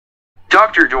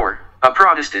Dr. Dor, a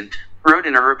Protestant, wrote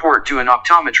in a report to an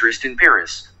optometrist in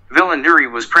Paris,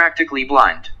 Villanduri was practically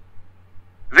blind.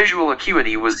 Visual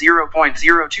acuity was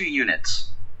 0.02 units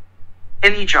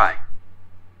in each eye.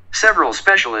 Several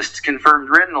specialists confirmed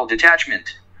retinal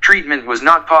detachment. Treatment was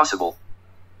not possible.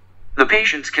 The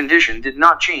patient's condition did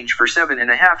not change for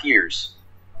 7.5 years.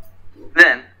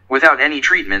 Then, without any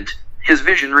treatment, his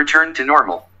vision returned to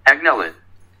normal. Agnelid.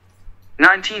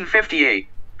 1958,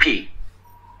 p.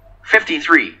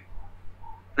 53.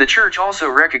 The Church also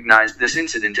recognized this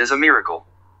incident as a miracle.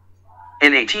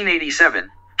 In 1887,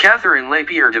 Catherine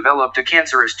Lapierre developed a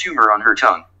cancerous tumor on her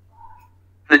tongue.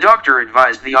 The doctor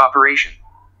advised the operation.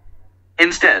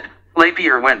 Instead,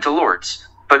 Lapierre went to Lourdes,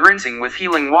 but rinsing with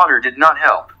healing water did not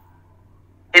help.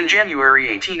 In January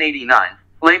 1889,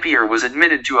 Lapierre was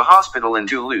admitted to a hospital in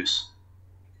Toulouse.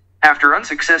 After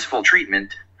unsuccessful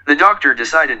treatment, the doctor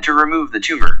decided to remove the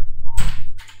tumor.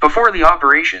 Before the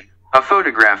operation, a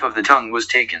photograph of the tongue was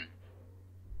taken.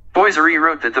 Boiserie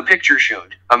wrote that the picture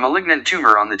showed a malignant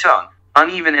tumor on the tongue,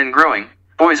 uneven and growing.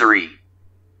 Boiserie.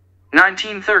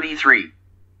 1933.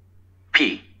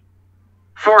 p.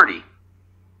 40.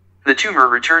 The tumor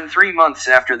returned 3 months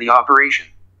after the operation.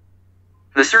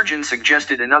 The surgeon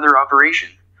suggested another operation,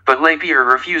 but Lapierre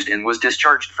refused and was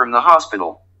discharged from the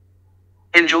hospital.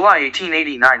 In July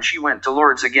 1889 she went to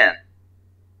Lourdes again.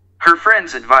 Her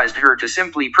friends advised her to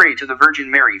simply pray to the Virgin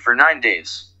Mary for 9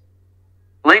 days.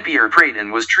 Lapierre prayed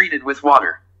and was treated with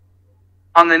water.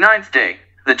 On the 9th day,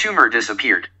 the tumor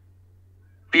disappeared.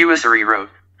 Boiserie wrote,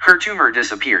 her tumor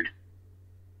disappeared.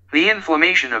 The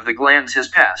inflammation of the glands has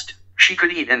passed, she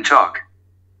could eat and talk.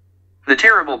 The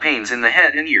terrible pains in the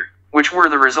head and ear, which were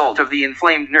the result of the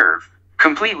inflamed nerve,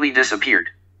 completely disappeared.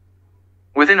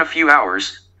 Within a few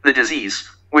hours, the disease,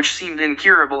 which seemed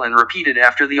incurable and repeated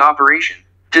after the operation,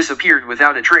 disappeared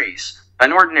without a trace.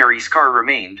 An ordinary scar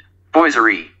remained.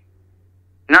 Boiserie.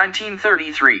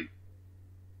 1933.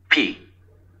 p.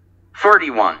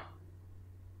 41.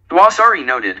 Boiserie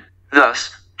noted,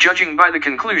 thus, judging by the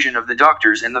conclusion of the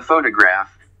doctors and the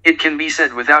photograph, it can be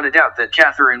said without a doubt that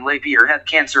Catherine Lapierre had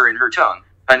cancer in her tongue,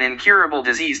 an incurable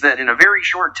disease that in a very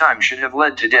short time should have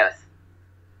led to death.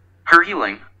 Her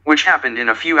healing, which happened in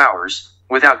a few hours,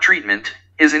 without treatment,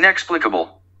 is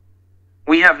inexplicable.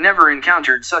 We have never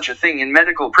encountered such a thing in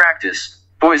medical practice.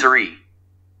 Boiserie.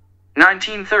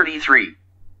 1933.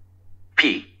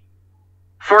 p.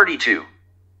 42.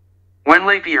 When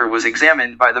Lapierre was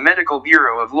examined by the Medical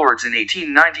Bureau of Lourdes in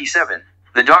 1897,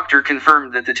 the doctor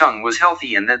confirmed that the tongue was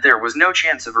healthy and that there was no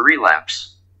chance of a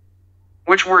relapse,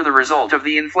 which were the result of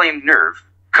the inflamed nerve,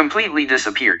 completely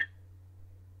disappeared.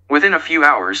 Within a few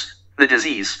hours, the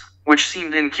disease, which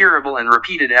seemed incurable and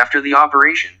repeated after the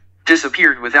operation,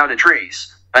 disappeared without a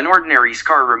trace. An ordinary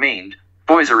scar remained.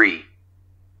 Boiserie.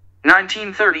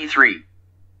 1933.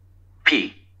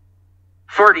 p.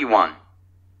 41.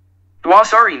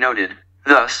 Boiserie noted,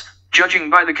 thus, judging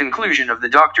by the conclusion of the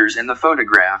doctors and the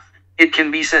photograph, it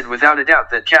can be said without a doubt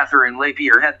that Catherine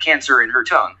Lapierre had cancer in her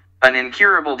tongue, an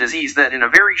incurable disease that in a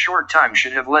very short time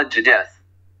should have led to death.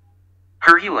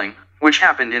 Her healing, which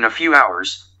happened in a few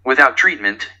hours, without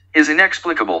treatment, is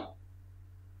inexplicable.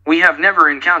 We have never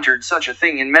encountered such a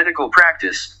thing in medical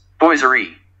practice.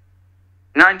 Boiserie.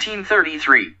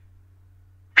 1933.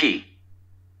 p.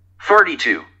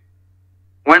 42.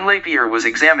 When Lapierre was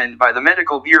examined by the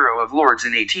Medical Bureau of Lourdes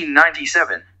in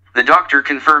 1897, the doctor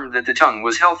confirmed that the tongue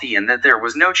was healthy and that there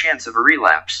was no chance of a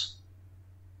relapse,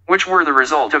 which were the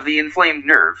result of the inflamed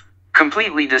nerve,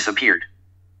 completely disappeared.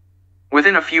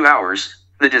 Within a few hours,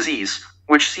 the disease,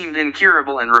 which seemed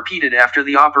incurable and repeated after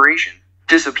the operation,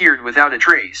 disappeared without a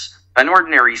trace. An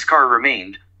ordinary scar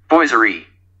remained. Boiserie.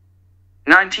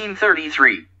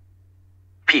 1933.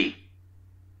 p.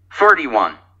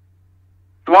 41.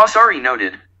 Boiserie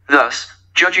noted, thus,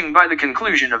 judging by the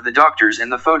conclusion of the doctors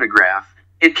and the photograph,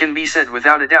 it can be said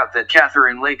without a doubt that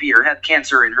Catherine Lapierre had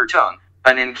cancer in her tongue,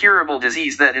 an incurable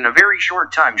disease that in a very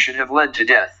short time should have led to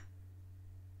death.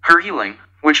 Her healing,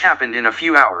 which happened in a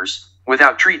few hours,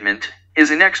 without treatment,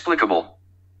 is inexplicable.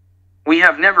 We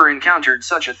have never encountered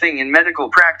such a thing in medical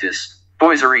practice.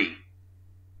 Boiserie.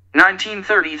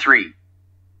 1933.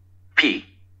 p.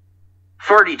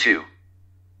 42.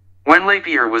 When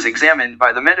Lapierre was examined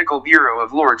by the Medical Bureau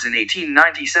of Lourdes in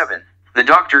 1897, the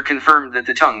doctor confirmed that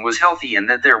the tongue was healthy and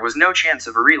that there was no chance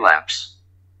of a relapse,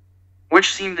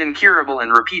 which seemed incurable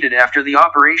and repeated after the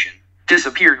operation,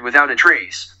 disappeared without a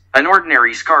trace. An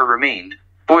ordinary scar remained.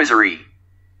 Boiserie.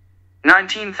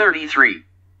 1933.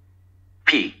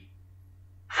 p.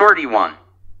 41.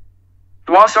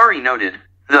 Boiserie noted,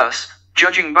 thus,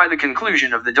 judging by the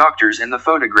conclusion of the doctors and the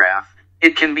photograph,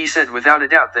 it can be said without a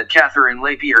doubt that Catherine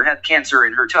Lapierre had cancer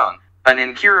in her tongue, an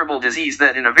incurable disease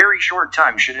that in a very short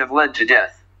time should have led to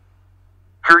death.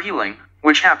 Her healing,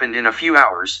 which happened in a few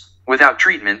hours, without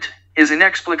treatment, is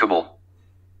inexplicable.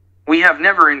 We have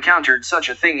never encountered such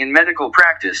a thing in medical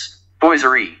practice.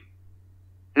 Boiserie.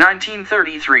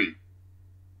 1933.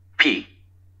 p.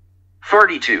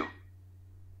 42.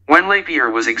 When Lapierre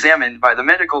was examined by the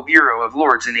Medical Bureau of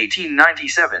Lords in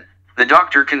 1897, the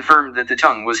doctor confirmed that the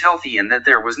tongue was healthy and that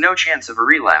there was no chance of a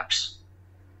relapse,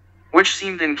 which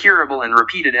seemed incurable and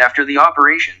repeated after the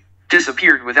operation,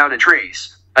 disappeared without a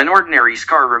trace. An ordinary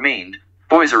scar remained.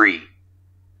 Boiserie.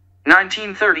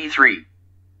 1933.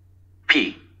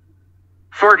 p.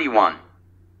 41.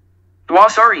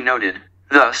 Boiserie noted,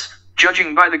 thus,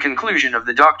 judging by the conclusion of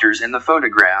the doctors and the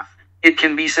photograph, it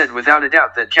can be said without a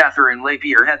doubt that Catherine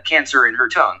Lapierre had cancer in her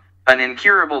tongue, an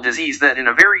incurable disease that in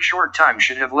a very short time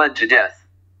should have led to death.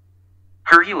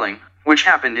 Her healing, which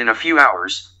happened in a few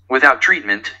hours, without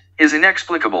treatment, is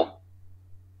inexplicable.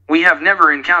 We have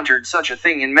never encountered such a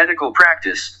thing in medical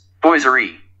practice.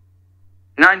 Boiserie.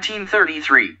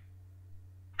 1933.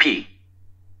 p.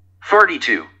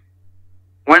 42.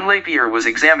 When Lapierre was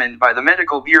examined by the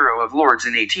Medical Bureau of Lords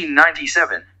in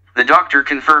 1897, the doctor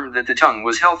confirmed that the tongue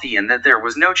was healthy and that there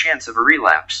was no chance of a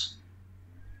relapse.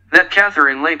 That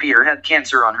Catherine Lapierre had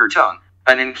cancer on her tongue,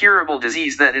 an incurable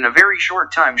disease that in a very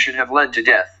short time should have led to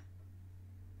death.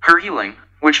 Her healing,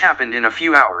 which happened in a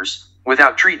few hours,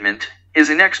 without treatment, is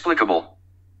inexplicable.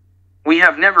 We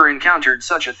have never encountered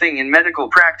such a thing in medical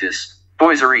practice.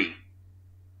 Boiserie.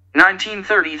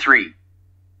 1933.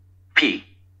 p.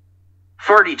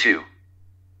 42.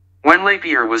 When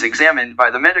Lapierre was examined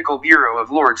by the Medical Bureau of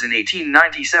Lords in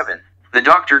 1897, the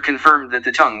doctor confirmed that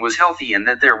the tongue was healthy and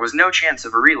that there was no chance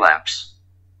of a relapse.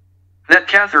 That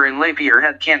Catherine Lapierre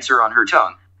had cancer on her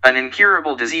tongue, an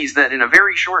incurable disease that in a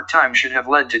very short time should have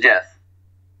led to death.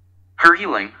 Her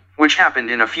healing, which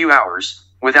happened in a few hours,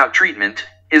 without treatment,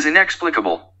 is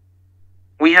inexplicable.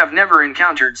 We have never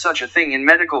encountered such a thing in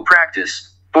medical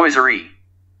practice. Boiserie.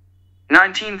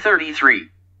 1933.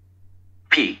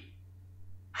 p.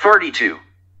 42.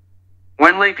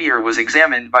 When Lapierre was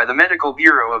examined by the Medical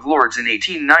Bureau of Lords in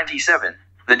 1897,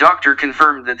 the doctor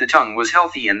confirmed that the tongue was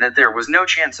healthy and that there was no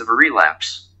chance of a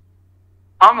relapse.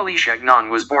 Amélie Chagnon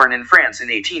was born in France in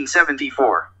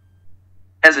 1874.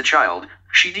 As a child,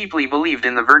 she deeply believed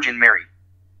in the Virgin Mary.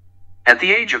 At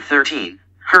the age of 13,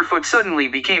 her foot suddenly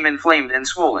became inflamed and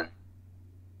swollen.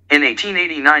 In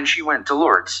 1889 she went to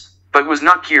Lourdes, but was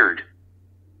not cured.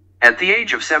 At the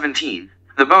age of 17,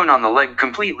 the bone on the leg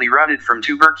completely rotted from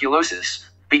tuberculosis,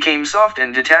 became soft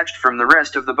and detached from the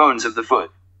rest of the bones of the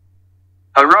foot.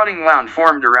 A rotting wound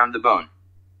formed around the bone.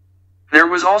 There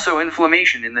was also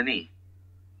inflammation in the knee.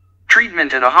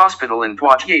 Treatment at a hospital in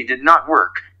Poitiers did not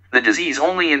work. The disease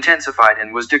only intensified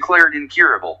and was declared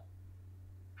incurable.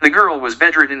 The girl was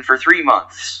bedridden for 3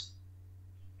 months.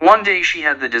 One day she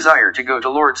had the desire to go to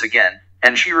Lourdes again,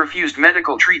 and she refused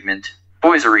medical treatment.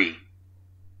 Boiserie.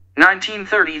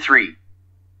 1933.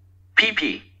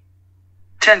 pp.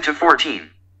 10-14.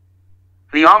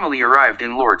 The Amélie arrived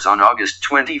in Lourdes on August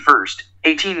 21,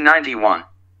 1891.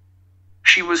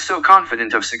 She was so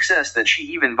confident of success that she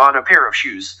even bought a pair of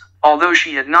shoes, although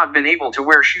she had not been able to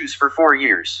wear shoes for 4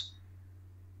 years.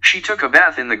 She took a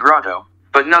bath in the grotto,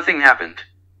 but nothing happened.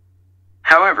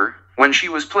 However, when she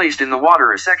was placed in the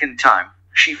water a second time,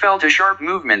 she felt a sharp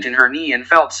movement in her knee and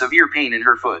felt severe pain in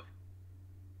her foot.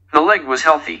 The leg was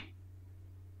healthy.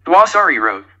 Boiserie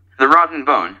wrote, the rotten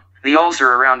bone, the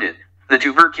ulcer around it, the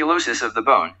tuberculosis of the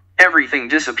bone, everything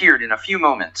disappeared in a few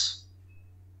moments.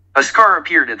 A scar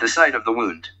appeared at the site of the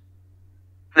wound.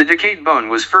 The decayed bone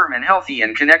was firm and healthy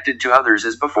and connected to others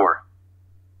as before.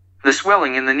 The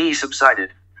swelling in the knee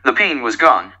subsided, the pain was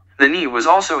gone, the knee was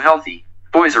also healthy.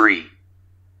 Boiserie.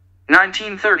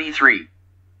 1933.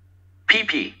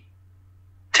 pp.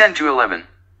 10-11.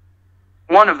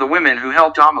 One of the women who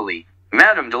helped Amélie,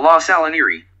 Madame de la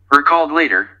Salinière, recalled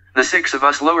later, the 6 of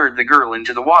us lowered the girl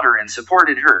into the water and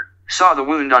supported her, saw the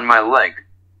wound on my leg.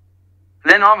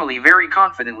 Then Amélie very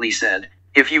confidently said,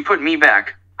 if you put me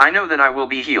back, I know that I will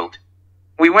be healed.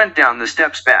 We went down the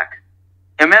steps back.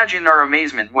 Imagine our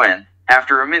amazement when,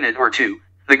 after a minute or two,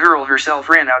 the girl herself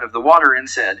ran out of the water and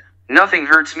said, nothing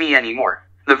hurts me anymore,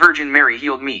 the Virgin Mary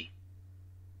healed me.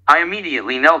 I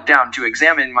immediately knelt down to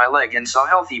examine my leg and saw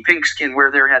healthy pink skin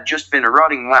where there had just been a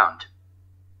rotting wound.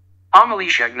 Amélie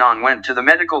Chagnon went to the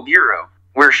medical bureau,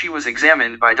 where she was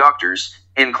examined by doctors,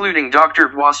 including Dr.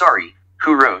 Boiserie,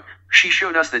 who wrote, she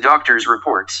showed us the doctor's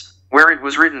reports, where it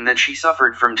was written that she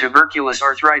suffered from tuberculous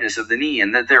arthritis of the knee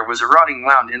and that there was a rotting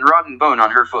wound and rotten bone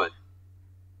on her foot.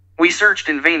 We searched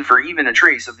in vain for even a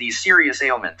trace of these serious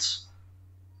ailments.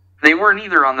 They were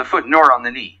neither on the foot nor on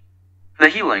the knee. The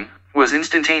healing was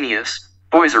instantaneous.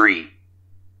 Boiserie.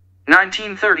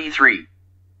 1933.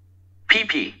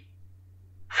 pp.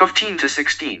 15 to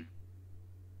 16.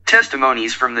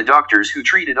 Testimonies from the doctors who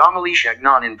treated Amélie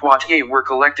Chagnon in Poitiers were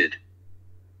collected.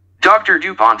 Dr.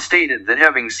 Dupont stated that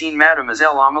having seen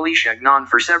Mademoiselle Amélie Chagnon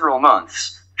for several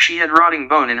months, she had rotting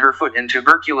bone in her foot and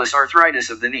tuberculous arthritis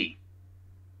of the knee.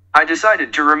 I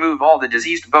decided to remove all the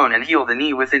diseased bone and heal the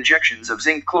knee with injections of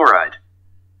zinc chloride.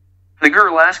 The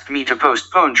girl asked me to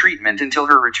postpone treatment until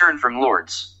her return from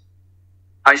Lourdes.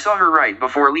 I saw her right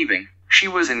before leaving. She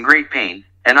was in great pain,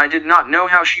 and I did not know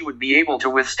how she would be able to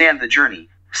withstand the journey,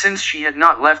 since she had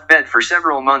not left bed for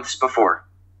several months before.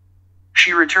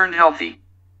 She returned healthy.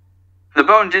 The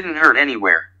bone didn't hurt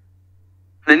anywhere.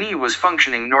 The knee was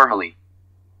functioning normally.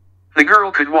 The girl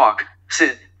could walk,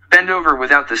 sit, bend over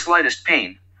without the slightest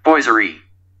pain. Boiserie.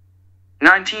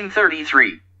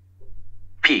 1933.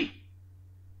 p.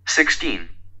 16.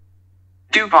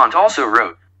 Dupont also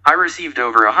wrote, I received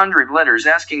over 100 letters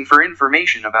asking for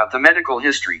information about the medical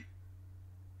history.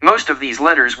 Most of these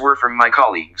letters were from my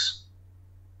colleagues.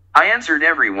 I answered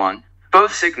everyone.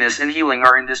 Both sickness and healing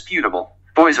are indisputable.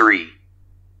 Boiserie.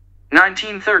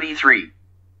 1933.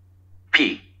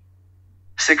 p.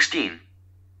 16.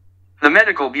 The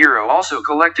Medical Bureau also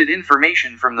collected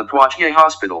information from the Poitiers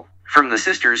Hospital, from the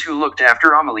sisters who looked after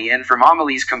Amélie and from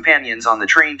Amélie's companions on the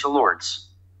train to Lourdes.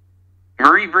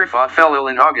 Marie Briffot fell ill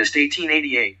in August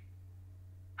 1888.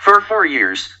 For 4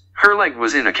 years, her leg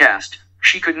was in a cast.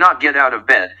 She could not get out of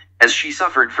bed, as she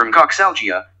suffered from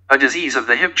coxalgia, a disease of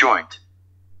the hip joint.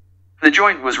 The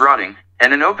joint was rotting,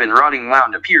 and an open rotting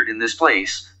wound appeared in this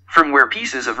place, from where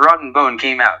pieces of rotten bone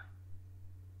came out.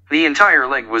 The entire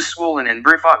leg was swollen and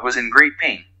Briffot was in great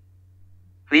pain.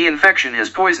 The infection has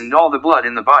poisoned all the blood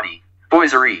in the body.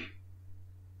 Boiserie.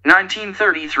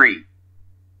 1933.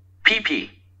 pp.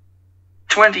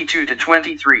 22 to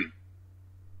 23.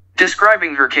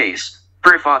 Describing her case,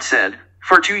 Briffot said,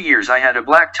 For 2 years I had a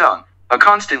black tongue, a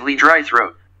constantly dry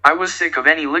throat, I was sick of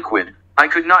any liquid, I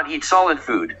could not eat solid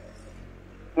food.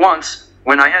 Once,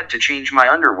 when I had to change my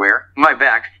underwear, my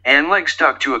back and legs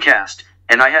stuck to a cast,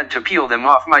 and I had to peel them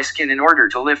off my skin in order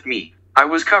to lift me, I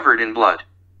was covered in blood.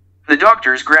 The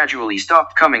doctors gradually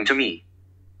stopped coming to me.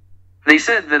 They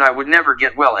said that I would never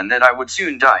get well and that I would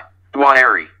soon die.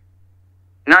 Boiserie.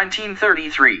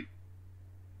 1933.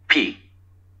 p.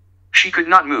 She could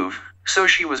not move, so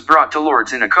she was brought to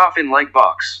Lourdes in a coffin-like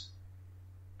box.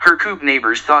 Her coop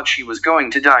neighbors thought she was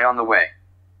going to die on the way.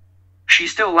 She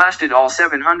still lasted all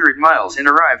 700 miles and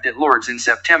arrived at Lourdes in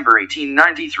September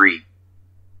 1893.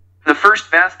 The first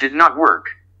bath did not work.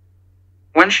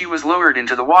 When she was lowered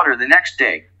into the water the next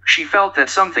day, she felt that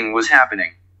something was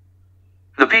happening.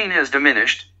 The pain has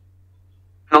diminished.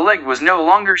 The leg was no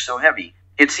longer so heavy,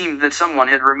 it seemed that someone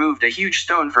had removed a huge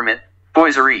stone from it.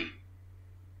 Boiserie.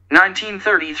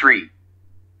 1933.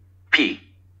 p.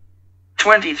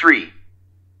 23.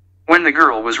 When the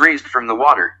girl was raised from the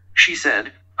water, she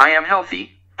said, I am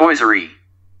healthy. Boiserie.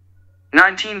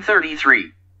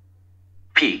 1933.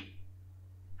 p.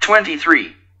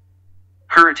 23.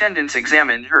 Her attendants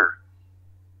examined her.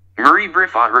 Marie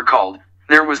Briffot recalled,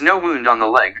 there was no wound on the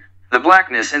leg, the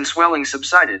blackness and swelling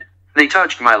subsided, they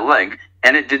touched my leg,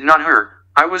 and it did not hurt,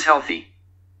 I was healthy.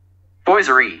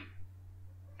 Boiserie.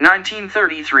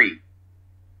 1933.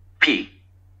 p.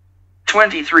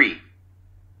 23.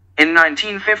 In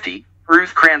 1950,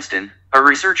 Ruth Cranston, a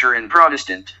researcher and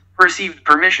Protestant, received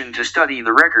permission to study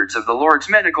the records of the Lourdes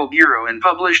Medical Bureau and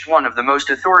published one of the most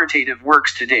authoritative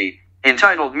works to date,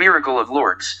 entitled Miracle of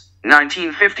Lourdes,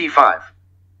 1955.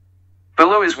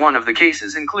 Below is one of the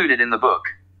cases included in the book.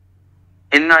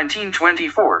 In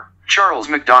 1924, Charles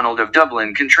MacDonald of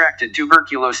Dublin contracted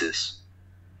tuberculosis.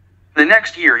 The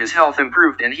next year his health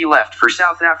improved and he left for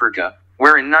South Africa,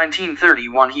 where in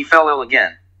 1931 he fell ill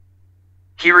again.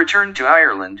 He returned to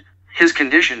Ireland, his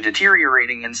condition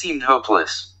deteriorating and seemed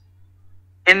hopeless.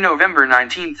 In November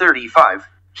 1935,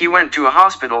 he went to a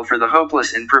hospital for the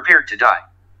hopeless and prepared to die.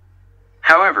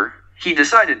 However, he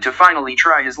decided to finally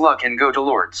try his luck and go to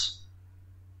Lourdes.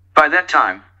 By that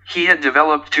time, he had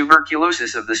developed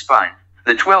tuberculosis of the spine,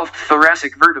 the 12th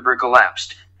thoracic vertebra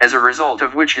collapsed, as a result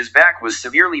of which his back was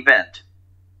severely bent.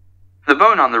 The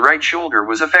bone on the right shoulder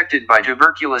was affected by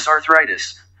tuberculous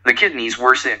arthritis, the kidneys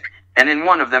were sick, and in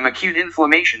one of them acute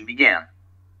inflammation began.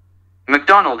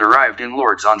 MacDonald arrived in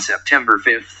Lourdes on September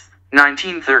 5,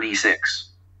 1936.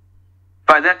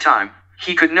 By that time,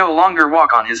 he could no longer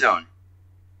walk on his own.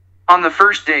 On the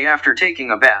first day after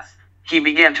taking a bath, he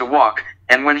began to walk,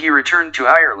 and when he returned to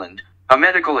Ireland, a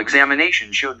medical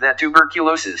examination showed that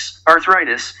tuberculosis,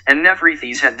 arthritis, and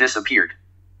nephritis had disappeared.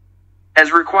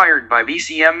 As required by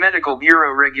BCM Medical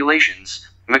Bureau regulations,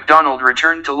 MacDonald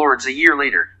returned to Lourdes a year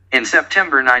later, in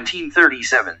September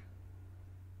 1937.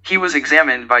 He was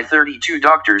examined by 32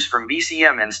 doctors from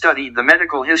BCM and studied the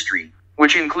medical history,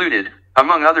 which included,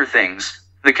 among other things,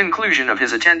 the conclusion of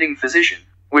his attending physician,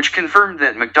 which confirmed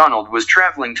that MacDonald was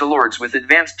traveling to Lourdes with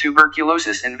advanced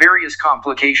tuberculosis and various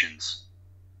complications.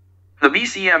 The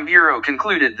BCM Bureau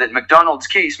concluded that MacDonald's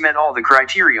case met all the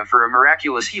criteria for a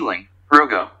miraculous healing.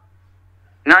 Rogo.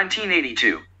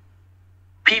 1982.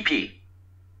 pp.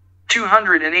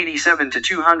 287 to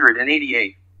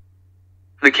 288.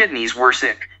 The kidneys were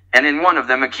sick, and in one of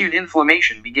them acute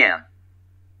inflammation began.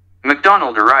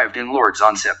 MacDonald arrived in Lourdes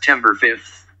on September 5,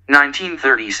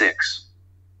 1936.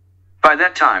 By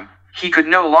that time, he could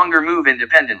no longer move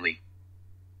independently.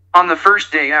 On the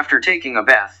first day after taking a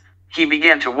bath, he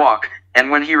began to walk, and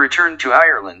when he returned to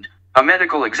Ireland, a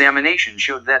medical examination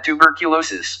showed that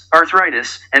tuberculosis,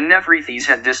 arthritis, and nephritis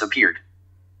had disappeared.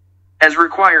 As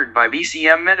required by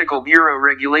BCM Medical Bureau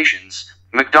regulations,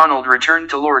 MacDonald returned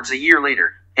to Lourdes a year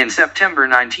later, in September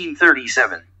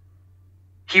 1937.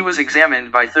 He was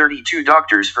examined by 32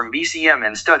 doctors from BCM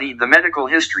and studied the medical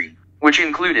history, which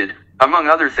included, among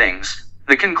other things,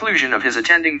 the conclusion of his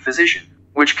attending physician,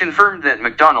 which confirmed that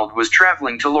MacDonald was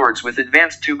traveling to Lourdes with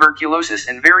advanced tuberculosis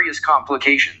and various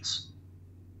complications.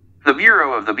 The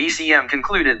Bureau of the BCM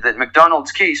concluded that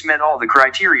MacDonald's case met all the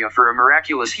criteria for a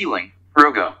miraculous healing.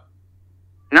 Rogo.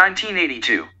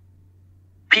 1982.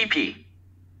 pp.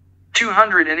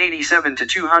 287 to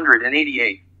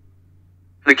 288.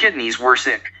 The kidneys were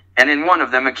sick, and in one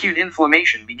of them acute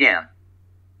inflammation began.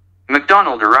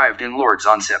 MacDonald arrived in Lourdes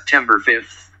on September 5,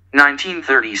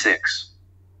 1936.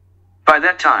 By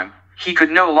that time, he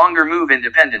could no longer move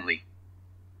independently.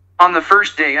 On the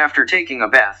first day after taking a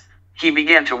bath, he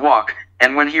began to walk,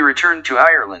 and when he returned to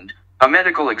Ireland, a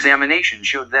medical examination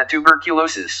showed that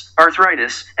tuberculosis,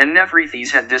 arthritis, and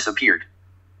nephritis had disappeared.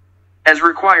 As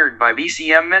required by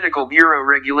BCM Medical Bureau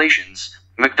regulations,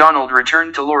 MacDonald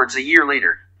returned to Lourdes a year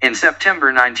later, in September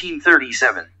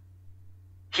 1937.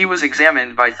 He was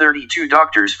examined by 32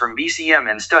 doctors from BCM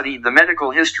and studied the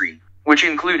medical history, which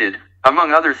included,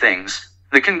 among other things,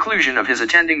 the conclusion of his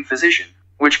attending physician,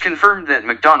 which confirmed that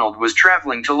MacDonald was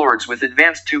traveling to Lourdes with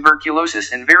advanced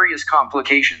tuberculosis and various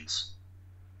complications.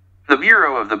 The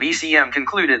Bureau of the BCM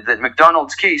concluded that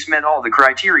MacDonald's case met all the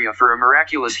criteria for a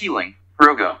miraculous healing.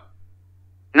 Rogo.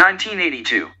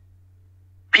 1982.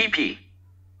 pp.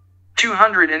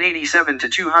 287 to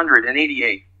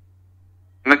 288.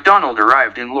 MacDonald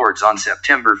arrived in Lourdes on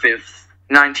September 5,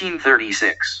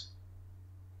 1936.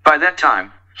 By that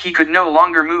time, he could no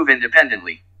longer move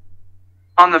independently.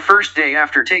 On the first day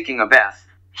after taking a bath,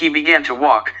 he began to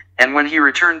walk, and when he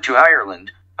returned to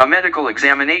Ireland, a medical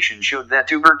examination showed that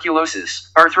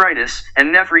tuberculosis, arthritis,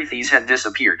 and nephritis had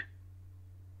disappeared.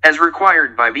 As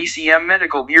required by BCM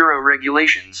Medical Bureau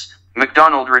regulations,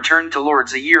 MacDonald returned to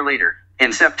Lourdes a year later,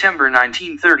 in September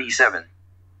 1937.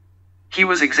 He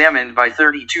was examined by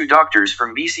 32 doctors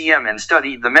from BCM and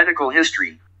studied the medical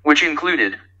history, which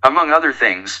included, among other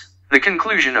things, the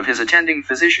conclusion of his attending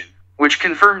physician, which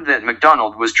confirmed that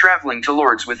MacDonald was traveling to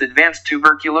Lourdes with advanced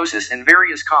tuberculosis and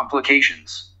various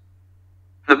complications.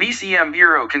 The BCM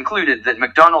Bureau concluded that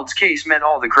MacDonald's case met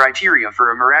all the criteria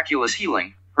for a miraculous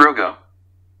healing. Rogo.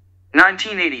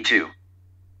 1982.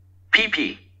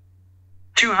 pp.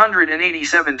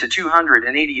 287 to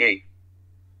 288.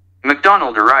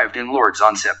 MacDonald arrived in Lourdes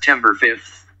on September 5,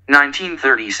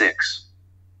 1936.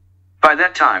 By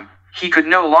that time, he could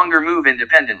no longer move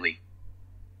independently.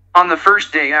 On the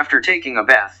first day after taking a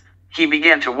bath, he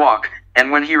began to walk,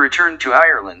 and when he returned to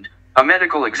Ireland, a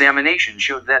medical examination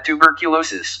showed that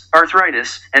tuberculosis,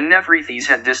 arthritis, and nephritis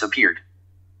had disappeared.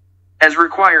 As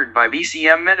required by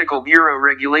BCM Medical Bureau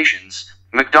regulations,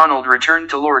 MacDonald returned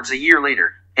to Lourdes a year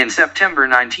later, in September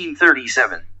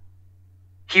 1937.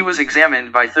 He was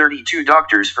examined by 32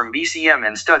 doctors from BCM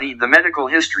and studied the medical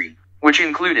history, which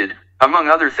included, among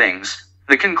other things,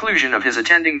 the conclusion of his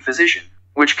attending physician,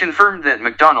 which confirmed that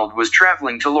MacDonald was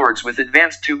traveling to Lourdes with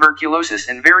advanced tuberculosis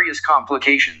and various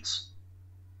complications.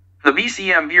 The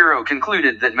BCM Bureau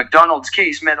concluded that MacDonald's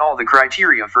case met all the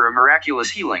criteria for a miraculous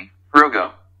healing.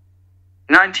 Rogo.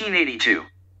 1982.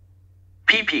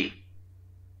 pp.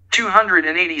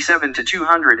 287 to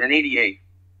 288.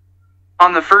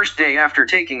 On the first day after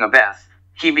taking a bath,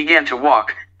 he began to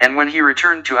walk, and when he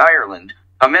returned to Ireland,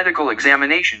 a medical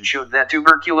examination showed that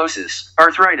tuberculosis,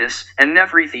 arthritis, and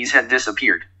nephritis had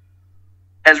disappeared.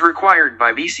 As required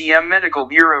by BCM Medical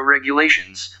Bureau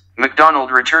regulations,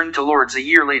 MacDonald returned to Lourdes a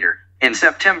year later, in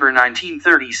September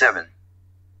 1937.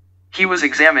 He was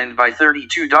examined by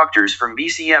 32 doctors from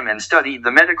BCM and studied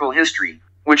the medical history,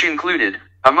 which included,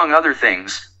 among other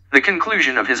things, the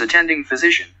conclusion of his attending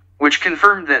physician, which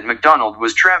confirmed that MacDonald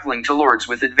was traveling to Lourdes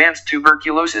with advanced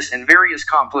tuberculosis and various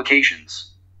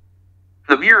complications.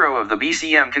 The Bureau of the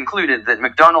BCM concluded that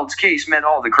MacDonald's case met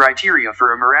all the criteria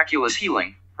for a miraculous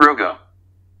healing. Rogo.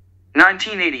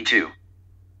 1982.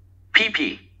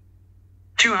 pp.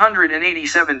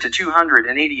 287 to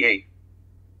 288.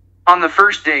 On the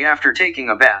first day after taking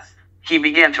a bath, he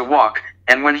began to walk,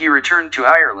 and when he returned to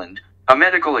Ireland, a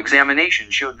medical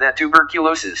examination showed that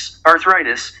tuberculosis,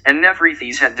 arthritis, and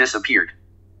nephritis had disappeared.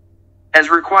 As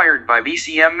required by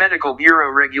BCM Medical Bureau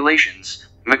regulations,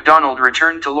 MacDonald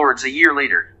returned to Lourdes a year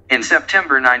later, in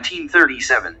September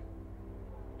 1937.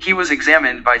 He was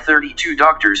examined by 32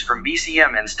 doctors from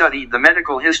BCM and studied the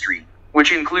medical history,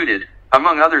 which included,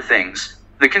 among other things,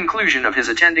 the conclusion of his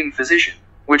attending physician,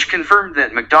 which confirmed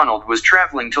that MacDonald was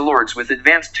traveling to Lourdes with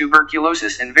advanced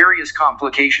tuberculosis and various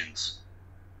complications.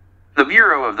 The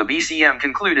Bureau of the BCM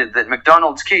concluded that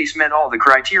MacDonald's case met all the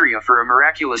criteria for a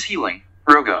miraculous healing.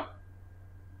 Rogo.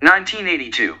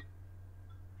 1982.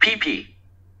 pp.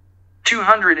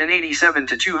 287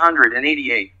 to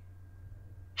 288.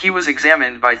 He was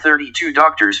examined by 32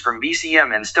 doctors from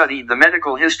BCM and studied the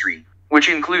medical history, which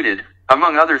included,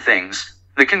 among other things,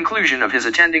 the conclusion of his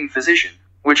attending physician,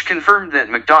 which confirmed that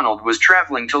MacDonald was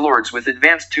traveling to Lourdes with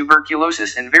advanced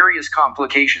tuberculosis and various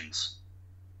complications.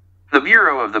 The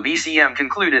Bureau of the BCM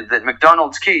concluded that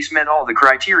MacDonald's case met all the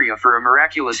criteria for a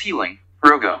miraculous healing.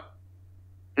 Rogo.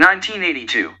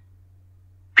 1982.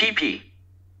 pp.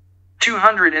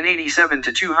 287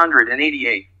 to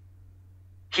 288.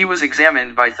 He was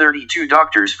examined by 32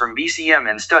 doctors from BCM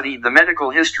and studied the medical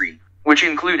history, which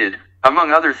included,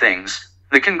 among other things,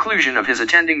 the conclusion of his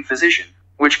attending physician,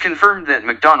 which confirmed that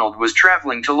MacDonald was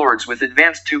traveling to Lourdes with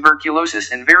advanced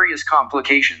tuberculosis and various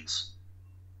complications.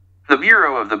 The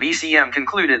Bureau of the BCM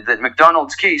concluded that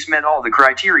MacDonald's case met all the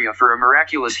criteria for a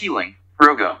miraculous healing.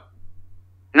 Rogo.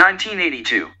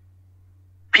 1982.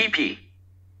 pp.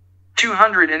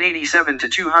 287 to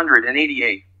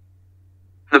 288.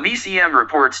 The BCM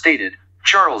report stated,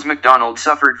 Charles MacDonald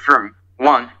suffered from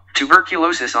 1.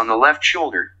 Tuberculosis on the left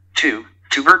shoulder, 2.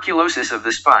 Tuberculosis of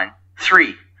the spine,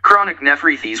 3. Chronic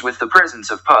nephritis with the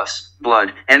presence of pus,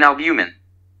 blood, and albumin.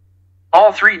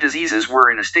 All three diseases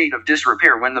were in a state of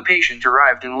disrepair when the patient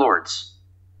arrived in Lourdes.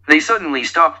 They suddenly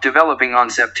stopped developing on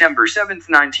September 7,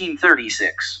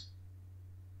 1936.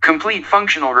 Complete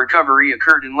functional recovery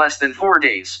occurred in less than 4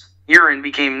 days. Urine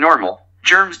became normal,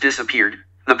 germs disappeared,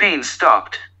 the pain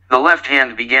stopped, the left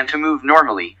hand began to move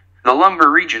normally, the lumbar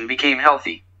region became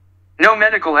healthy. No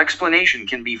medical explanation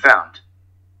can be found.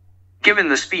 Given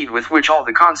the speed with which all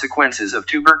the consequences of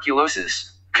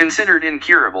tuberculosis, considered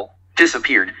incurable,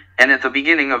 disappeared, and at the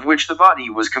beginning of which the body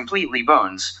was completely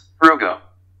bones. Rogo.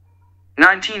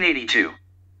 1982.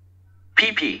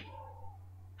 pp.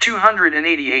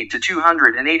 288 to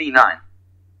 289.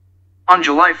 On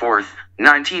July 4,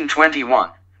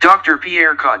 1921, Dr.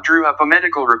 Pierre Cot drew up a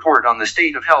medical report on the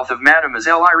state of health of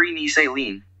Mademoiselle Irene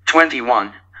Céline,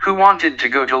 21, who wanted to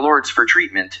go to Lourdes for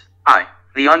treatment. I,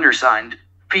 the undersigned,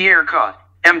 Pierre Cot,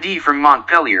 MD from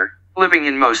Montpellier, living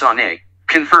in Moissonnet,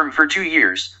 confirmed for 2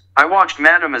 years, I watched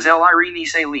Mademoiselle Irene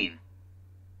Céline,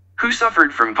 who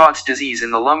suffered from Pott's disease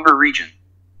in the lumbar region.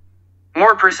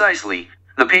 More precisely,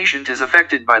 the patient is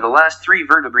affected by the last 3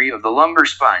 vertebrae of the lumbar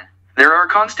spine. There are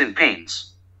constant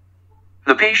pains.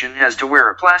 The patient has to wear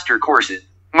a plaster corset.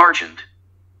 Marchand.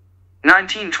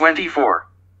 1924.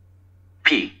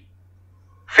 p.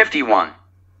 51.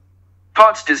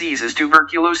 Pott's disease is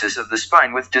tuberculosis of the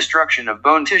spine with destruction of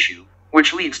bone tissue,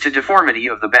 which leads to deformity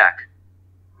of the back.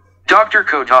 Dr.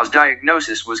 Cot's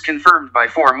diagnosis was confirmed by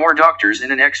 4 more doctors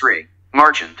in an X-ray.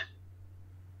 Marchand.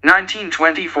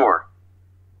 1924.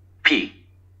 p.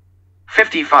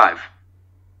 55.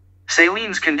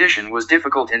 Céline's condition was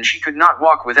difficult and she could not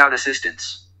walk without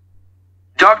assistance.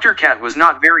 Dr. Cat was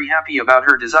not very happy about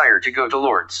her desire to go to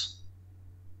Lourdes.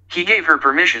 He gave her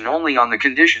permission only on the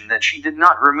condition that she did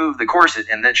not remove the corset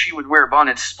and that she would wear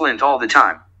bonnets splint all the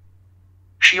time.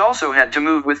 She also had to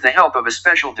move with the help of a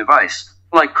special device,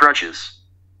 like crutches.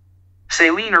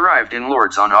 Céline arrived in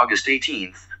Lourdes on August 18,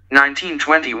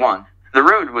 1921. The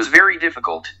road was very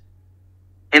difficult.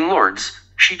 In Lourdes,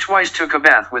 she twice took a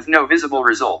bath with no visible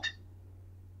result.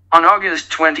 On August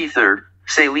 23,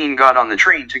 Céline got on the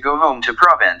train to go home to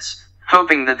Provence,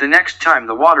 hoping that the next time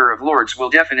the water of Lourdes will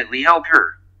definitely help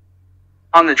her.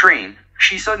 On the train,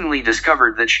 she suddenly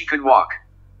discovered that she could walk.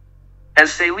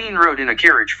 As Céline rode in a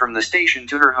carriage from the station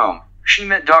to her home, she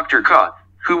met Dr. Cot,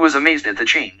 who was amazed at the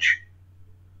change.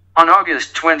 On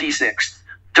August 26th,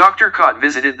 Dr. Cott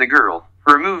visited the girl,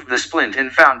 removed the splint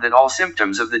and found that all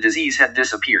symptoms of the disease had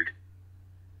disappeared.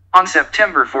 On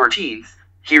September 14th,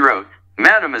 he wrote,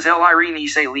 Mademoiselle Irene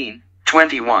Saline,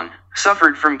 21,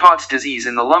 suffered from Pott's disease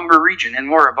in the lumbar region and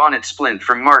wore a bonnet splint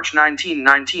from March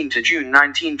 1919 to June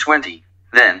 1920.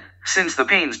 Then, since the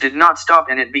pains did not stop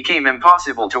and it became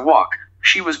impossible to walk,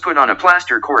 she was put on a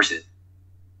plaster corset,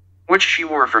 which she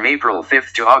wore from April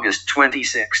 5th to August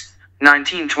 26th,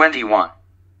 1921.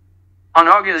 On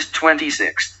August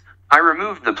 26th, I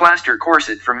removed the plaster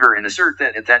corset from her and assert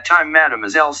that at that time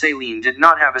Mademoiselle Saline did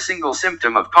not have a single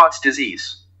symptom of Pott's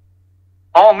disease.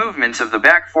 All movements of the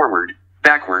back forward,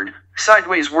 backward,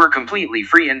 sideways were completely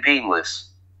free and painless.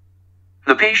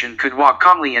 The patient could walk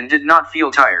calmly and did not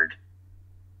feel tired.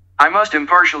 I must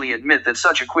impartially admit that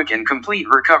such a quick and complete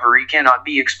recovery cannot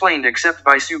be explained except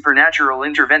by supernatural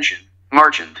intervention.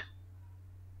 Marchand.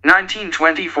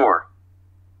 1924.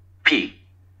 p.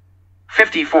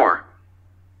 54.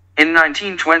 In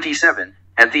 1927,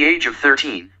 at the age of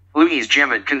 13, Louise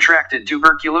Gemmet contracted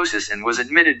tuberculosis and was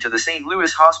admitted to the St.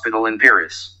 Louis Hospital in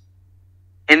Paris.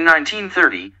 In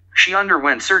 1930, she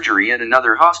underwent surgery at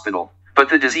another hospital, but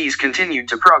the disease continued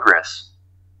to progress.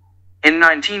 In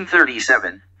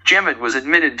 1937, Gemmet was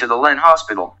admitted to the Len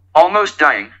Hospital, almost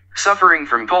dying, suffering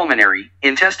from pulmonary,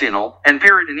 intestinal, and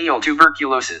peritoneal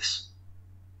tuberculosis.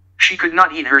 She could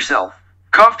not eat herself,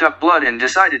 coughed up blood and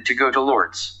decided to go to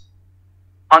Lourdes.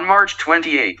 On March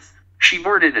 28th, she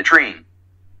boarded a train.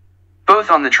 Both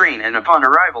on the train and upon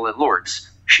arrival at Lourdes,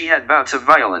 she had bouts of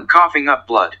violent coughing up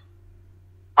blood.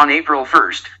 On April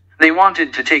 1st, they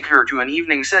wanted to take her to an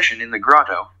evening session in the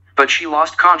grotto, but she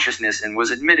lost consciousness and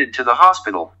was admitted to the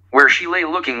hospital, where she lay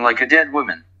looking like a dead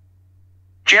woman.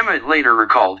 Gemmet later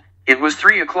recalled, "It was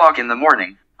 3 o'clock in the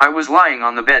morning, I was lying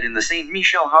on the bed in the St.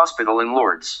 Michel Hospital in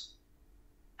Lourdes.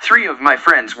 3 of my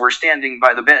friends were standing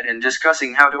by the bed and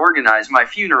discussing how to organize my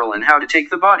funeral and how to take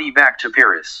the body back to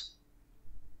Paris.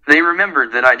 They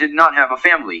remembered that I did not have a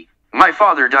family. My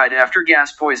father died after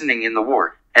gas poisoning in the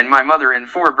war, and my mother and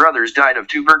 4 brothers died of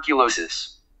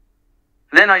tuberculosis.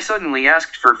 Then I suddenly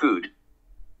asked for food.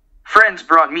 Friends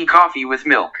brought me coffee with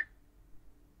milk.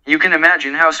 You can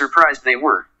imagine how surprised they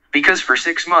were, because for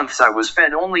 6 months I was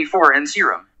fed only 4 and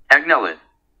serum, Agnelid.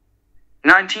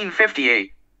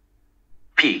 1958.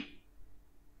 p.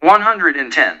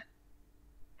 110.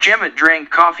 Gemmet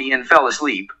drank coffee and fell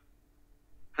asleep.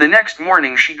 The next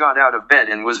morning she got out of bed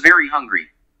and was very hungry.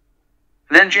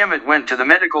 Then Gemmet went to the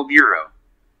medical bureau.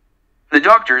 The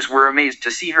doctors were amazed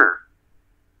to see her.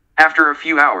 After a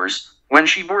few hours, when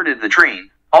she boarded the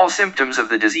train, all symptoms of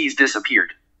the disease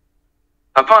disappeared.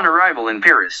 Upon arrival in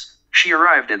Paris, she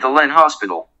arrived at the Len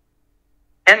Hospital.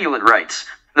 Ennulet writes,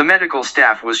 "The medical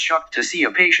staff was shocked to see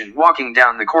a patient walking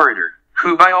down the corridor,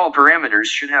 who by all parameters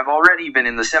should have already been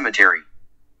in the cemetery.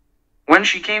 When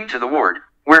she came to the ward,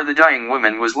 where the dying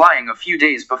woman was lying a few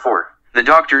days before, the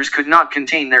doctors could not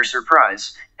contain their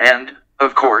surprise, and,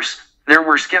 of course, there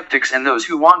were skeptics and those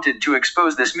who wanted to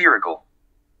expose this miracle.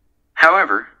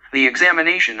 However, the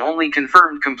examination only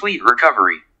confirmed complete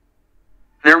recovery.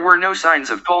 There were no signs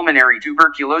of pulmonary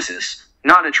tuberculosis,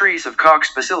 not a trace of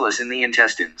Cox bacillus in the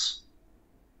intestines.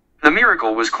 The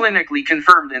miracle was clinically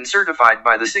confirmed and certified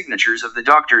by the signatures of the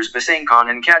doctors Besancon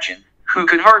and Cachin, who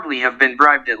could hardly have been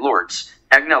bribed at Lourdes,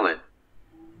 Agnelid."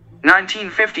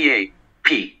 1958,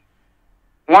 p.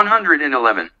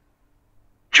 111.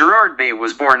 Gerard Bay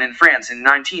was born in France in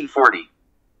 1940.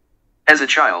 As a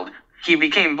child, he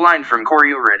became blind from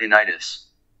chorioretinitis.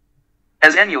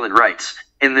 As Ennulet writes,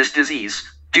 in this disease,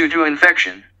 due to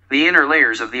infection, the inner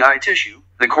layers of the eye tissue,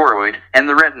 the choroid, and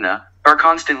the retina, are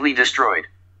constantly destroyed.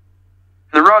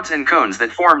 The rods and cones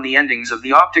that form the endings of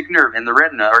the optic nerve and the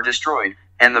retina are destroyed,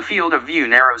 and the field of view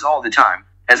narrows all the time,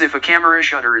 as if a camera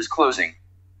shutter is closing.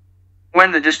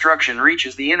 When the destruction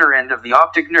reaches the inner end of the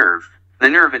optic nerve, the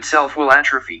nerve itself will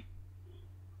atrophy.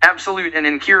 Absolute and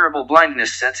incurable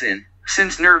blindness sets in,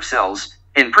 since nerve cells,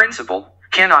 in principle,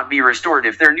 cannot be restored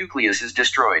if their nucleus is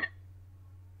destroyed.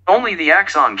 Only the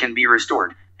axon can be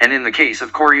restored, and in the case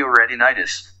of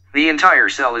chorioretinitis, the entire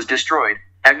cell is destroyed,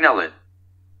 Agnelid.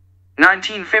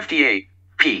 1958,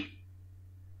 p.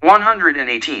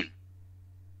 118.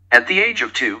 At the age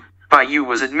of 2, Bayou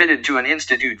was admitted to an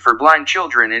institute for blind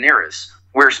children in Arras,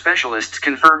 where specialists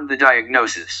confirmed the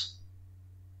diagnosis.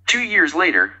 2 years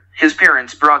later, his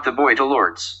parents brought the boy to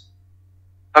Lourdes.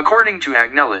 According to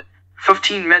Agnelid,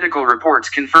 15 medical reports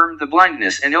confirmed the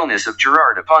blindness and illness of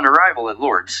Gerard upon arrival at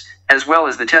Lourdes, as well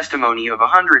as the testimony of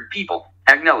 100 people,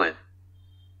 Agnelid.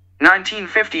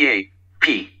 1958,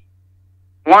 p.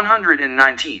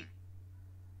 119.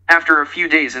 After a few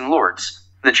days in Lourdes,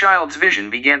 the child's vision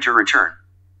began to return.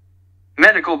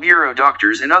 Medical bureau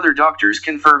doctors and other doctors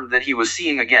confirmed that he was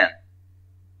seeing again.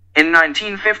 In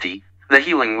 1950, the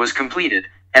healing was completed,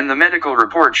 and the medical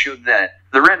report showed that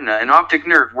the retina and optic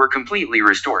nerve were completely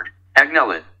restored.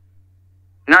 Acknowledged.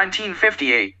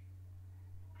 1958.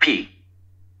 p.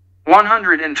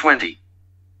 120.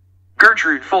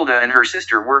 Gertrude Fulda and her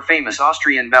sister were famous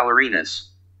Austrian ballerinas.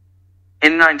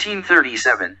 In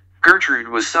 1937, Gertrude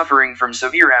was suffering from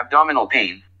severe abdominal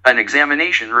pain. An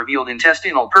examination revealed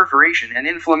intestinal perforation and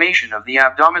inflammation of the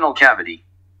abdominal cavity.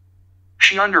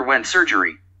 She underwent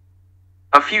surgery.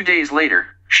 A few days later,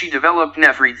 she developed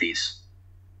nephritis.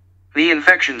 The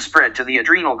infection spread to the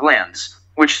adrenal glands,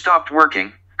 which stopped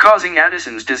working, causing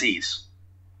Addison's disease.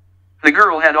 The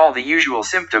girl had all the usual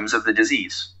symptoms of the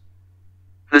disease.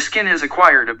 The skin has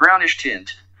acquired a brownish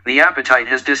tint, the appetite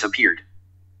has disappeared.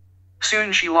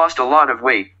 Soon she lost a lot of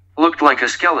weight, looked like a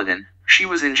skeleton. She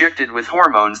was injected with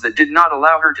hormones that did not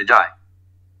allow her to die.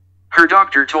 Her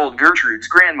doctor told Gertrude's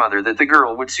grandmother that the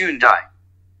girl would soon die.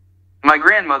 My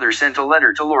grandmother sent a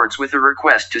letter to Lourdes with a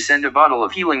request to send a bottle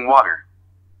of healing water.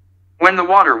 When the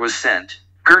water was sent,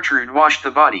 Gertrude washed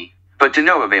the body, but to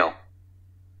no avail.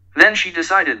 Then she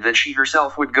decided that she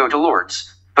herself would go to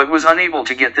Lourdes, but was unable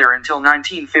to get there until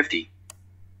 1950.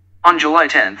 On July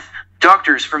 10th,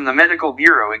 doctors from the medical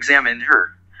bureau examined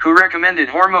her, who recommended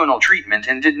hormonal treatment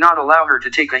and did not allow her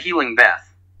to take a healing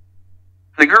bath.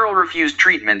 The girl refused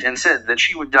treatment and said that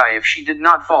she would die if she did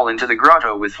not fall into the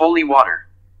grotto with holy water.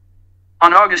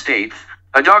 On August 8th,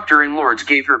 a doctor in Lourdes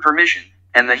gave her permission,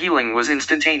 and the healing was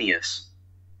instantaneous.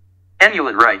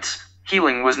 Enulet writes,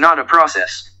 healing was not a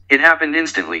process, it happened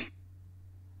instantly.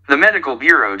 The medical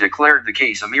bureau declared the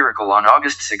case a miracle on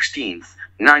August 16,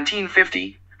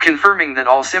 1950, confirming that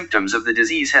all symptoms of the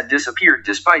disease had disappeared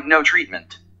despite no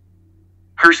treatment.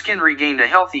 Her skin regained a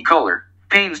healthy color,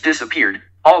 pains disappeared,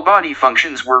 all body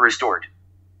functions were restored.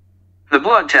 The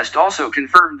blood test also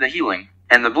confirmed the healing,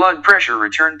 and the blood pressure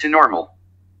returned to normal.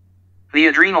 The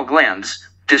adrenal glands,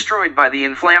 destroyed by the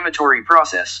inflammatory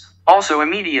process, also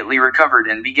immediately recovered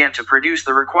and began to produce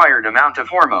the required amount of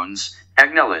hormones.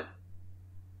 Acknowledged.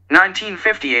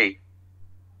 1958.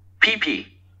 pp.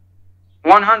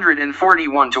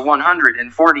 141 to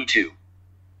 142.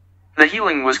 The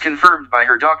healing was confirmed by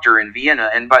her doctor in Vienna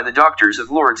and by the doctors of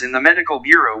Lourdes in the medical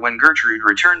bureau when Gertrude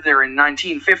returned there in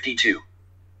 1952.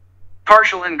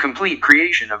 Partial and complete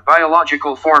creation of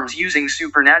biological forms using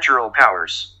supernatural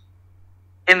powers.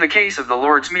 In the case of the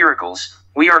Lourdes miracles,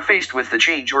 we are faced with the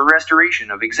change or restoration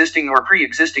of existing or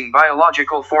pre-existing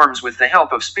biological forms with the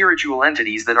help of spiritual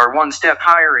entities that are one step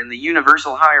higher in the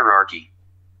universal hierarchy.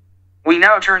 We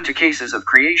now turn to cases of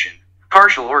creation,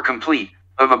 partial or complete,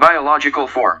 of a biological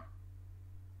form.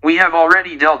 We have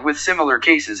already dealt with similar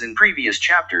cases in previous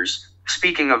chapters,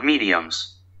 speaking of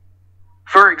mediums.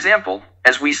 For example,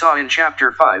 as we saw in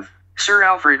Chapter 5, Sir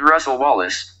Alfred Russel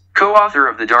Wallace, co-author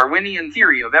of the Darwinian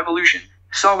theory of evolution,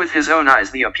 saw with his own eyes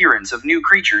the appearance of new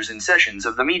creatures in sessions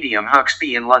of the medium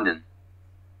Huxley in London.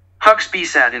 Huxley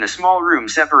sat in a small room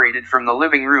separated from the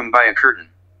living room by a curtain.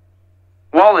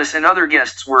 Wallace and other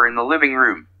guests were in the living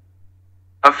room.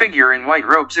 A figure in white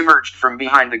robes emerged from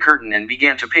behind the curtain and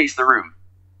began to pace the room.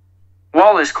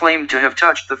 Wallace claimed to have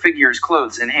touched the figure's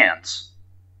clothes and hands.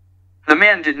 The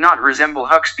man did not resemble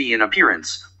Huxley in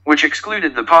appearance, which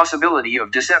excluded the possibility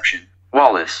of deception.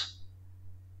 Wallace.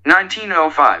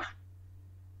 1905.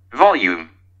 Volume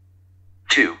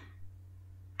 2.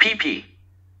 pp.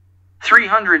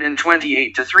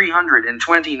 328 to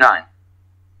 329.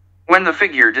 When the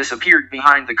figure disappeared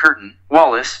behind the curtain,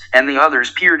 Wallace and the others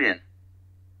peered in.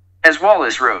 As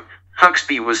Wallace wrote,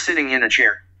 Huxley was sitting in a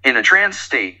chair, in a trance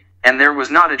state, and there was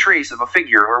not a trace of a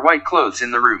figure or white clothes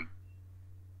in the room.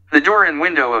 The door and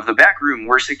window of the back room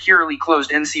were securely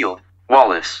closed and sealed.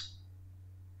 Wallace.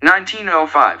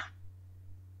 1905.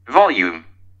 Volume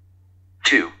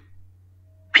 2.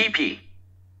 pp.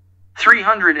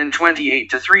 328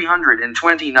 to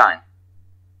 329.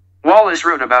 Wallace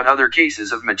wrote about other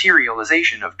cases of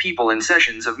materialization of people in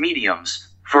sessions of mediums,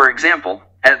 for example,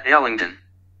 at Ellington.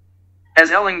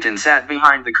 As Ellington sat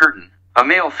behind the curtain, a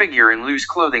male figure in loose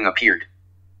clothing appeared.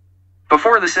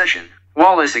 Before the session,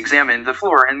 Wallace examined the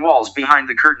floor and walls behind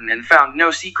the curtain and found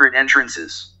no secret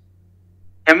entrances.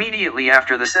 Immediately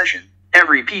after the session,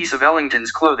 every piece of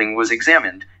Ellington's clothing was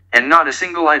examined, and not a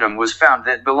single item was found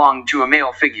that belonged to a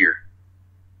male figure.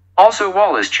 Also,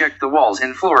 Wallace checked the walls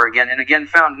and floor again and again,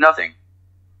 found nothing.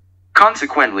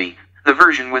 Consequently, the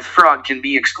version with fraud can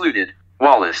be excluded.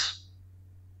 Wallace.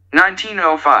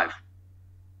 1905.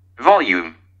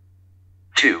 Volume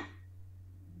 2.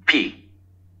 p.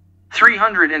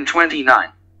 329.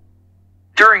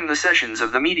 During the sessions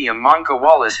of the medium Monka,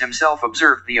 Wallace himself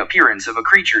observed the appearance of a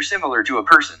creature similar to a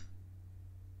person.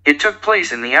 It took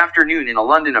place in the afternoon in a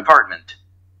London apartment.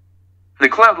 The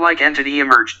cloud-like entity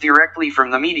emerged directly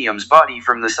from the medium's body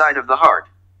from the side of the heart.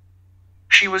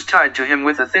 She was tied to him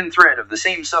with a thin thread of the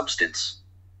same substance.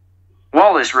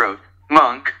 Wallace wrote,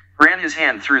 Monk ran his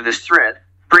hand through this thread,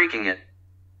 breaking it.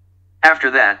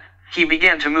 After that, he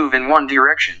began to move in one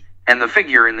direction, and the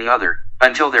figure in the other,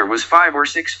 until there was 5 or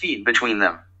 6 feet between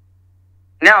them.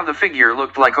 Now the figure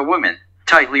looked like a woman,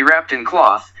 tightly wrapped in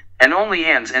cloth, and only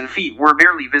hands and feet were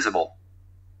barely visible.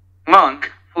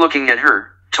 Monk, looking at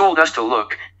her, told us to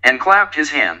look, and clapped his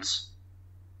hands.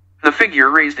 The figure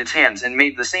raised its hands and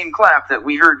made the same clap that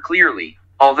we heard clearly,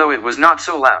 although it was not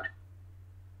so loud.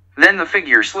 Then the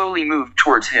figure slowly moved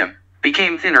towards him,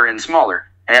 became thinner and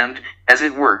smaller, and, as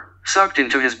it were, sucked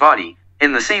into his body,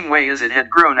 in the same way as it had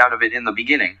grown out of it in the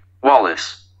beginning.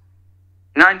 Wallace.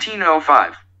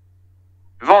 1905.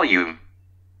 Volume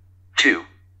 2.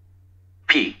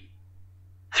 p.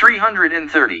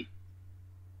 330.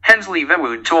 Hensley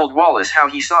Vewood told Wallace how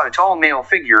he saw a tall male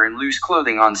figure in loose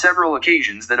clothing on several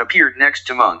occasions that appeared next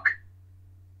to Monk.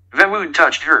 Vewood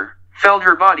touched her, felt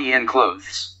her body and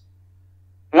clothes.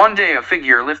 One day a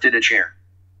figure lifted a chair.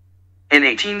 In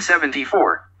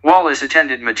 1874, Wallace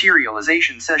attended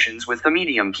materialization sessions with the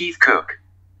medium Keith Cook.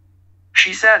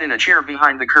 She sat in a chair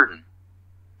behind the curtain.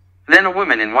 Then a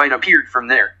woman in white appeared from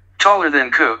there, taller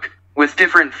than Cook, with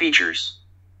different features.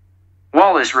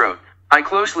 Wallace wrote, I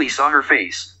closely saw her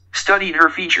face, studied her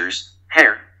features,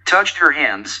 hair, touched her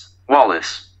hands.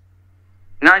 Wallace.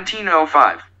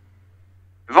 1905.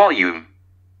 Volume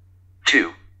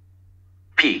 2.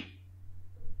 p.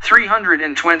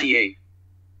 328.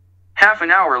 Half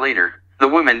an hour later, the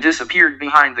woman disappeared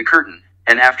behind the curtain,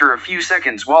 and after a few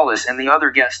seconds Wallace and the other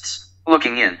guests,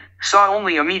 looking in, saw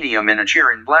only a medium in a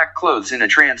chair in black clothes in a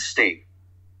trance state.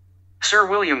 Sir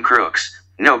William Crookes,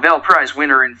 Nobel Prize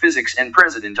winner in physics and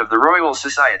president of the Royal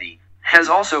Society, has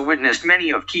also witnessed many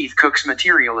of Keith Cook's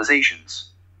materializations.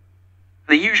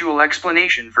 The usual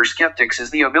explanation for skeptics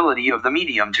is the ability of the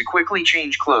medium to quickly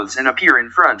change clothes and appear in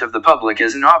front of the public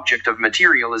as an object of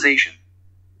materialization.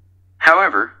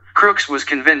 However, Crookes was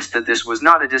convinced that this was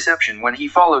not a deception when he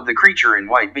followed the creature in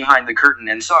white behind the curtain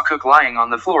and saw Cook lying on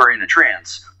the floor in a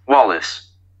trance. Wallace.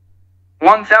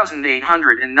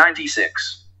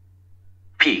 1896.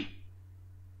 p.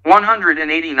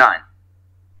 189.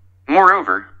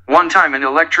 Moreover, one time an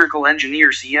electrical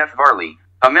engineer C.F. Varley,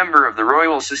 a member of the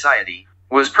Royal Society,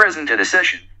 was present at a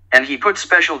session, and he put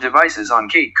special devices on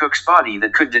Kate Cook's body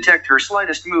that could detect her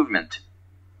slightest movement.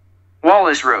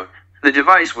 Wallace wrote, the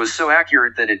device was so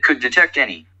accurate that it could detect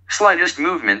any slightest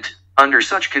movement. Under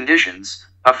such conditions,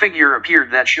 a figure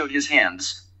appeared that showed his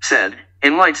hands, said,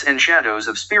 in Lights and Shadows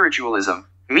of Spiritualism,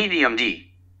 Medium D.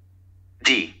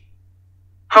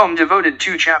 Home devoted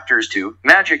 2 chapters to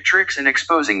magic tricks and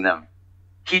exposing them.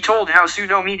 He told how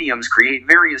pseudo-mediums create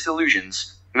various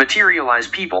illusions, materialize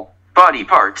people, body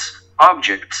parts,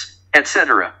 objects,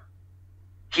 etc.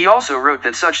 He also wrote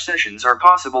that such sessions are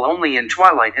possible only in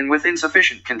twilight and with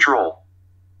insufficient control.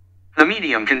 The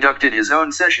medium conducted his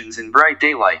own sessions in bright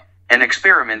daylight, and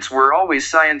experiments were always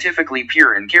scientifically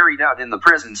pure and carried out in the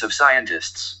presence of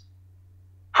scientists.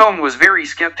 Home was very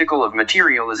skeptical of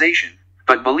materialization,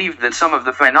 but believed that some of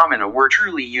the phenomena were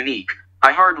truly unique.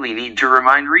 I hardly need to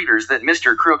remind readers that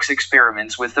Mr. Crookes'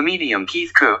 experiments with the medium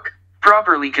Keith Cook,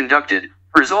 properly conducted,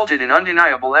 resulted in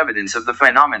undeniable evidence of the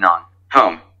phenomenon.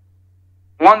 Home.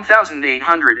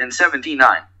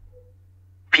 1879.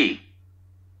 p.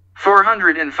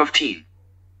 415.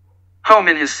 Home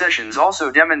in his sessions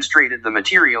also demonstrated the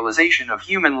materialization of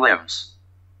human limbs.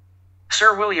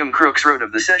 Sir William Crookes wrote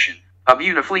of the session, a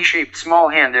beautifully shaped small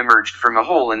hand emerged from a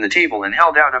hole in the table and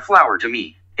held out a flower to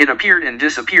me. It appeared and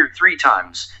disappeared 3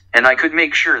 times, and I could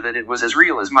make sure that it was as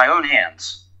real as my own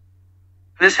hands.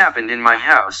 This happened in my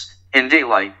house, in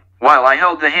daylight, while I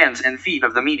held the hands and feet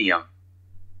of the medium.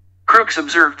 Crookes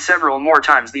observed several more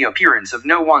times the appearance of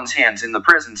no one's hands in the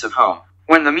presence of Home,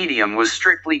 when the medium was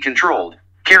strictly controlled.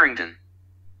 Carrington.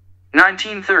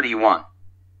 1931.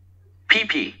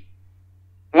 pp.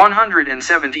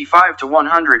 175 to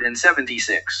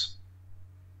 176.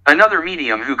 Another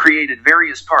medium who created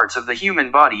various parts of the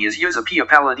human body is Eusapia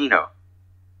Palladino.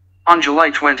 On July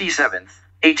 27,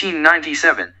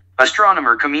 1897,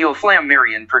 astronomer Camille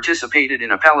Flammarion participated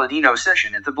in a Palladino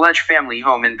session at the Blech family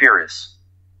home in Paris.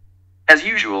 As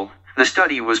usual, the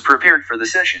study was prepared for the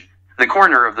session. The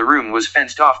corner of the room was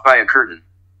fenced off by a curtain.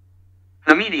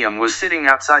 The medium was sitting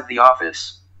outside the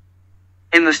office.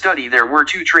 In the study there were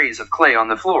 2 trays of clay on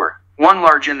the floor, one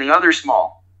large and the other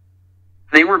small.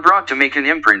 They were brought to make an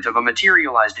imprint of a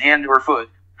materialized hand or foot.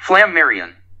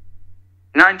 Flammarion.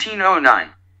 1909.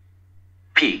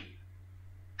 p.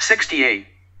 68.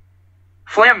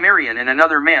 Flammarion and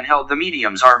another man held the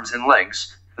medium's arms and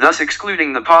legs, thus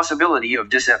excluding the possibility of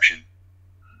deception.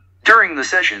 During the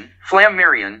session,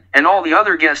 Flammarion and all the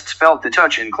other guests felt the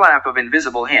touch and clap of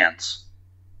invisible hands.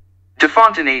 De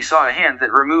Fontenay saw a hand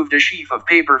that removed a sheaf of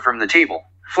paper from the table.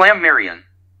 Flammarion.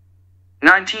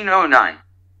 1909.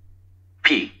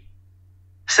 p.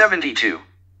 72.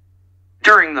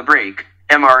 During the break,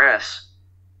 Mrs.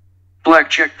 Black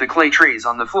checked the clay trays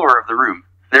on the floor of the room.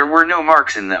 There were no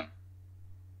marks in them.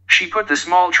 She put the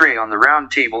small tray on the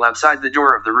round table outside the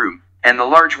door of the room, and the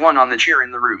large one on the chair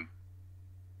in the room.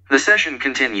 The session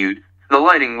continued. The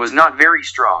lighting was not very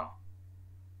strong.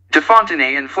 De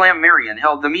Fontenay and Flammarion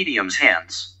held the medium's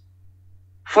hands.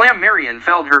 Flammarion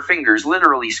felt her fingers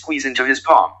literally squeeze into his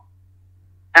palm.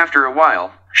 After a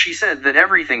while, she said that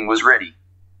everything was ready.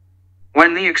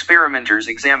 When the experimenters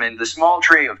examined the small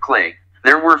tray of clay,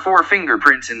 there were 4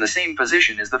 fingerprints in the same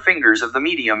position as the fingers of the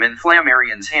medium in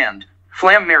Flammarion's hand.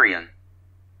 Flammarion.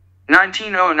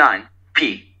 1909.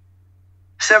 p.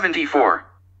 74.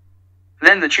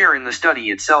 Then the chair in the study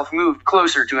itself moved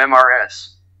closer to Mrs.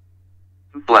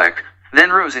 Black, then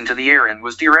rose into the air and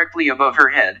was directly above her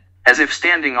head, as if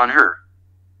standing on her.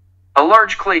 A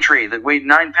large clay tray that weighed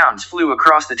 9 pounds flew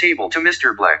across the table to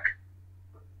Mr. Black.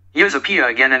 Eusapia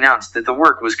again announced that the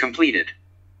work was completed.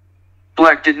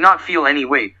 Black did not feel any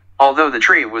weight, although the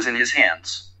tray was in his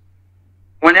hands.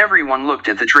 When everyone looked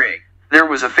at the tray, there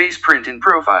was a face print in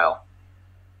profile.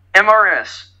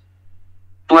 Mrs.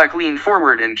 Black leaned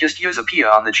forward and kissed Eusapia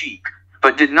on the cheek,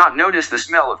 but did not notice the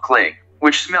smell of clay,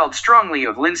 which smelled strongly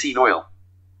of linseed oil.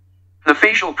 The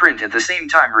facial print at the same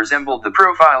time resembled the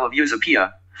profile of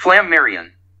Eusapia.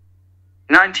 Flammarion.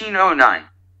 1909.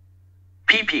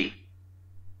 pp.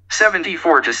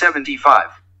 74 to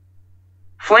 75.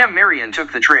 Flammarion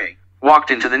took the tray,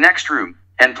 walked into the next room,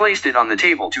 and placed it on the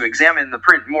table to examine the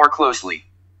print more closely.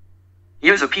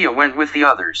 Eusapia went with the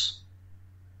others.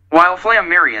 While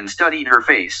Flammarion studied her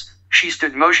face, she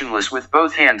stood motionless with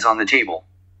both hands on the table.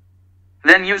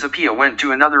 Then Eusapia went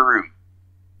to another room.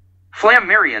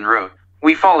 Flammarion wrote.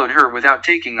 We followed her without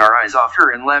taking our eyes off her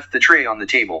and left the tray on the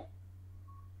table.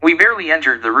 We barely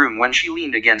entered the room when she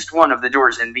leaned against one of the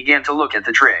doors and began to look at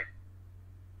the tray.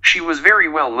 She was very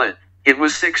well lit. It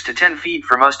was 6 to 10 feet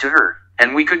from us to her,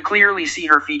 and we could clearly see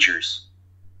her features.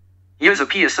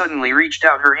 Eusapia suddenly reached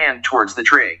out her hand towards the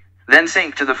tray, then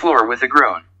sank to the floor with a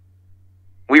groan.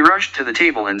 We rushed to the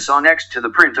table and saw next to the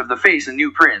print of the face a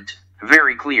new print,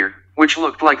 very clear, which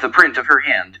looked like the print of her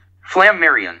hand.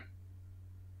 Flammarion.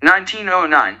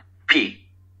 1909. p.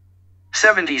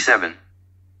 77.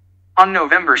 On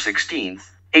November 16,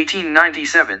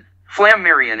 1897,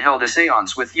 Flammarion held a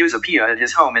séance with Eusapia at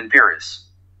his home in Paris.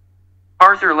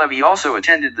 Arthur Levy also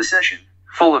attended the session,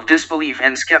 full of disbelief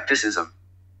and skepticism.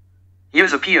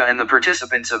 Eusapia and the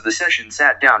participants of the session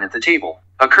sat down at the table.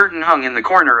 A curtain hung in the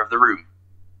corner of the room.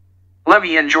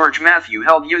 Levy and George Matthew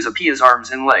held Eusapia's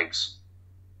arms and legs.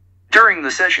 During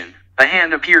the session, a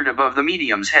hand appeared above the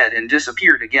medium's head and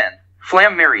disappeared again.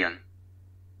 Flammarion.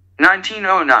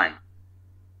 1909.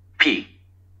 p.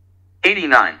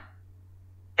 89.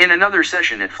 In another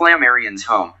session at Flammarion's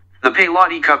home, the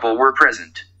Paylotty couple were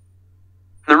present.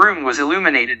 The room was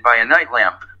illuminated by a night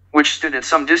lamp, which stood at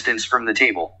some distance from the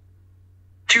table.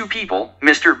 2 people,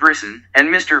 Mr. Brisson and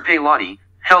Mr. Paylotty,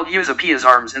 held Eusapia's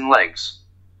arms and legs.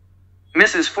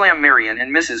 Mrs. Flammarion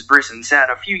and Mrs. Brisson sat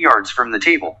a few yards from the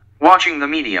table, watching the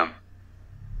medium.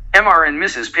 Mr. and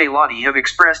Mrs. Paylotty have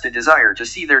expressed a desire to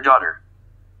see their daughter.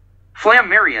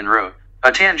 Flammarion wrote.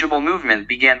 A tangible movement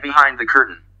began behind the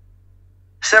curtain.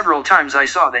 Several times I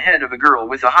saw the head of a girl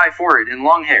with a high forehead and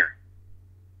long hair.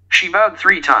 She bowed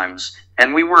 3 times,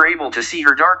 and we were able to see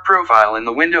her dark profile in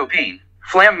the window pane.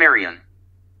 Flammarion.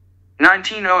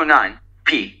 1909.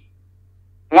 p.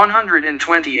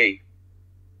 128.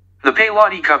 The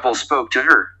Paylotty couple spoke to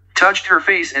her, touched her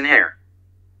face and hair.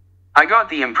 I got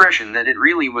the impression that it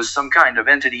really was some kind of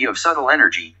entity of subtle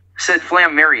energy, said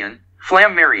Flammarion.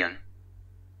 Flammarion.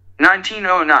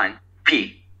 1909.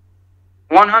 p.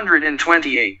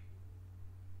 128.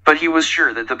 But he was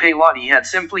sure that the Paylotty had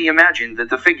simply imagined that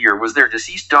the figure was their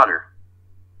deceased daughter.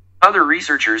 Other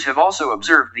researchers have also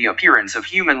observed the appearance of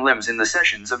human limbs in the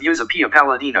sessions of Eusapia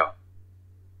Palladino.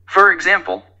 For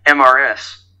example,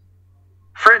 Mrs.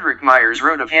 Frederick Myers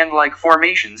wrote of hand-like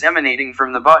formations emanating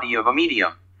from the body of a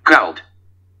medium. Gould.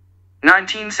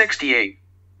 1968.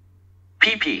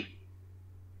 pp.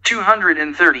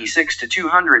 236 to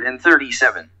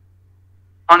 237.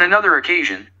 On another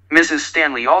occasion, Mrs.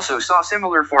 Stanley also saw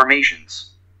similar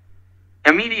formations.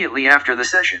 Immediately after the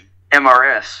session,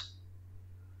 Mrs.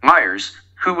 Myers,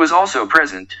 who was also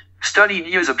present, studied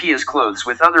Eusebia's clothes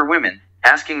with other women,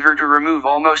 asking her to remove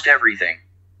almost everything.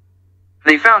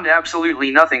 They found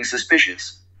absolutely nothing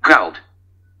suspicious. Gould.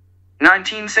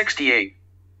 1968.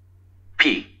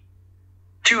 p.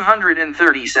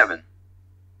 237.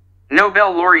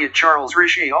 Nobel laureate Charles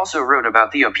Richet also wrote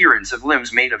about the appearance of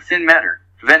limbs made of thin matter.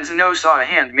 Venzano saw a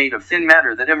hand made of thin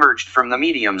matter that emerged from the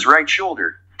medium's right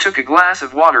shoulder, took a glass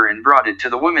of water and brought it to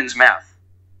the woman's mouth.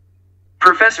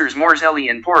 Professors Morzelli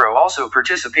and Porro also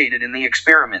participated in the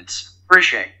experiments.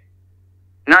 Richet.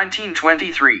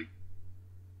 1923.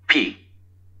 p.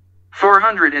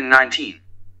 419.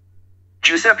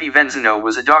 Giuseppe Venzano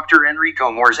was a doctor,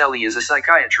 Enrico Morzelli is a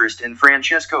psychiatrist, and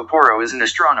Francesco Porro is an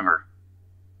astronomer.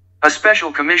 A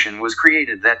special commission was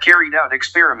created that carried out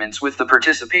experiments with the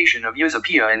participation of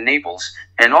Eusebia in Naples,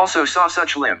 and also saw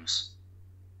such limbs.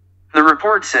 The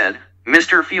report said,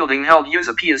 Mr. Fielding held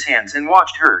Eusebia's hands and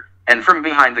watched her, and from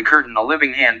behind the curtain a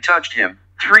living hand touched him.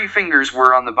 3 fingers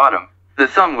were on the bottom, the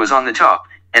thumb was on the top,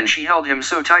 and she held him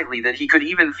so tightly that he could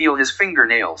even feel his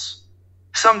fingernails.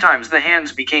 Sometimes the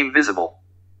hands became visible.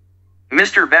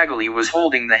 Mr. Bagley was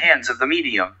holding the hands of the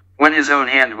medium. When his own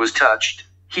hand was touched,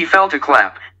 he felt a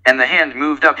clap, and the hand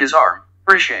moved up his arm.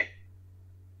 Richet.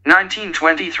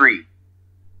 1923.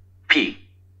 p.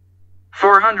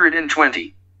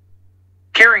 420.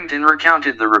 Carrington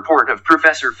recounted the report of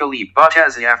Professor Philippe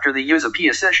Bottazzi after the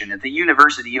Eusebia session at the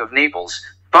University of Naples.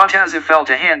 Bottazzi felt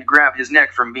a hand grab his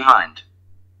neck from behind.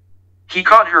 He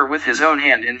caught her with his own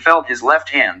hand and felt his left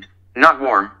hand, not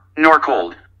warm, nor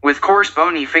cold, with coarse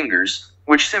bony fingers,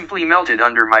 which simply melted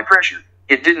under my pressure.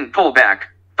 It didn't pull back,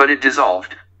 but it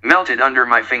dissolved, melted under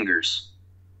my fingers.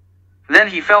 Then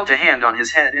he felt a hand on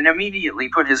his head and immediately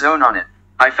put his own on it.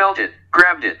 I felt it,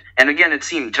 grabbed it, and again it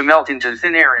seemed to melt into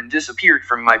thin air and disappeared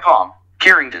from my palm.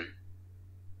 Carrington.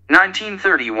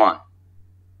 1931.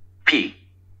 p.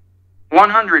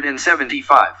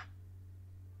 175.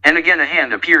 And again a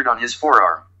hand appeared on his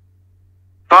forearm.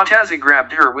 Bottazzi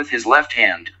grabbed her with his left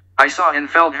hand. I saw and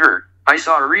felt her. I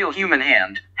saw a real human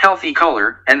hand, healthy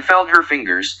color, and felt her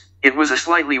fingers. It was a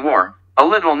slightly warm, a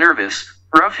little nervous,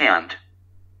 rough hand.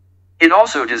 It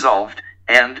also dissolved,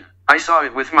 and I saw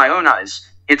it with my own eyes.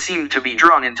 It seemed to be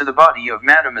drawn into the body of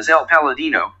Mademoiselle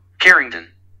Palladino.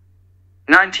 Carrington.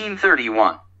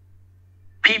 1931.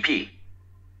 pp.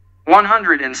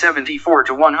 174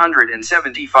 to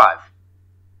 175.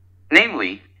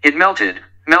 Namely, it melted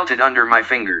under my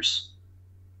fingers.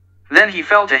 Then he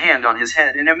felt a hand on his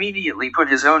head and immediately put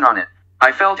his own on it.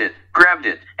 I felt it, grabbed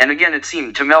it, and again it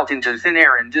seemed to melt into thin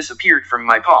air and disappeared from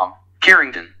my palm.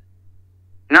 Carrington.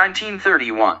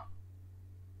 1931.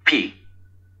 p.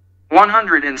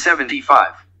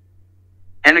 175.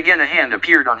 And again a hand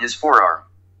appeared on his forearm.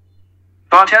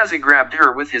 Bottazzi grabbed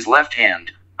her with his left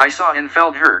hand. I saw and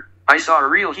felt her. I saw a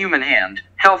real human hand,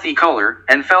 healthy color,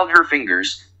 and felt her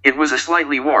fingers. It was a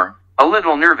slightly warm, a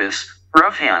little nervous,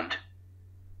 rough hand.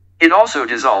 It also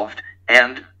dissolved,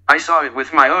 and I saw it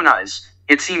with my own eyes.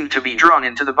 It seemed to be drawn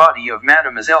into the body of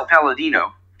Mademoiselle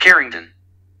Palladino. Carrington.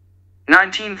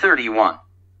 1931.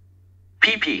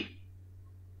 pp.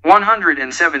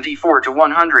 174 to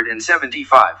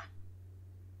 175.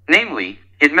 Namely,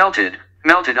 it melted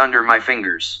under my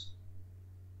fingers.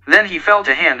 Then he felt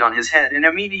a hand on his head and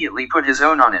immediately put his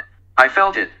own on it. I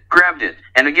felt it, grabbed it,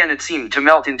 and again it seemed to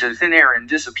melt into thin air and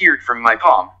disappeared from my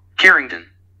palm. Carrington.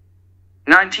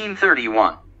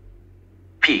 1931.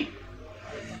 p.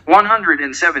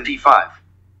 175.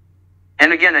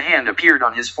 And again a hand appeared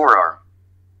on his forearm.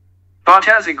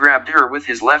 Bottazzi grabbed her with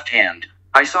his left hand.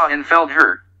 I saw and felt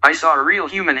her. I saw a real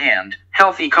human hand,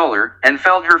 healthy color, and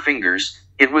felt her fingers.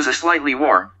 It was a slightly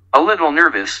warm, a little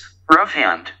nervous, rough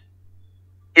hand.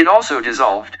 It also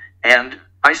dissolved, and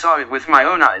I saw it with my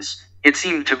own eyes. It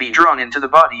seemed to be drawn into the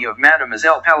body of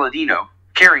Mademoiselle Palladino.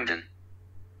 Carrington.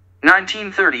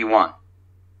 1931.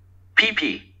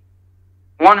 pp.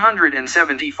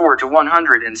 174 to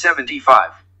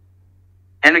 175.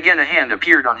 And again a hand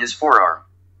appeared on his forearm.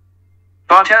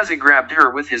 Bottazzi grabbed her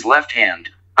with his left hand.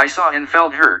 I saw and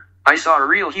felt her. I saw a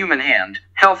real human hand,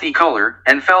 healthy color,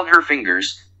 and felt her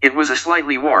fingers. It was a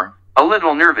slightly warm, a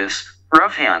little nervous,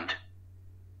 rough hand.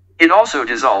 It also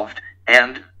dissolved,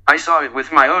 and I saw it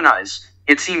with my own eyes.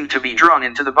 It seemed to be drawn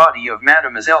into the body of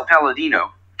Mademoiselle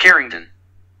Palladino. Carrington.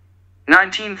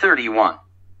 1931.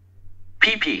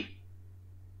 pp.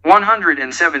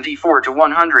 174 to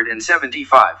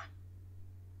 175.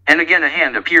 And again a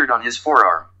hand appeared on his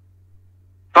forearm.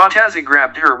 Bottazzi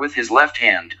grabbed her with his left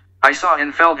hand. I saw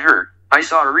and felt her. I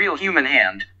saw a real human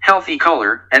hand, healthy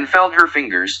color, and felt her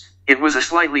fingers. It was a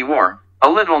slightly warm, a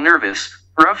little nervous,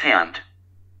 rough hand.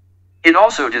 It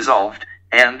also dissolved,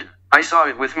 and I saw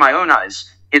it with my own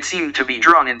eyes. It seemed to be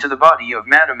drawn into the body of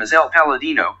Mademoiselle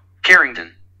Palladino,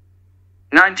 Carrington.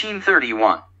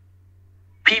 1931.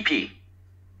 pp.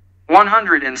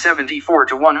 174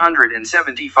 to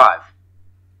 175.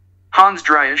 Hans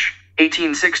Driesch,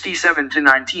 1867 to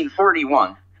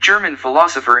 1941, German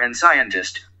philosopher and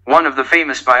scientist, one of the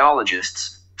famous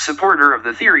biologists, supporter of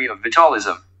the theory of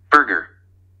vitalism, Berger.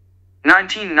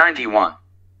 1991.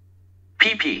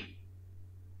 pp.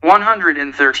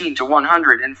 113 to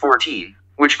 114,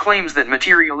 which claims that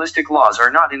materialistic laws are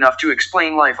not enough to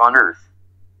explain life on Earth.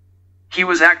 He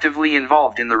was actively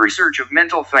involved in the research of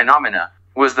mental phenomena,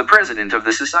 was the president of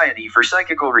the Society for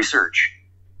Psychical Research.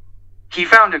 He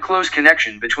found a close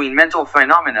connection between mental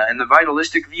phenomena and the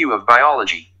vitalistic view of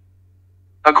biology.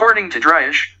 According to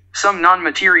Driesch, some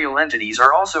non-material entities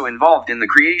are also involved in the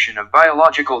creation of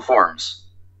biological forms.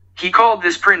 He called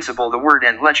this principle the word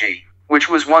entleche, which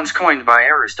was once coined by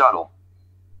Aristotle.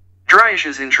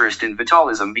 Driesch's interest in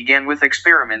vitalism began with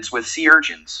experiments with sea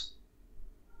urchins.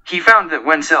 He found that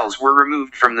when cells were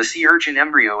removed from the sea urchin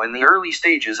embryo in the early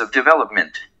stages of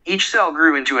development, each cell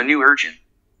grew into a new urchin.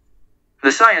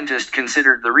 The scientist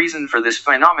considered the reason for this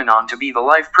phenomenon to be the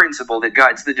life principle that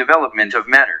guides the development of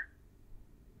matter.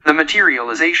 The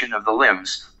materialization of the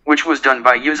limbs, which was done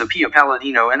by Eusapia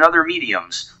Palladino and other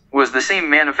mediums, was the same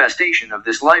manifestation of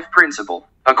this life principle,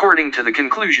 according to the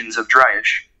conclusions of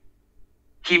Driesch.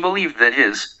 He believed that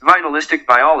his vitalistic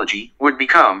biology would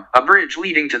become a bridge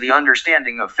leading to the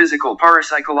understanding of physical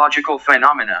parapsychological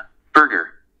phenomena.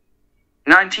 Berger.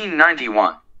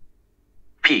 1991.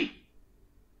 p.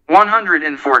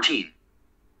 114.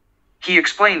 He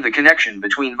explained the connection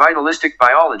between vitalistic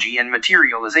biology and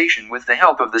materialization with the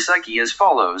help of the psyche as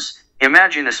follows.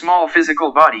 Imagine a small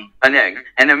physical body, an egg,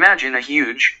 and imagine a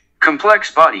huge,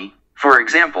 complex body, for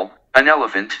example, an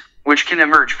elephant, which can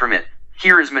emerge from it.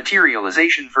 Here is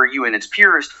materialization for you in its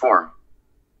purest form.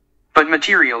 But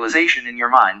materialization in your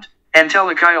mind,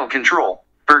 entelechile control.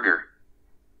 Berger.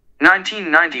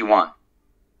 1991.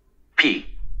 p.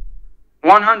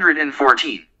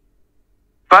 114.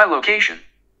 Bilocation.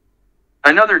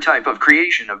 Another type of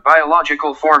creation of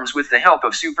biological forms with the help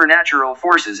of supernatural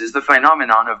forces is the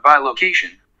phenomenon of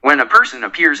bilocation, when a person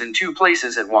appears in two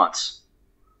places at once.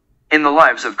 In the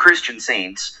lives of Christian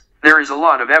saints, there is a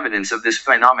lot of evidence of this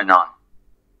phenomenon.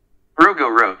 Rogo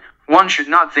wrote, "One should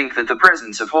not think that the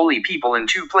presence of holy people in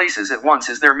two places at once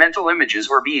is their mental images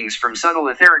or beings from subtle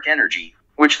etheric energy,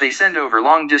 which they send over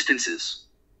long distances.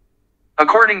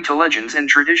 According to legends and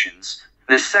traditions,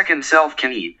 this second self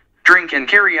can eat, drink and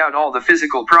carry out all the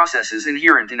physical processes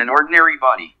inherent in an ordinary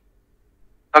body.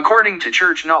 According to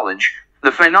church knowledge,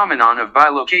 the phenomenon of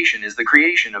bilocation is the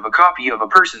creation of a copy of a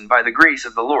person by the grace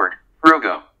of the Lord."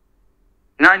 Rogo.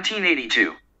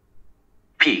 1982.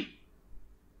 p.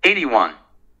 81.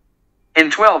 In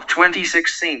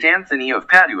 1226 Saint Anthony of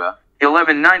Padua,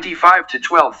 1195 to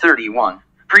 1231,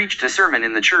 preached a sermon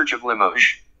in the church of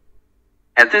Limoges.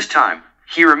 At this time,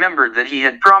 he remembered that he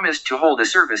had promised to hold a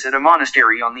service at a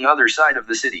monastery on the other side of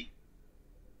the city.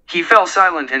 He fell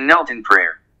silent and knelt in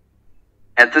prayer.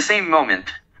 At the same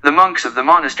moment, the monks of the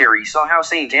monastery saw how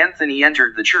Saint Anthony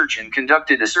entered the church and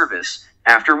conducted a service,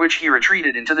 after which he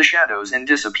retreated into the shadows and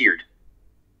disappeared.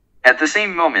 At the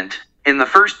same moment, in the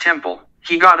first temple,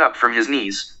 he got up from his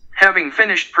knees, having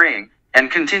finished praying,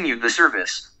 and continued the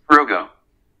service. Rogo.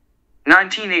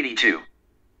 1982.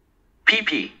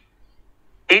 pp.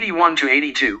 81 to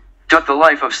 82, The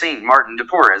life of Saint Martin de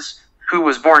Porres, who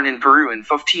was born in Peru in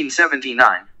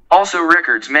 1579, also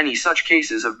records many such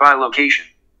cases of bilocation.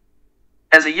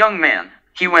 As a young man,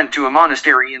 he went to a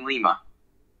monastery in Lima.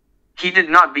 He did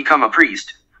not become a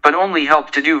priest, but only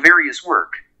helped to do various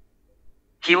work.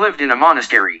 He lived in a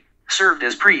monastery, served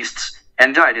as priests,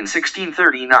 and died in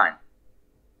 1639.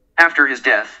 After his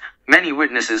death, many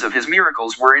witnesses of his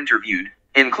miracles were interviewed,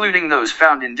 including those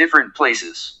found in different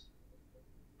places.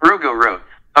 Rogo wrote,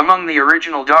 "Among the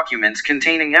original documents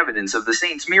containing evidence of the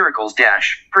saint's miracles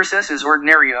processes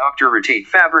ordinaria octoritate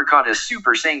fabricatus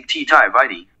super sanctitae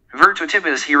vitae,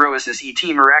 virtutibus heroicis et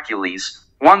miraculis,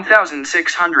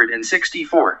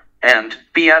 1664, and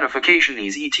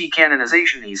beatificationis et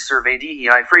canonizationis servae dei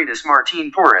Freitas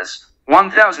Martin Porres,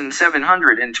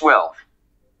 1712.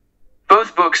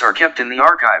 Both books are kept in the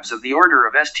archives of the Order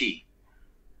of St.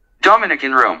 Dominic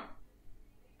in Rome.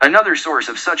 Another source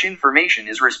of such information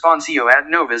is Responsio ad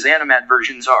Novas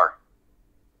Animadversions R.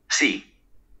 C.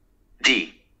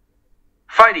 D.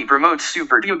 Fide promotes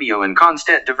Super Dubio and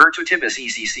Constet de Virtutibus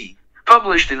ECC,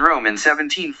 published in Rome in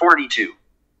 1742.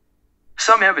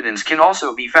 Some evidence can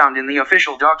also be found in the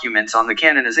official documents on the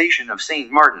canonization of Saint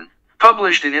Martin,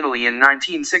 published in Italy in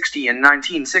 1960 and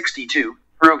 1962,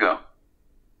 Rogo.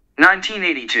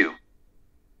 1982.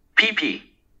 pp.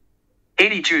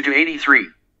 82-83.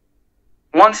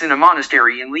 Once in a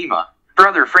monastery in Lima,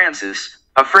 Brother Francis,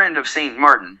 a friend of Saint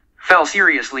Martin, fell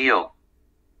seriously ill.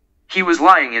 He was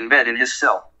lying in bed in his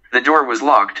cell, the door was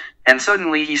locked, and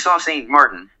suddenly he saw Saint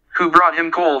Martin, who brought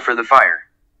him coal for the fire.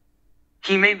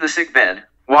 He made the sick bed,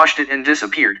 washed it and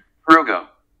disappeared, Rogo.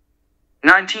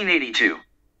 1982.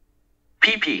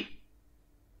 pp.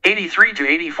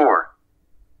 83-84.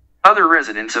 Other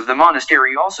residents of the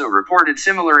monastery also reported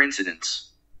similar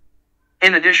incidents.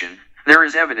 In addition, there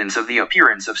is evidence of the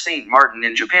appearance of Saint Martin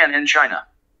in Japan and China.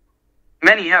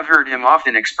 Many have heard him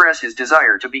often express his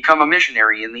desire to become a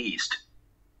missionary in the East.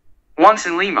 Once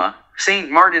in Lima,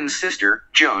 Saint Martin's sister,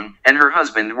 Joan, and her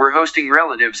husband were hosting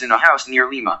relatives in a house near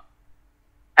Lima.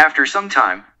 After some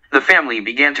time, the family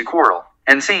began to quarrel,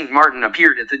 and Saint Martin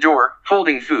appeared at the door,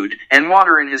 holding food and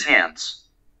water in his hands.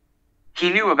 He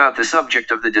knew about the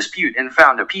subject of the dispute and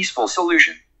found a peaceful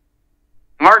solution.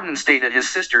 Martin stayed at his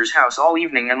sister's house all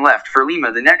evening and left for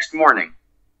Lima the next morning.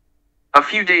 A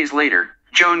few days later,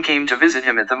 Joan came to visit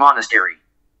him at the monastery.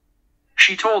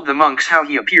 She told the monks how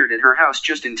he appeared at her house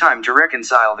just in time to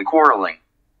reconcile the quarreling.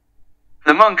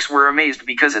 The monks were amazed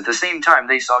because at the same time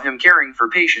they saw him caring for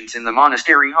patients in the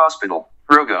monastery hospital,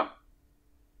 Rogo.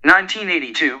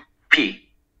 1982, p.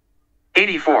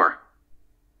 84.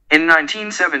 In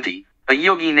 1970, a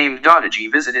yogi named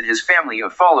Dadaji visited his family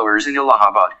of followers in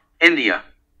Allahabad, India.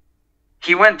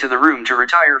 He went to the room to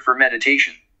retire for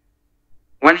meditation.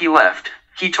 When he left,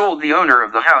 he told the owner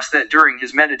of the house that during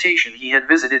his meditation he had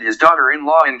visited his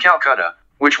daughter-in-law in Calcutta,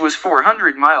 which was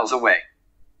 400 miles away.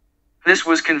 This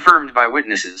was confirmed by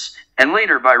witnesses, and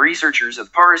later by researchers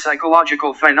of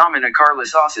parapsychological phenomena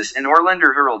Carlos Ossis and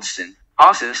Orlender Haraldsson,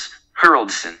 Ossis,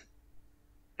 Haraldsson.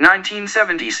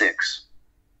 1976.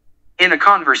 In a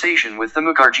conversation with the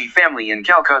Mukherjee family in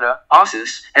Calcutta,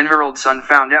 Ossis and Haraldsson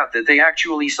found out that they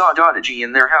actually saw Dadaji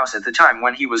in their house at the time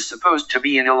when he was supposed to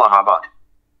be in Allahabad.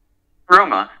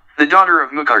 Roma, the daughter of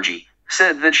Mukherjee,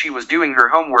 said that she was doing her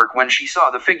homework when she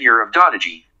saw the figure of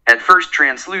Dadaji, at first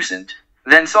translucent,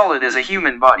 then solid as a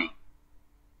human body.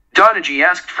 Dadaji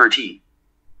asked for tea.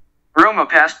 Roma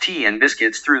passed tea and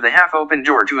biscuits through the half-open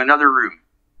door to another room.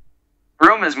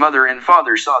 Roma's mother and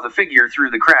father saw the figure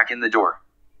through the crack in the door.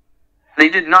 They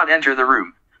did not enter the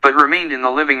room, but remained in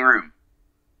the living room.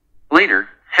 Later,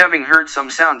 having heard some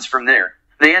sounds from there,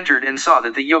 they entered and saw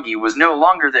that the yogi was no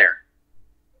longer there.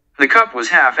 The cup was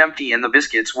half empty and the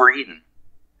biscuits were eaten.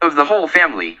 Of the whole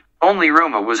family, only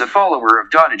Roma was a follower of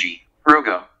Dadaji,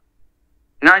 Rogo.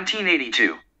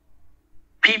 1982.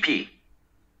 pp.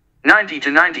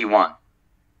 90-91.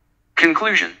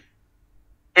 Conclusion.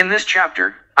 In this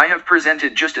chapter, I have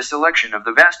presented just a selection of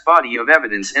the vast body of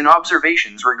evidence and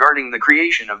observations regarding the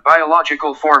creation of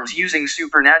biological forms using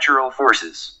supernatural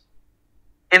forces.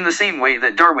 In the same way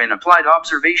that Darwin applied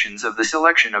observations of the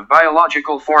selection of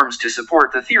biological forms to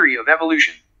support the theory of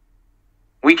evolution,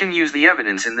 we can use the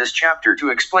evidence in this chapter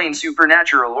to explain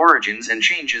supernatural origins and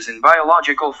changes in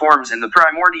biological forms and the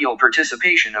primordial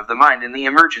participation of the mind in the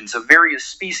emergence of various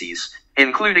species,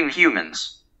 including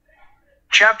humans.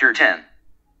 Chapter 10.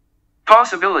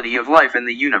 Possibility of life in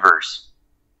the universe.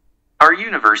 Our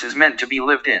universe is meant to be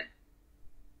lived in.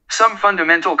 Some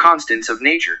fundamental constants of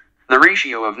nature, the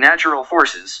ratio of natural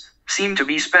forces, seem to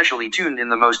be specially tuned in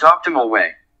the most optimal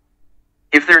way.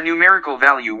 If their numerical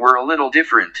value were a little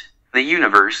different, the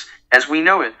universe, as we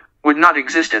know it, would not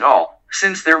exist at all,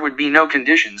 since there would be no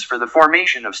conditions for the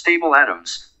formation of stable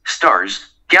atoms,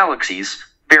 stars, galaxies,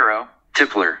 Barrow,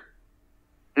 Tipler.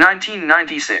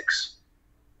 1996.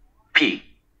 p.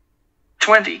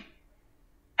 20.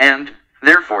 And,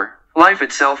 therefore, life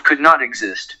itself could not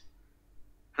exist.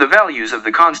 The values of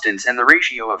the constants and the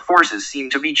ratio of forces seem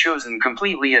to be chosen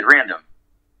completely at random.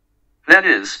 That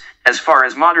is, as far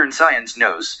as modern science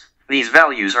knows, these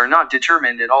values are not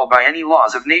determined at all by any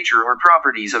laws of nature or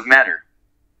properties of matter.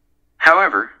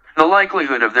 However, the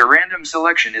likelihood of their random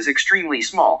selection is extremely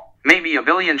small, maybe a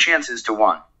billion chances to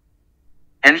 1.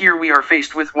 And here we are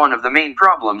faced with one of the main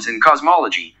problems in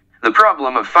cosmology, the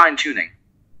problem of fine-tuning.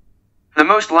 The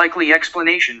most likely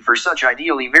explanation for such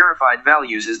ideally verified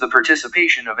values is the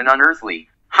participation of an unearthly,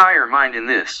 higher mind in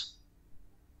this.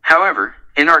 However,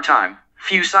 in our time,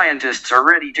 few scientists are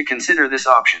ready to consider this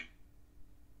option.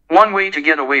 One way to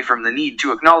get away from the need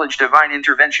to acknowledge divine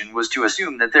intervention was to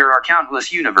assume that there are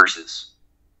countless universes.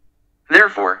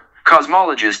 Therefore,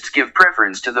 cosmologists give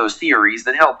preference to those theories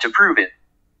that help to prove it.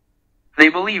 They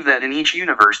believe that in each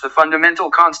universe the fundamental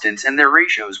constants and their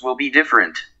ratios will be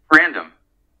different, random.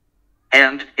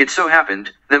 And, it so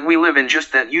happened, that we live in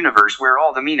just that universe where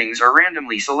all the meanings are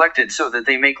randomly selected so that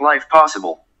they make life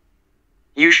possible.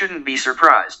 You shouldn't be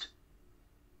surprised.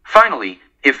 Finally,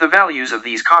 if the values of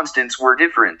these constants were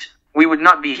different, we would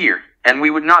not be here, and we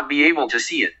would not be able to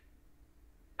see it.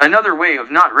 Another way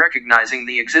of not recognizing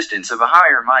the existence of a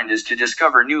higher mind is to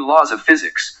discover new laws of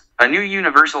physics, a new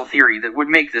universal theory that would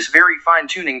make this very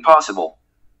fine-tuning possible.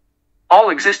 All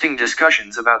existing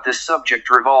discussions about this subject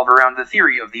revolve around the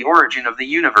theory of the origin of the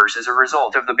universe as a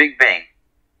result of the Big Bang.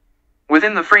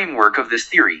 Within the framework of this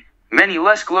theory, many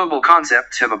less global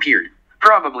concepts have appeared,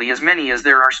 probably as many as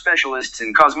there are specialists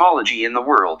in cosmology in the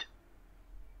world.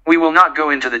 We will not go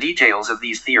into the details of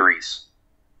these theories.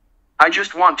 I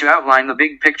just want to outline the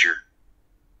big picture.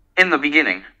 In the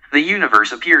beginning, the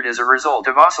universe appeared as a result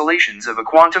of oscillations of a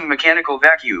quantum mechanical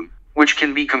vacuum, which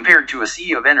can be compared to a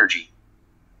sea of energy.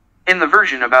 In the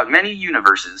version about many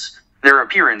universes, their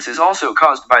appearance is also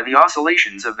caused by the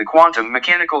oscillations of the quantum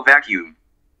mechanical vacuum.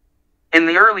 In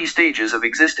the early stages of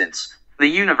existence, the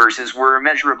universes were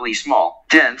immeasurably small,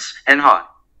 dense, and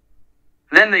hot.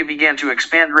 Then they began to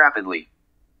expand rapidly.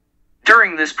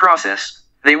 During this process,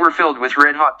 they were filled with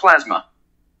red-hot plasma.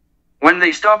 When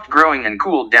they stopped growing and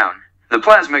cooled down, the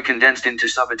plasma condensed into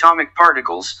subatomic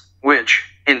particles, which,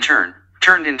 in turn,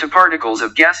 turned into particles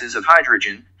of gases of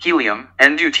hydrogen, helium,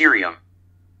 and deuterium.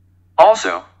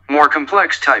 Also, more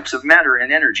complex types of matter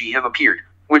and energy have appeared,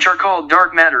 which are called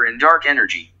dark matter and dark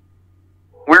energy.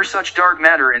 Where such dark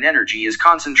matter and energy is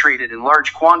concentrated in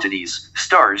large quantities,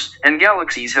 stars and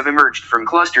galaxies have emerged from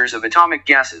clusters of atomic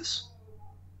gases.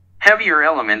 Heavier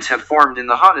elements have formed in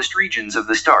the hottest regions of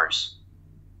the stars.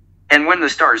 And when the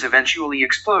stars eventually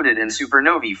exploded and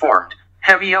supernovae formed,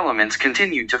 heavy elements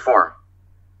continued to form.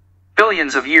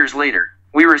 Billions of years later,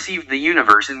 we received the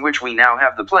universe in which we now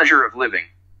have the pleasure of living.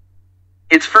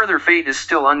 Its further fate is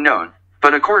still unknown,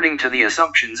 but according to the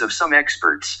assumptions of some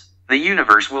experts, the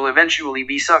universe will eventually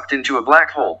be sucked into a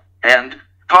black hole, and,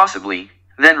 possibly,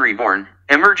 then reborn,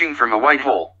 emerging from a white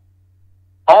hole.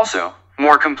 Also,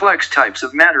 more complex types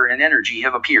of matter and energy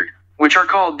have appeared, which are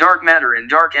called dark matter and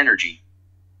dark energy.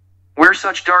 Where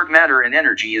such dark matter and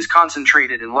energy is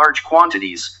concentrated in large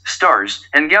quantities, stars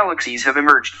and galaxies have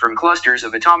emerged from clusters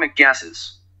of atomic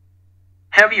gases.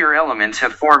 Heavier elements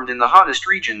have formed in the hottest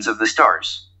regions of the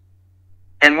stars.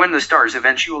 And when the stars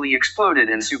eventually exploded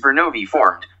and supernovae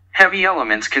formed, heavy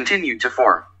elements continued to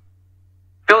form.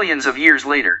 Billions of years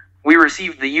later, we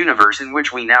received the universe in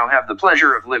which we now have the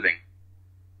pleasure of living.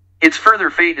 Its further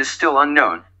fate is still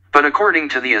unknown, but according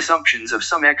to the assumptions of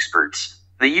some experts,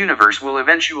 the universe will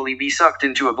eventually be sucked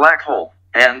into a black hole,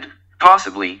 and,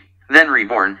 possibly, then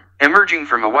reborn, emerging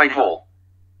from a white hole.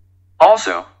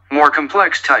 Also, more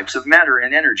complex types of matter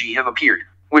and energy have appeared,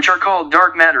 which are called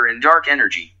dark matter and dark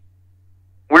energy.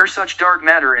 Where such dark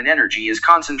matter and energy is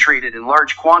concentrated in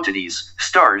large quantities,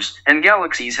 stars and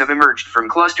galaxies have emerged from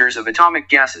clusters of atomic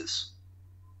gases.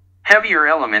 Heavier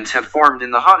elements have formed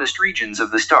in the hottest regions of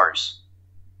the stars.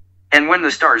 And when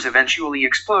the stars eventually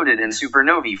exploded and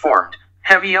supernovae formed,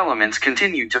 heavy elements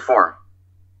continued to form.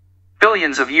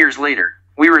 Billions of years later,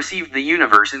 we received the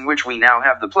universe in which we now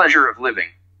have the pleasure of living.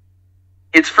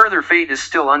 Its further fate is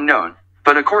still unknown,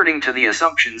 but according to the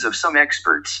assumptions of some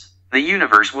experts, the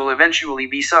universe will eventually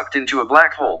be sucked into a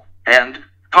black hole, and,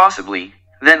 possibly,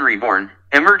 then reborn,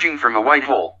 emerging from a white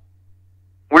hole.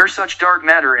 Where such dark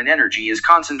matter and energy is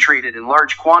concentrated in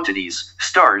large quantities,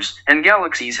 stars and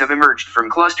galaxies have emerged from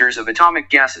clusters of atomic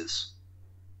gases.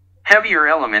 Heavier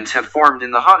elements have formed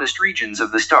in the hottest regions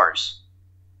of the stars.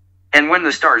 And when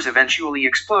the stars eventually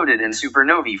exploded and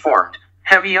supernovae formed,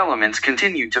 heavy elements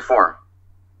continued to form.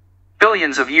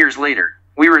 Billions of years later,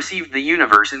 we received the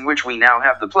universe in which we now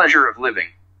have the pleasure of living.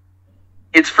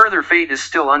 Its further fate is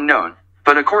still unknown,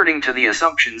 but according to the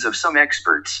assumptions of some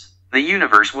experts, the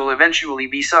universe will eventually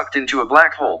be sucked into a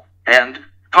black hole, and,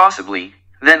 possibly,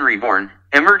 then reborn,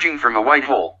 emerging from a white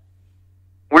hole.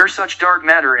 Where such dark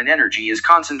matter and energy is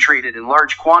concentrated in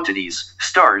large quantities,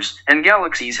 stars and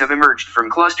galaxies have emerged from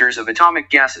clusters of atomic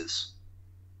gases.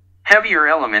 Heavier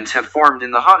elements have formed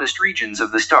in the hottest regions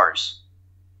of the stars.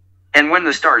 And when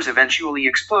the stars eventually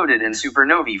exploded and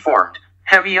supernovae formed,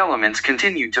 heavy elements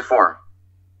continued to form.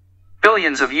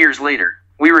 Billions of years later,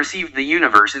 we received the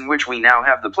universe in which we now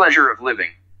have the pleasure of living.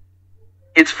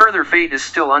 Its further fate is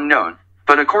still unknown,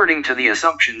 but according to the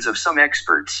assumptions of some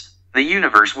experts, the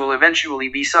universe will eventually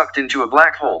be sucked into a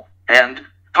black hole, and,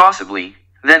 possibly,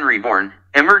 then reborn,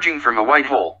 emerging from a white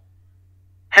hole.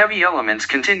 Heavy elements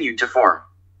continued to form.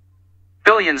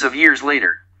 Billions of years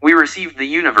later, we received the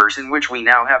universe in which we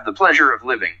now have the pleasure of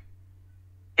living.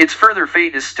 Its further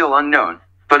fate is still unknown,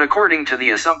 but according to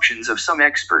the assumptions of some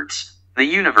experts, the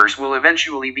universe will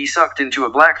eventually be sucked into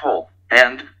a black hole,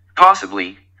 and,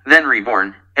 possibly, then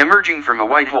reborn, emerging from a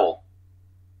white hole.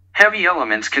 Heavy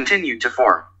elements continued to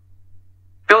form.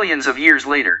 Billions of years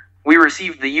later, we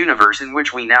received the universe in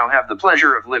which we now have the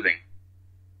pleasure of living.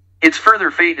 Its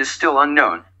further fate is still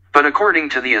unknown, but according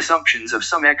to the assumptions of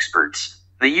some experts,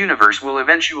 the universe will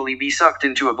eventually be sucked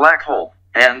into a black hole,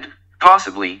 and,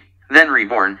 possibly, then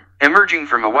reborn, emerging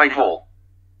from a white hole.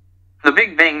 The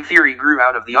Big Bang Theory grew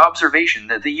out of the observation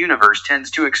that the universe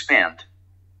tends to expand.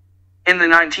 In the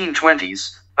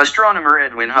 1920s, astronomer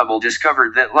Edwin Hubble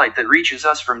discovered that light that reaches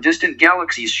us from distant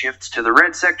galaxies shifts to the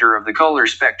red sector of the color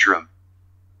spectrum.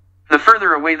 The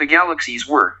further away the galaxies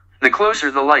were, the closer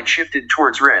the light shifted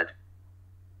towards red.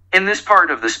 In this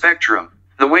part of the spectrum,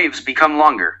 the waves become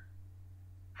longer.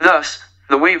 Thus,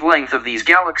 the wavelength of these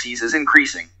galaxies is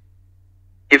increasing.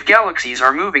 If galaxies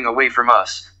are moving away from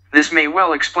us, this may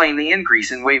well explain the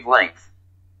increase in wavelength.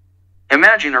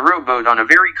 Imagine a rowboat on a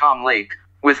very calm lake,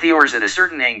 with the oars at a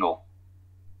certain angle.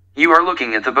 You are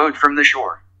looking at the boat from the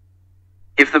shore.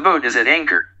 If the boat is at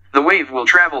anchor, the wave will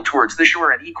travel towards the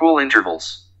shore at equal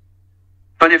intervals.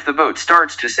 But if the boat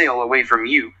starts to sail away from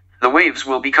you, the waves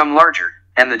will become larger,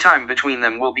 and the time between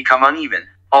them will become uneven,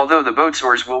 although the boat's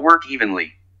oars will work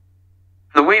evenly.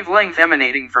 The wavelength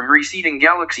emanating from receding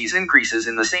galaxies increases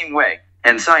in the same way,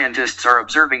 and scientists are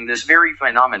observing this very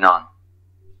phenomenon.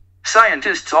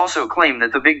 Scientists also claim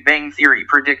that the Big Bang Theory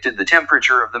predicted the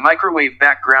temperature of the microwave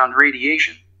background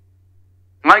radiation.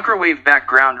 Microwave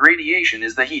background radiation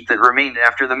is the heat that remained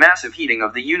after the massive heating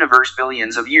of the universe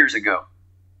billions of years ago.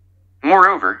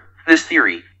 Moreover, this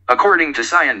theory, according to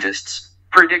scientists,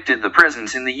 predicted the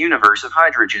presence in the universe of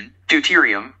hydrogen,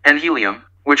 deuterium, and helium,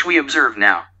 which we observe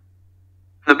now.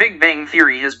 The Big Bang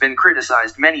Theory has been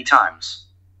criticized many times.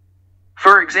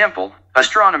 For example,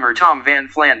 astronomer Tom Van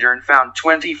Flandern found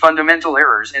 20 fundamental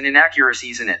errors and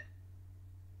inaccuracies in it.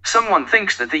 Someone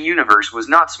thinks that the universe was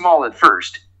not small at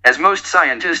first, as most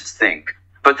scientists think,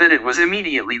 but that it was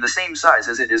immediately the same size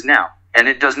as it is now, and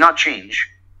it does not change.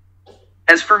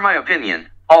 As for my opinion,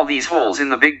 all these holes in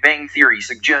the Big Bang Theory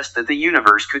suggest that the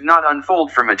universe could not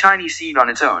unfold from a tiny seed on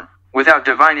its own, without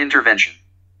divine intervention.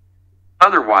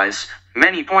 Otherwise,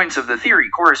 many points of the theory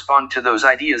correspond to those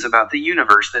ideas about the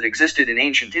universe that existed in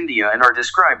ancient India and are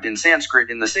described in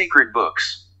Sanskrit in the sacred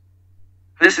books.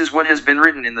 This is what has been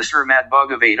written in the Srimad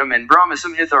Bhagavatam and Brahma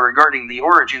Samhita regarding the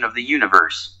origin of the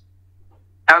universe.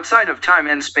 Outside of time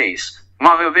and space,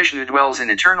 Mahavishnu dwells in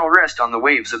eternal rest on the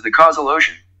waves of the causal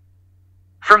ocean.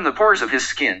 From the pores of his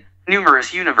skin,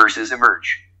 numerous universes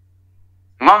emerge.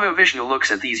 Mahavishnu looks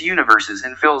at these universes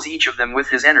and fills each of them with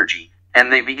his energy,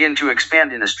 and they begin to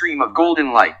expand in a stream of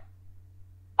golden light.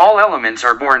 All elements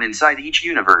are born inside each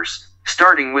universe,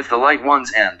 starting with the light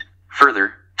ones and,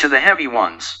 further, to the heavy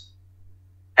ones.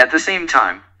 At the same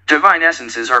time, divine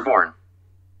essences are born.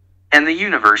 And the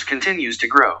universe continues to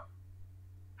grow.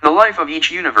 The life of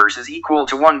each universe is equal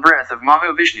to one breath of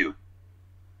Mahavishnu.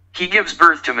 He gives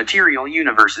birth to material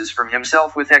universes from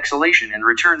himself with exhalation and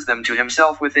returns them to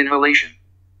himself with inhalation.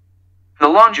 The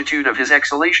longitude of his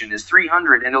exhalation is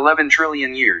 311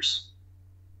 trillion years.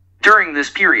 During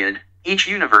this period, each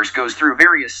universe goes through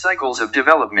various cycles of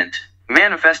development,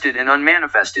 manifested and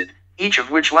unmanifested, each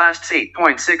of which lasts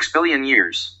 8.6 billion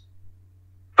years.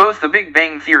 Both the Big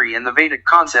Bang Theory and the Vedic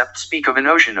concept speak of an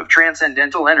ocean of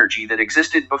transcendental energy that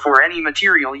existed before any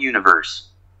material universe.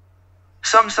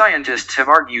 Some scientists have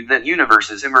argued that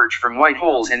universes emerge from white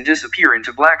holes and disappear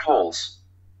into black holes.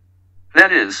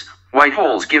 That is, white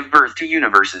holes give birth to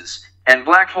universes, and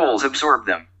black holes absorb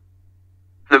them.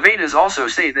 The Vedas also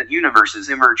say that universes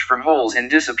emerge from holes and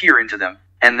disappear into them,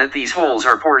 and that these holes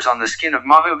are pores on the skin of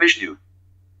Mahavishnu.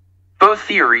 Both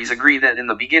theories agree that in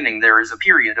the beginning there is a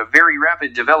period of very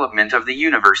rapid development of the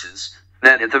universes,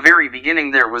 that at the very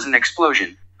beginning there was an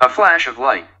explosion, a flash of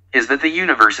light, is that the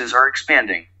universes are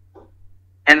expanding.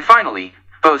 And finally,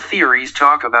 both theories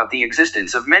talk about the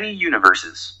existence of many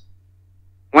universes.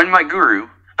 When my guru,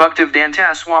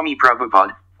 Bhaktivedanta Swami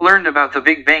Prabhupada, learned about the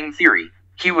Big Bang Theory,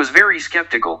 he was very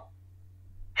skeptical.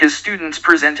 His students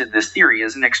presented this theory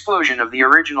as an explosion of the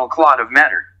original clot of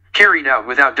matter, carried out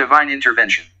without divine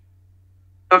intervention.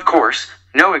 Of course,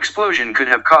 no explosion could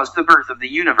have caused the birth of the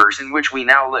universe in which we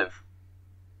now live.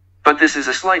 But this is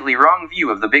a slightly wrong view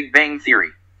of the Big Bang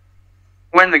Theory.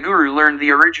 When the guru learned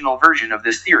the original version of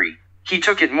this theory, he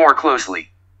took it more closely.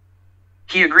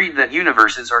 He agreed that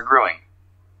universes are growing.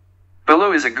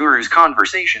 Below is a guru's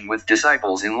conversation with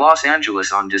disciples in Los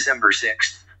Angeles on December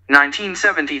 6,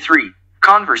 1973.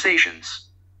 Conversations.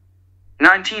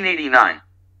 1989.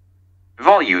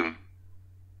 Volume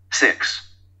 6.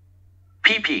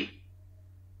 pp.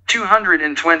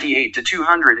 228 to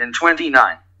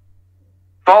 229.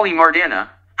 Bali Mardana,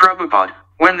 Prabhupada,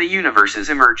 when the universes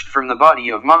emerged from the body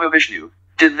of Mahavishnu,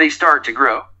 did they start to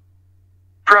grow?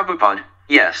 Prabhupada,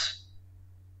 yes.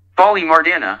 Bali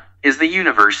Mardana, is the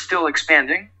universe still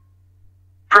expanding?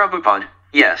 Prabhupada,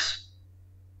 yes.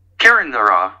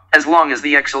 Karandhara, as long as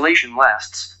the exhalation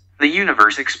lasts, the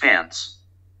universe expands.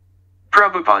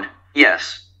 Prabhupada,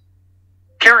 yes.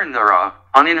 Karandhara,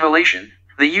 on inhalation,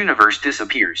 the universe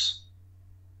disappears.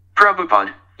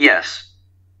 Prabhupada, yes.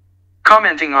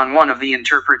 Commenting on one of the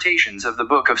interpretations of the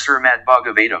book of Srimad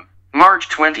Bhagavatam, March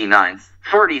 29,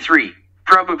 43,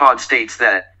 Prabhupada states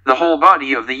that the whole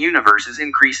body of the universe is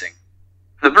increasing.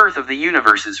 The birth of the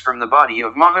universes from the body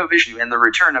of Mahavishnu and the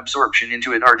return absorption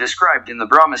into it are described in the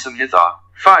Brahma Samhita,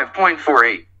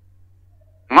 5.48.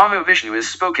 Mahavishnu is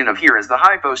spoken of here as the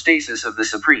hypostasis of the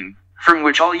Supreme, from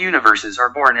which all universes are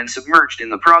born and submerged in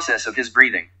the process of his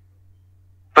breathing.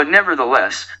 But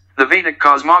nevertheless, the Vedic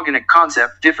cosmogonic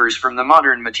concept differs from the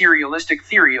modern materialistic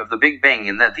theory of the Big Bang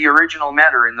in that the original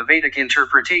matter in the Vedic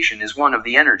interpretation is one of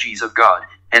the energies of God,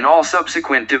 and all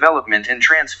subsequent development and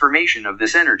transformation of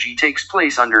this energy takes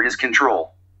place under his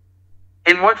control.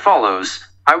 In what follows,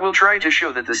 I will try to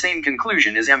show that the same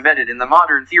conclusion is embedded in the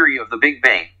modern theory of the Big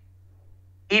Bang.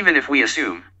 Even if we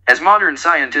assume, as modern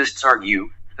scientists argue,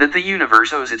 that the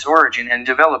universe owes its origin and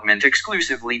development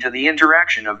exclusively to the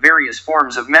interaction of various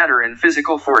forms of matter and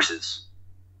physical forces,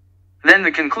 then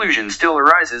the conclusion still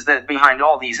arises that behind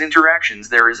all these interactions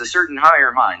there is a certain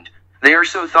higher mind. They are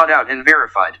so thought out and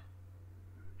verified.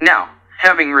 Now,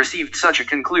 having received such a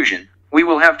conclusion, we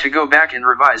will have to go back and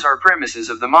revise our premises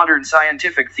of the modern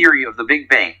scientific theory of the Big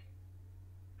Bang.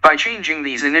 By changing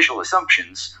these initial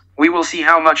assumptions, we will see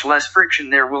how much less friction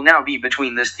there will now be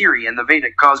between this theory and the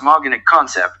Vedic cosmogonic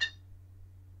concept.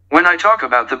 When I talk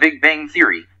about the Big Bang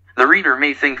theory, the reader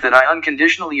may think that I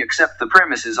unconditionally accept the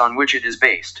premises on which it is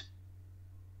based.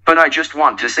 But I just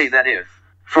want to say that if,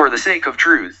 for the sake of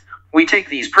truth, we take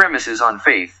these premises on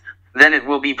faith, then it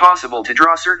will be possible to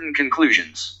draw certain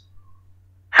conclusions.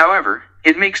 However,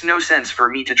 it makes no sense for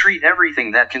me to treat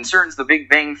everything that concerns the Big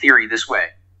Bang theory this way.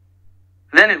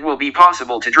 Then it will be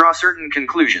possible to draw certain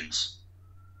conclusions.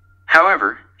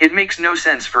 However, it makes no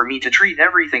sense for me to treat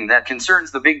everything that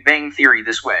concerns the Big Bang theory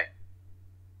this way.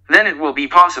 Then it will be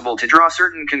possible to draw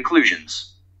certain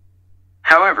conclusions.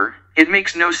 However, it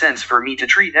makes no sense for me to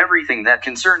treat everything that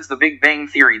concerns the Big Bang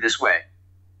theory this way.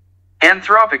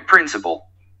 Anthropic principle.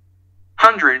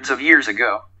 Hundreds of years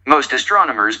ago, most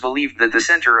astronomers believed that the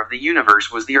center of the universe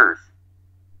was the Earth.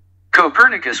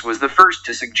 Copernicus was the first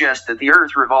to suggest that the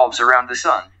Earth revolves around the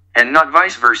Sun, and not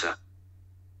vice versa.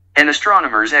 And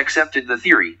astronomers accepted the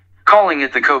theory, calling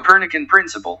it the Copernican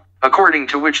principle, according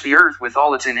to which the Earth with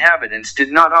all its inhabitants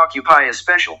did not occupy a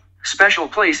special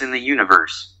place in the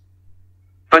universe.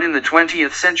 But in the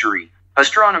 20th century,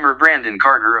 astronomer Brandon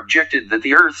Carter objected that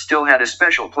the Earth still had a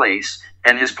special place,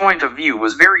 and his point of view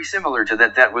was very similar to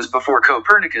that was before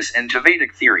Copernicus and to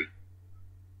Vedic theory.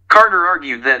 Carter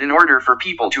argued that in order for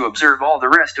people to observe all the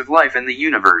rest of life in the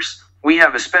universe, we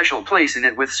have a special place in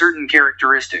it with certain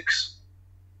characteristics.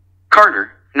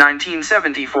 Carter,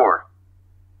 1974.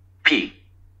 p.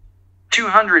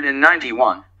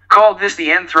 291, called this the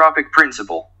anthropic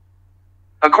principle.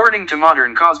 According to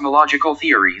modern cosmological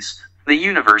theories, the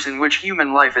universe in which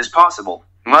human life is possible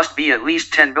must be at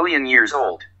least 10 billion years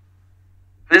old.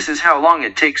 This is how long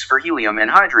it takes for helium and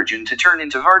hydrogen to turn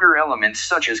into harder elements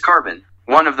such as carbon,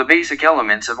 one of the basic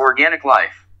elements of organic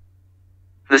life.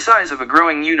 The size of a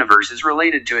growing universe is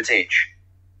related to its age.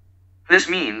 This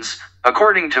means,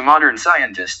 according to modern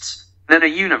scientists, that a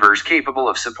universe capable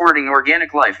of supporting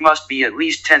organic life must be at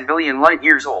least 10 billion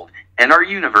light-years old, and our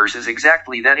universe is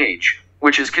exactly that age,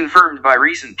 which is confirmed by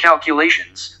recent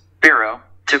calculations. Barrow,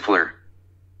 Tipler.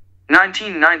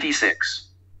 1996.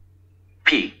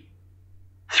 p.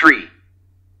 3.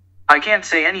 I can't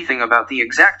say anything about the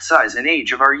exact size and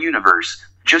age of our universe,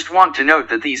 just want to note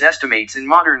that these estimates in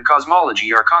modern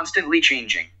cosmology are constantly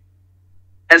changing.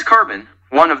 As carbon,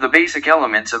 one of the basic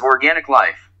elements of organic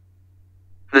life,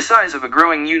 the size of a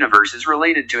growing universe is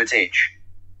related to its age.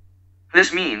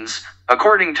 This means,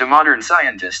 according to modern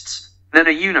scientists, that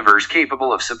a universe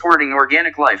capable of supporting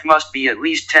organic life must be at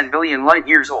least 10 billion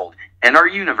light-years old, and our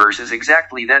universe is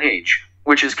exactly that age,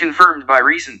 which is confirmed by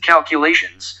recent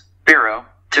calculations. Barrow,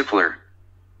 Tipler.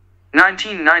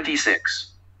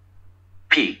 1996.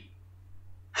 p.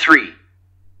 3.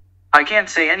 I can't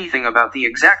say anything about the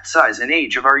exact size and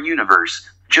age of our universe,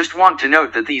 just want to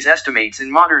note that these estimates in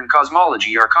modern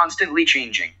cosmology are constantly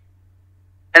changing.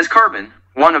 As carbon,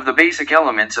 one of the basic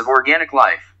elements of organic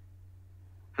life,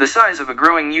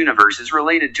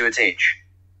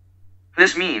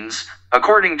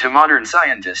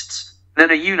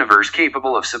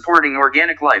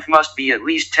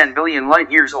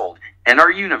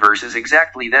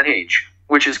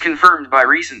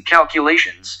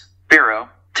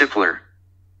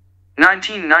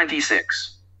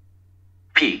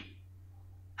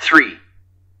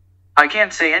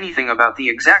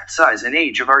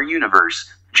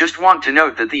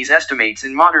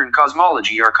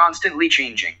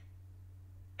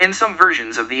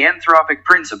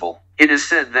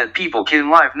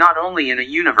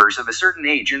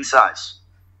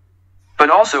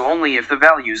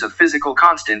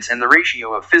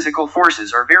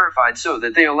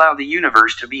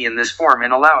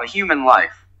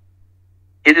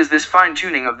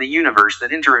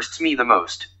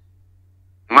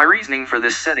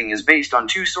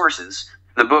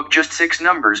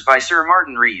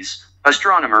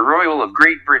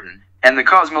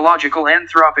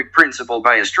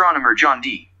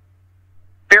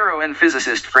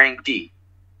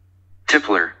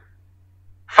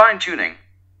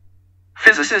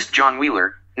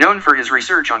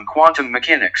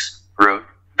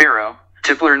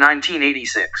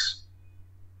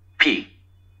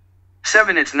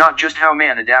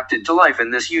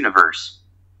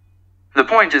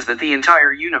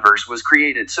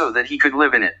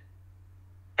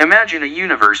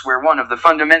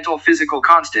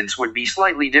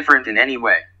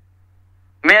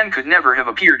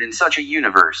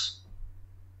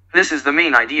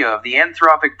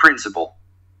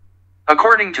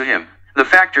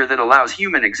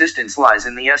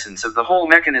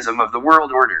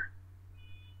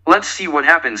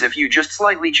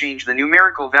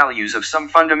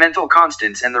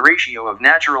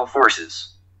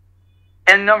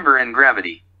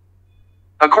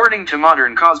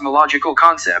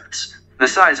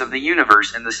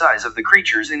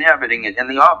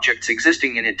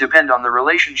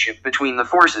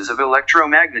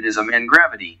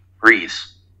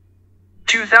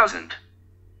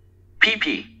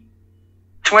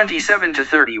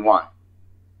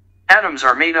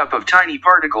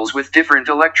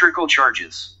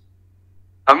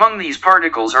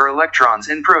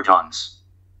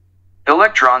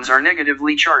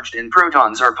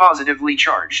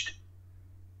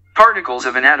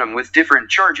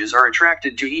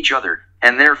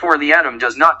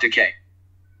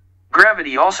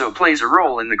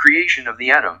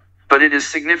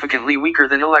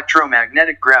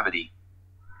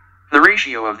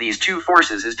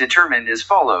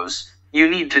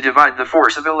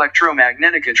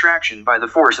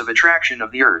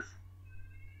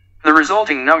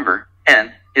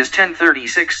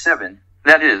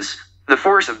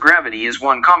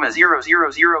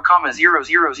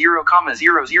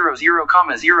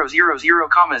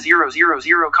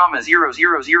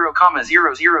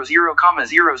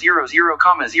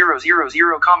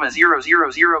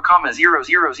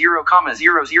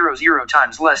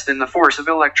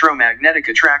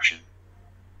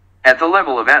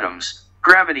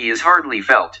 gravity is hardly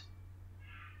felt.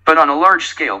 But on a large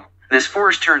scale, this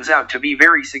force turns out to be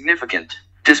very significant,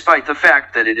 despite the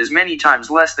fact that it is many times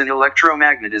less than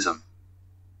electromagnetism.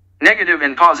 Negative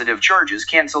and positive charges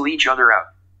cancel each other out.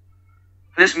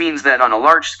 This means that on a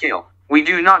large scale, we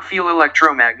do not feel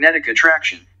electromagnetic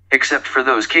attraction, except for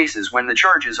those cases when the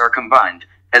charges are combined,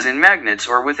 as in magnets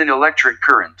or with an electric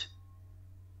current.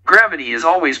 Gravity is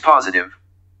always positive.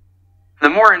 The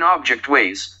more an object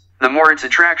weighs, the more its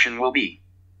attraction will be.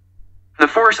 The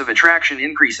force of attraction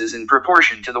increases in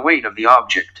proportion to the weight of the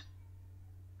object.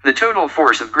 The total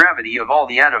force of gravity of all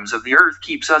the atoms of the Earth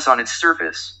keeps us on its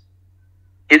surface.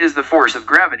 It is the force of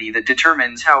gravity that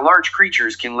determines how large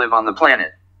creatures can live on the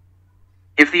planet.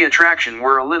 If the attraction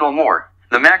were a little more,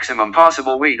 the maximum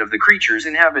possible weight of the creatures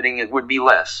inhabiting it would be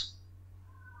less.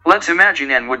 Let's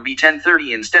imagine n would be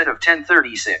 1030 instead of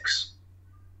 1036.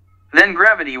 Then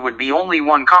gravity would be only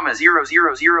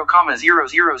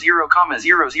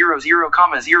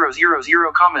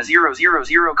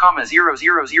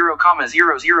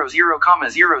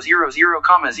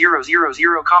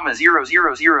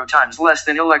times less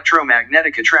than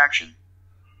electromagnetic attraction.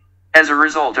 As a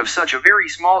result of such a very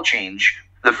small change,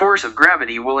 the force of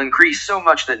gravity will increase so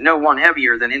much that no one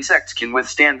heavier than insects can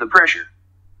withstand the pressure.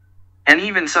 And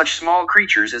even such small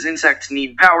creatures as insects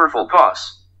need powerful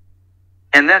paws.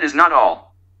 And that is not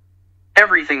all.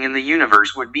 Everything in the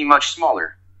universe would be much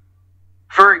smaller.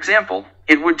 For example,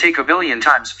 it would take 1 billion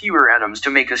times fewer atoms to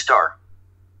make a star.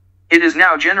 It is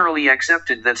now generally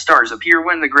accepted that stars appear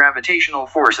when the gravitational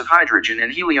force of hydrogen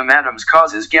and helium atoms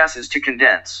causes gases to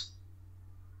condense.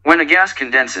 When a gas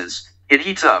condenses,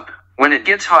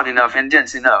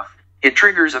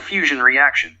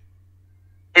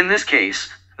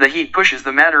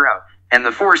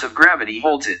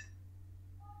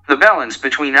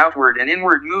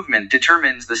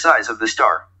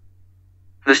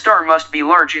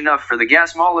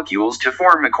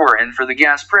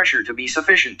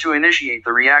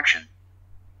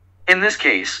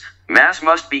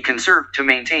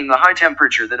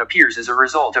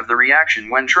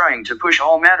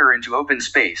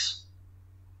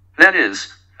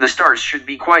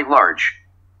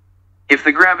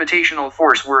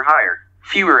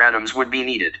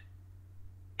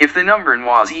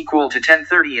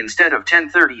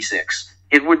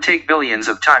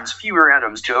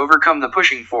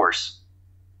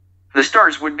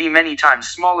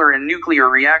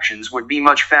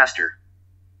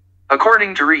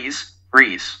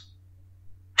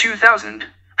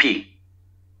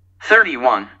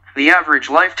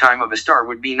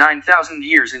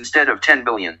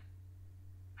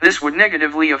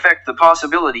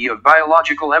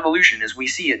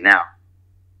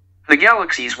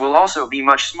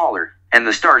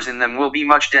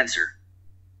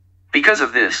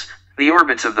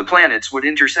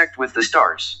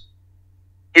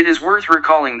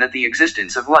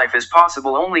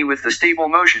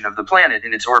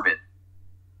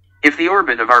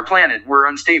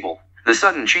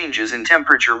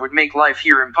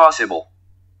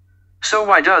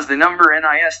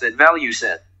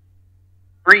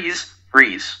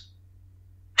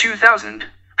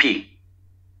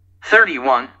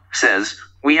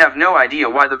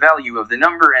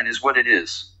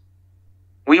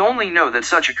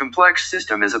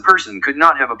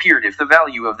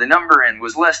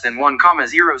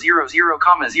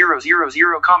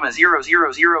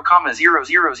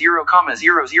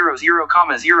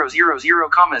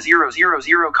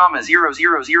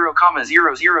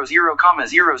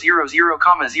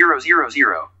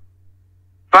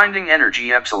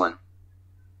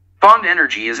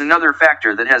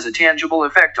 has a tangible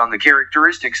effect on the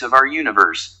characteristics of our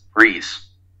universe. Rees.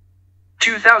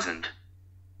 2000.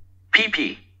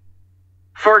 pp.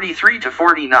 43 to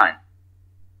 49.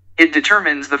 It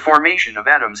determines the formation of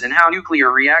atoms and how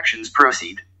nuclear reactions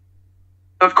proceed.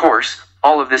 Of course,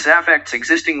 all of this affects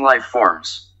existing life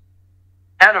forms.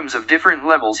 Atoms of different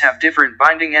levels have different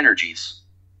binding energies.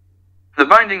 The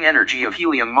binding energy of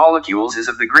helium molecules is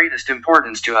of the greatest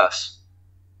importance to us.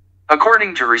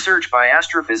 According to research by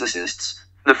astrophysicists,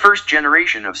 the first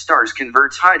generation of stars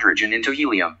converts hydrogen into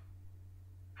helium.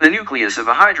 The nucleus of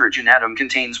a hydrogen atom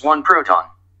contains one proton.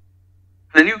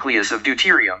 The nucleus of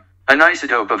deuterium, an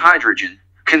isotope of hydrogen,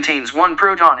 contains one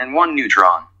proton and one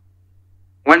neutron.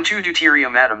 When two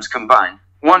deuterium atoms combine,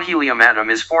 one helium atom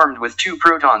is formed with two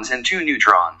protons and two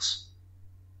neutrons.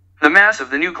 The mass of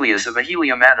the nucleus of a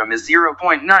helium atom is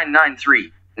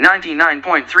 0.993,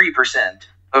 99.3%,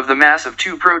 of the mass of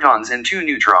two protons and two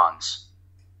neutrons.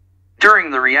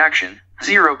 During the reaction,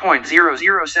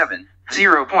 0.007,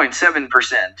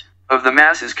 0.7%, of the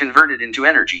mass is converted into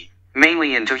energy,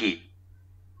 mainly into heat.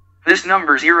 This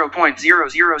number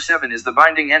 0.007 is the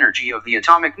binding energy of the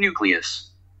atomic nucleus.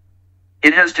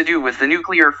 It has to do with the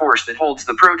nuclear force that holds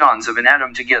the protons of an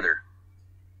atom together.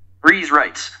 Rees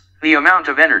writes, the amount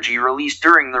of energy released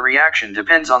during the reaction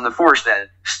depends on the force that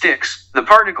sticks the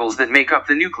particles that make up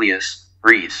the nucleus.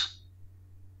 Rees.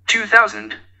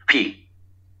 2000, p.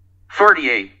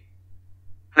 48.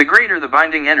 The greater the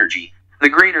binding energy, the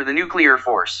greater the nuclear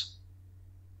force.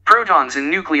 Protons in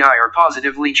nuclei are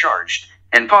positively charged,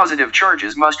 and positive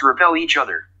charges must repel each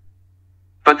other.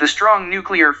 But the strong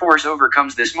nuclear force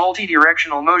overcomes this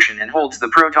multidirectional motion and holds the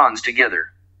protons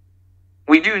together.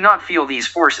 We do not feel these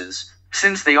forces,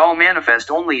 since they all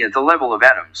manifest only at the level of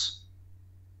atoms.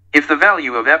 If the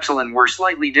value of epsilon were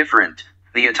slightly different,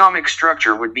 the atomic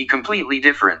structure would be completely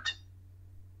different.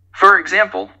 For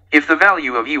example, if the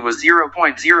value of E was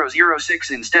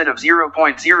 0.006 instead of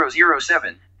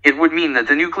 0.007, it would mean that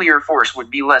the nuclear force would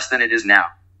be less than it is now.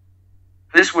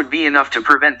 This would be enough to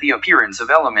prevent the appearance of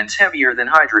elements heavier than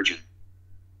hydrogen.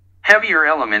 Heavier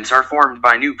elements are formed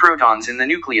by new protons in the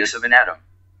nucleus of an atom.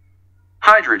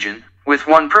 Hydrogen, with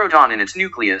one proton in its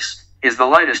nucleus, is the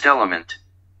lightest element.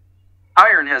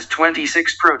 Iron has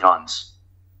 26 protons.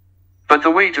 But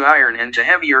the way to iron and to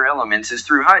heavier elements is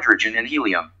through hydrogen and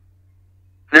helium.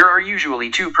 There are usually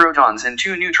two protons and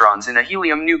two neutrons in a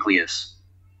helium nucleus.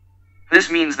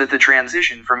 This means that the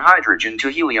transition from hydrogen to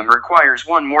helium requires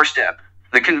one more step,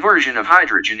 the conversion of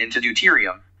hydrogen into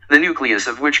deuterium, the nucleus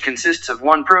of which consists of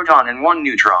one proton and one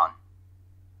neutron.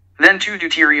 Then two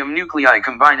deuterium nuclei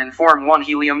combine and form one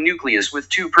helium nucleus with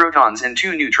two protons and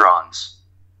two neutrons.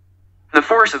 The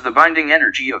force of the binding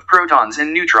energy of protons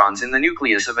and neutrons in the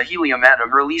nucleus of a helium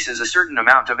atom releases a certain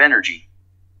amount of energy.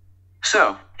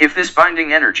 So, if this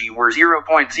binding energy were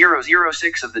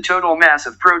 0.006 of the total mass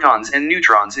of protons and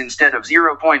neutrons instead of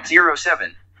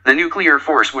 0.07, the nuclear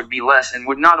force would be less and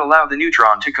would not allow the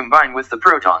neutron to combine with the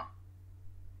proton.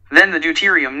 Then the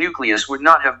deuterium nucleus would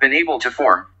not have been able to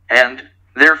form, and,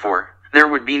 therefore, there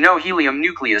would be no helium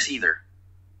nucleus either.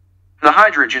 The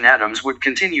hydrogen atoms would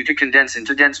continue to condense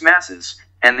into dense masses,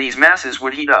 and these masses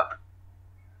would heat up.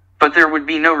 But there would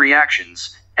be no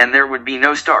reactions, and there would be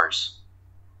no stars.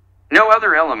 No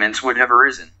other elements would have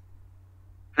arisen.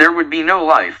 There would be no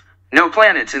life, no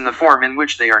planets in the form in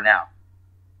which they are now.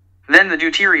 Then the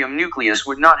deuterium nucleus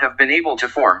would not have been able to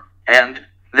form, and,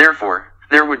 therefore,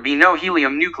 there would be no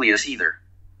helium nucleus either.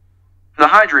 The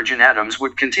hydrogen atoms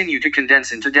would continue to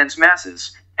condense into dense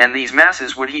masses, and these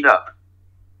masses would heat up.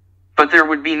 But there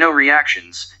would be no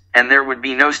reactions, and there would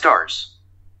be no stars.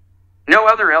 No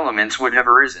other elements would have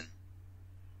arisen.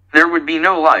 There would be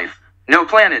no life, no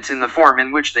planets in the form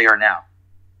in which they are now.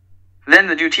 Then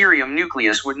the deuterium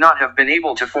nucleus would not have been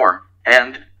able to form,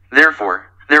 and, therefore,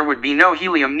 there would be no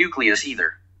helium nucleus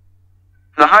either.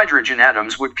 The hydrogen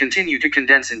atoms would continue to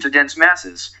condense into dense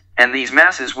masses, and these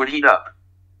masses would heat up.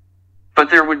 But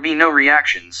there would be no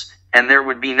reactions, and there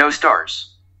would be no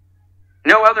stars.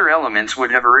 No other elements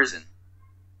would have arisen.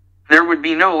 There would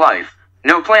be no life,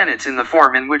 no planets in the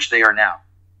form in which they are now.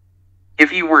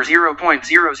 If E were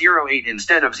 0.008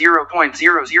 instead of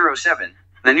 0.007,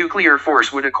 the nuclear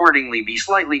force would accordingly be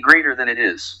slightly greater than it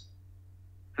is.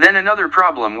 Then another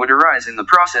problem would arise in the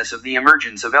process of the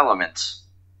emergence of elements.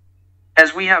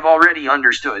 As we have already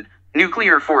understood,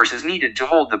 nuclear force is needed to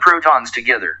hold the protons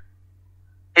together.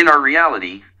 In our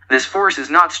reality, this force is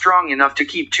not strong enough to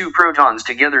keep two protons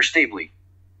together stably.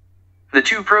 The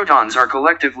two protons are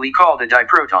collectively called a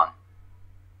diproton.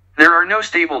 There are no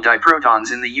stable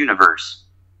diprotons in the universe.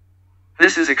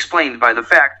 This is explained by the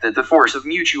fact that the force of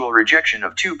mutual rejection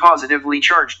of two positively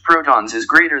charged protons is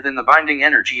greater than the binding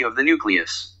energy of the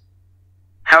nucleus.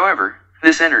 However,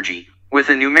 this energy, with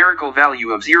a numerical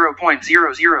value of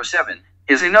 0.007,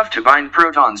 is enough to bind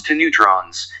protons to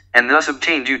neutrons, and thus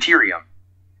obtain deuterium.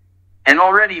 And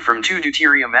already from two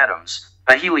deuterium atoms,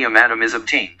 a helium atom is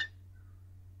obtained.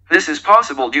 This is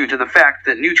possible due to the fact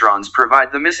that neutrons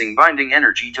provide the missing binding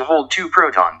energy to hold two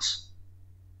protons.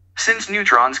 Since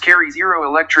neutrons carry zero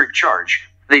electric charge,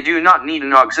 they do not need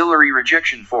an auxiliary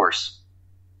rejection force.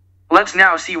 Let's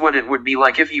now see what it would be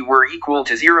like if E were equal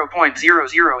to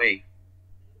 0.008.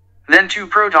 Then two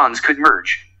protons could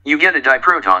merge. You get a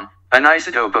diproton, an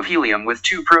isotope of helium with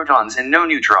two protons and no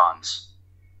neutrons.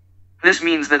 This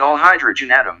means that all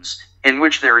hydrogen atoms, in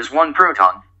which there is one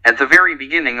proton, at the very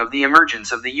beginning of the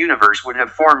emergence of the universe would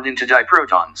have formed into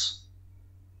diprotons.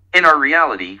 In our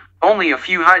reality, only a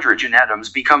few hydrogen atoms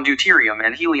become deuterium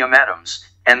and helium atoms,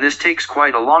 and this takes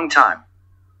quite a long time.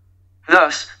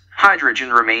 Thus,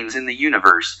 hydrogen remains in the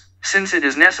universe, since it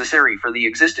is necessary for the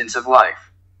existence of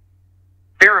life.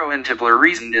 Barrow and Tipler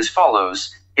reasoned as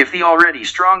follows: if the already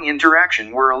strong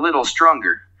interaction were a little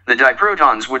stronger, the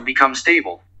diprotons would become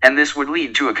stable, and this would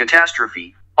lead to a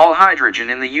catastrophe. All hydrogen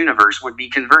in the universe would be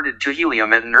converted to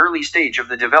helium at an early stage of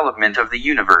the development of the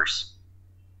universe.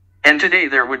 And today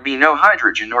there would be no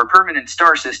hydrogen or permanent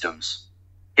star systems.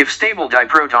 If stable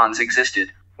diprotons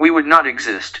existed, we would not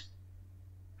exist.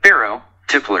 Barrow,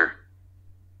 Tipler.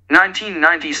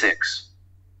 1996.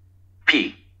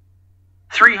 p.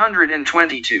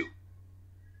 322.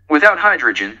 Without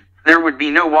hydrogen, there would be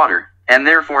no water, and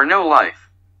therefore no life.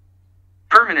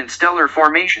 Permanent stellar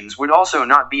formations would also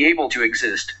not be able to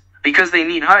exist, because they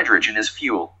need hydrogen as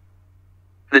fuel.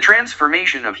 The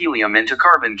transformation of helium into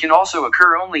carbon can also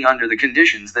occur only under the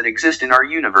conditions that exist in our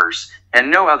universe,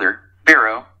 and no other.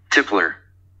 Barrow, Tipler.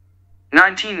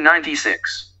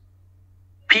 1996.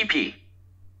 pp.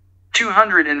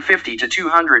 250 to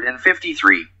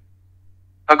 253.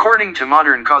 According to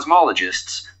modern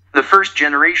cosmologists, the first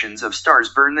generations of stars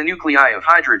burn the nuclei of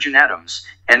hydrogen atoms,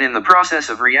 and in the process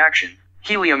of reaction,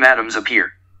 helium atoms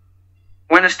appear.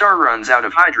 When a star runs out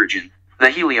of hydrogen, the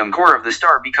helium core of the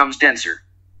star becomes denser.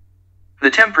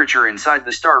 The temperature inside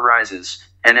the star rises,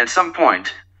 and at some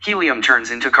point, helium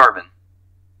turns into carbon.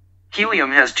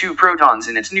 Helium has 2 protons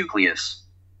in its nucleus.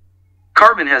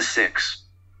 Carbon has 6.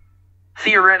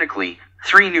 Theoretically,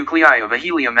 3 nuclei of a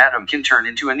helium atom can turn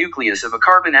into a nucleus of a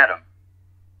carbon atom.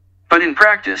 But in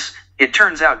practice, it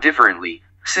turns out differently,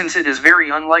 since it is very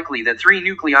unlikely that 3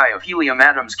 nuclei of helium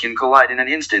atoms can collide in an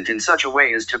instant in such a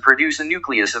way as to produce a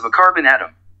nucleus of a carbon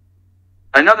atom.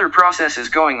 Another process is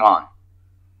going on.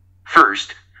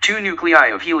 First, 2 nuclei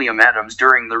of helium atoms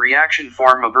during the reaction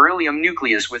form a beryllium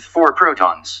nucleus with 4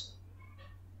 protons.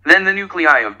 Then the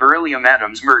nuclei of beryllium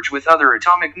atoms merge with other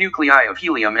atomic nuclei of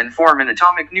helium and form an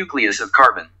atomic nucleus of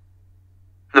carbon.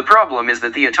 The problem is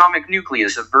that the atomic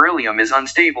nucleus of beryllium is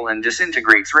unstable and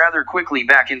disintegrates rather quickly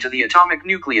back into the atomic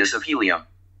nucleus of helium.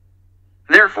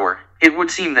 Therefore, it would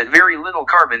seem that very little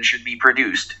carbon should be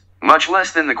produced, much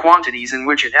less than the quantities in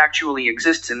which it actually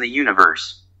exists in the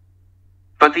universe.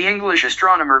 But the English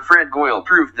astronomer Fred Goyle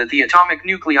proved that the atomic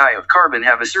nuclei of carbon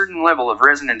have a certain level of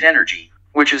resonant energy,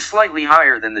 which is slightly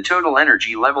higher than the total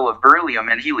energy level of beryllium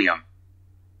and helium.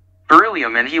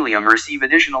 Beryllium and helium receive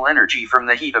additional energy from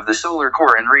the heat of the solar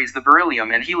core and raise the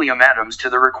beryllium and helium atoms to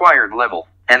the required level,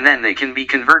 and then they can be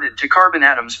converted to carbon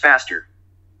atoms faster.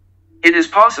 It is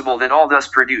possible that all thus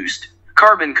produced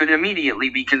carbon could immediately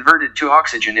be converted to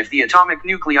oxygen if the atomic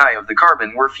nuclei of the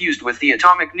carbon were fused with the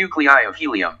atomic nuclei of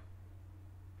helium.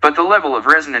 But the level of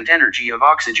resonant energy of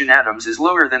oxygen atoms is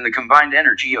lower than the combined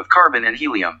energy of carbon and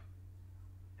helium.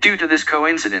 Due to this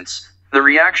coincidence, the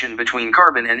reaction between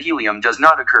carbon and helium does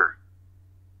not occur.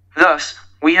 Thus,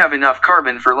 we have enough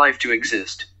carbon for life to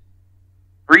exist.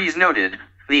 Rees noted,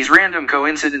 these random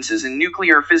coincidences in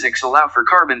nuclear physics allow for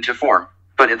carbon to form,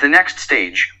 but at the next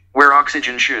stage, where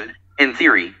oxygen should, in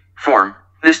theory, form,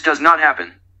 this does not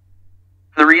happen.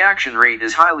 The reaction rate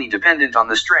is highly dependent on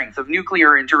the strength of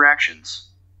nuclear interactions.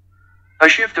 A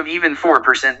shift of even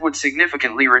 4% would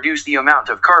significantly reduce the amount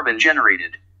of carbon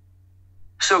generated.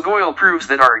 So Goyle proves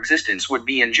that our existence would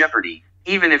be in jeopardy,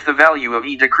 even if the value of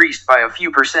E decreased by a few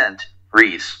percent.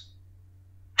 Rees.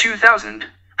 2000,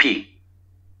 p.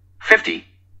 50.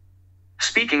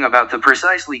 Speaking about the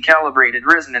precisely calibrated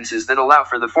resonances that allow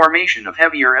for the formation of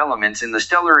heavier elements in the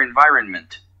stellar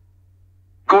environment.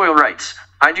 Goyle writes,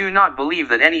 I do not believe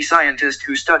that any scientist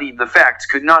who studied the facts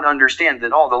could not understand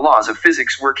that all the laws of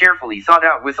physics were carefully thought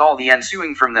out with all the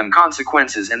ensuing from them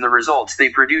consequences and the results they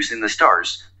produce in the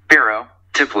stars. Barrow,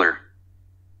 Tipler.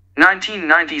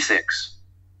 1996.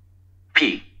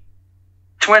 p.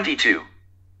 22.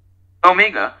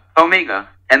 Omega,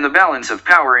 and the balance of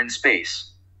power in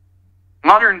space.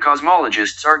 Modern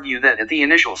cosmologists argue that at the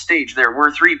initial stage there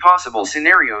were 3 possible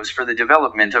scenarios for the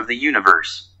development of the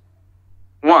universe.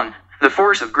 1. The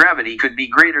force of gravity could be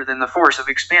greater than the force of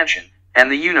expansion, and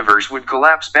the universe would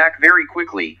collapse back very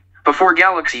quickly, before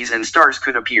galaxies and stars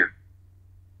could appear.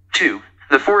 2.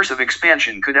 The force of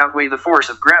expansion could outweigh the force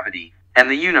of gravity, and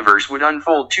the universe would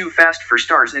unfold too fast for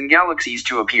stars and galaxies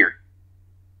to appear.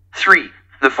 3.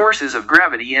 The forces of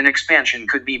gravity and expansion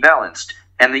could be balanced,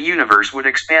 and the universe would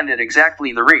expand at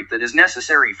exactly the rate that is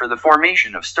necessary for the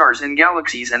formation of stars and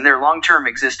galaxies and their long-term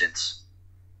existence.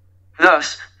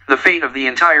 Thus, the fate of the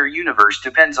entire universe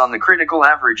depends on the critical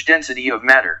average density of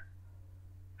matter.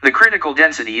 The critical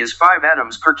density is 5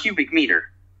 atoms per cubic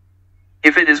meter.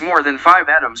 If it is more than 5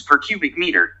 atoms per cubic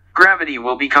meter, gravity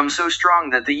will become so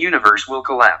strong that the universe will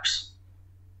collapse.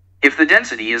 If the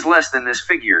density is less than this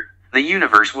figure, the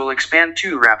universe will expand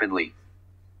too rapidly.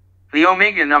 The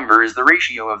omega number is the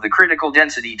ratio of the critical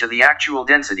density to the actual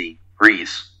density.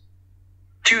 Rees.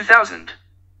 2000.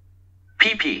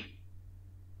 pp.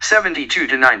 72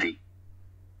 to 90.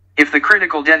 If the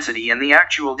critical density and the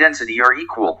actual density are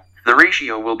equal, the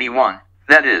ratio will be 1,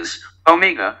 that is,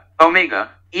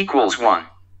 omega equals 1.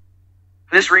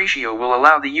 This ratio will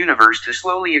allow the universe to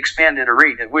slowly expand at a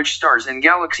rate at which stars and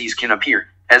galaxies can appear,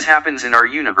 as happens in our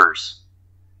universe.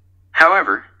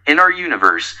 However, in our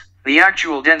universe, the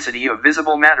actual density of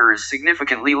visible matter is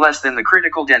significantly less than the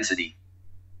critical density.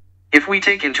 If we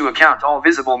take into account all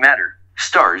visible matter,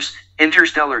 stars,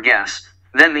 interstellar gas,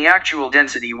 then the actual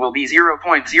density will be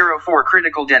 0.04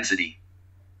 critical density.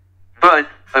 But,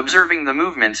 observing the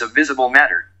movements of visible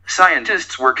matter,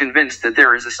 scientists were convinced that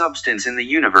there is a substance in the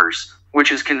universe,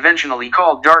 which is conventionally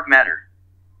called dark matter.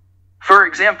 For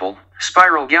example,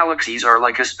 spiral galaxies are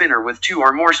like a spinner with 2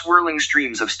 or more swirling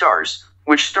streams of stars,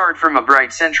 which start from a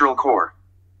bright central core.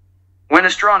 When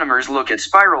astronomers look at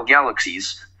spiral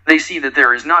galaxies, they see that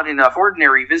there is not enough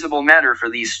ordinary visible matter for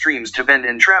these streams to bend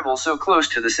and travel so close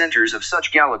to the centers of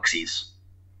such galaxies.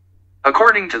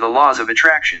 According to the laws of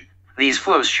attraction, these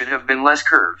flows should have been less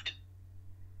curved.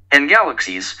 And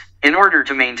galaxies, in order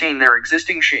to maintain their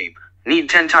existing shape, need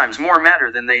 10 times more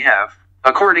matter than they have,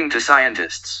 according to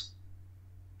scientists.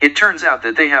 It turns out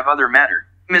that they have other matter,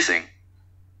 missing.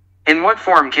 In what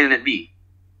form can it be?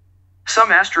 Some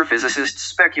astrophysicists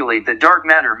speculate that dark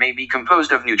matter may be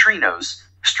composed of neutrinos,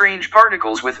 strange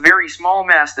particles with very small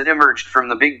mass that emerged from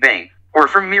the Big Bang, or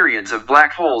from myriads of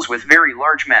black holes with very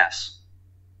large mass.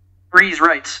 Rees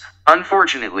writes,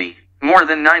 unfortunately, more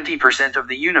than 90% of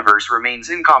the universe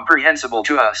remains incomprehensible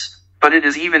to us, But it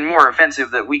is even more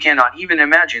offensive that we cannot even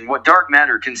imagine what dark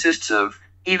matter consists of,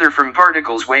 either from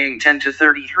particles weighing 10 to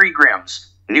 33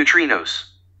 grams, neutrinos,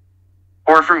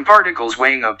 or from particles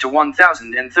weighing up to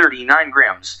 1039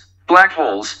 grams, black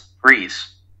holes,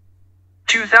 Res.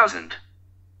 2000.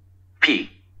 p.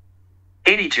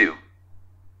 82.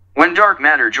 When dark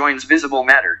matter joins visible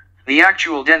matter, the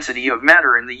actual density of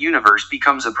matter in the universe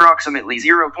becomes approximately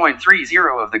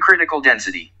 0.30 of the critical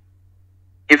density.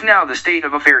 If now the state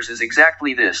of affairs is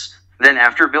exactly this, then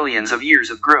after billions of years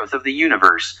of growth of the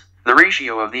universe, the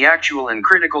ratio of the actual and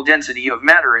critical density of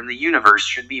matter in the universe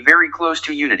should be very close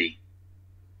to unity.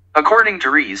 According to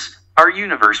Res, our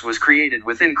universe was created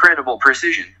with incredible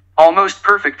precision, almost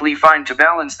perfectly fine to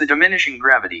balance the diminishing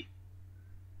gravity.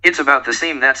 It's about the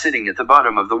same that sitting at the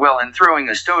bottom of the well and throwing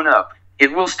a stone up,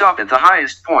 it will stop at the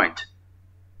highest point.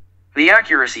 The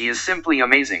accuracy is simply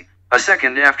amazing. A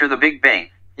second after the Big Bang,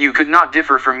 you could not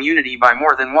differ from unity by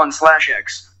more than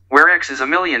 1/x, where x is a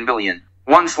million billion,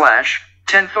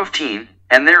 1/1015,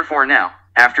 and therefore now,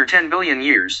 after 10 billion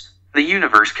years, the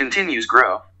universe continues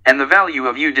grow, and the value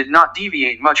of u did not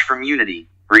deviate much from unity,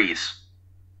 Res.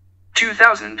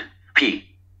 2000,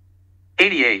 p.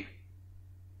 88.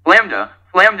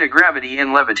 Lambda gravity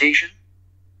in levitation?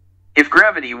 If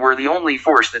gravity were the only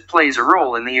force that plays a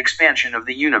role in the expansion of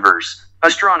the universe,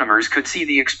 astronomers could see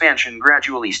the expansion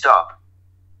gradually stop.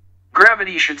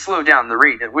 Gravity should slow down the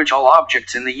rate at which all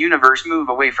objects in the universe move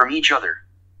away from each other.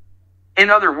 In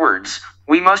other words,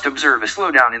 we must observe a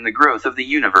slowdown in the growth of the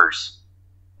universe.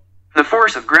 The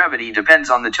force of gravity depends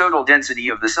on the total density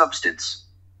of the substance.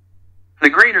 The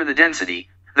greater the density,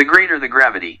 the greater the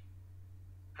gravity.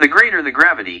 The greater the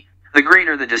gravity, the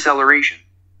greater the deceleration.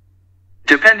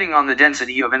 Depending on the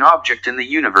density of an object in the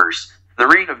universe, the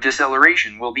rate of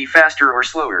deceleration will be faster or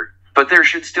slower, but there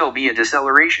should still be a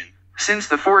deceleration, since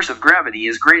the force of gravity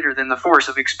is greater than the force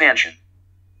of expansion.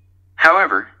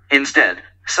 However, instead,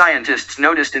 scientists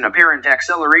noticed an apparent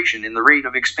acceleration in the rate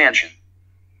of expansion.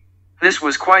 This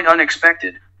was quite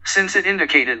unexpected, since it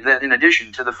indicated that in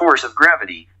addition to the force of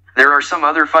gravity, there are some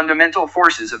other fundamental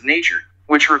forces of nature,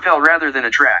 which repel rather than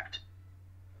attract.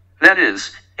 That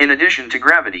is, in addition to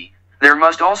gravity, there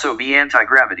must also be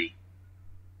anti-gravity.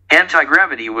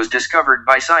 Anti-gravity was discovered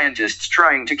by scientists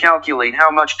trying to calculate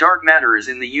how much dark matter is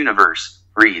in the universe,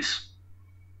 Res.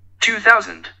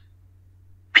 2000.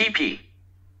 pp.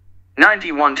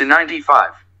 91 to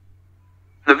 95.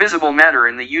 The visible matter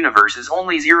in the universe is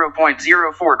only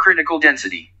 0.04 critical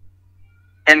density.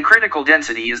 And critical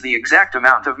density is the exact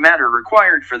amount of matter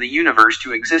required for the universe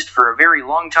to exist for a very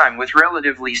long time with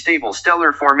relatively stable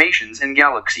stellar formations and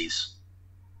galaxies.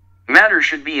 Matter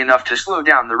should be enough to slow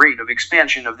down the rate of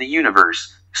expansion of the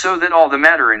universe, so that all the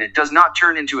matter in it does not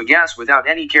turn into a gas without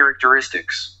any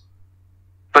characteristics.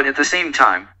 But at the same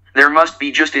time, there must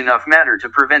be just enough matter to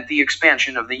prevent the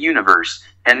expansion of the universe,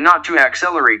 and not to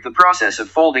accelerate the process of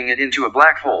folding it into a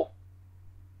black hole.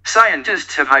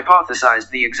 Scientists have hypothesized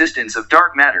the existence of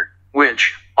dark matter,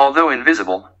 which, although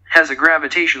invisible, has a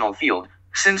gravitational field,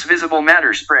 since visible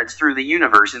matter spreads through the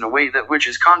universe in a way that which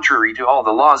is contrary to all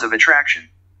the laws of attraction.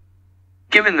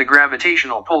 Given the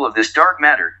gravitational pull of this dark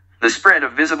matter, the spread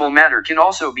of visible matter can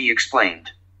also be explained.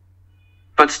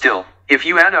 But still, if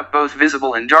you add up both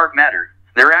visible and dark matter,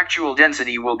 their actual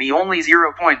density will be only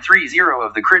 0.30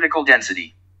 of the critical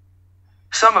density.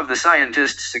 Some of the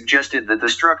scientists suggested that the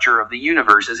structure of the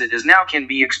universe as it is now can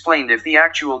be explained if the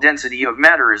actual density of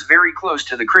matter is very close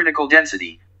to the critical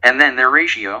density, and then their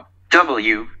ratio,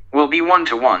 W, will be 1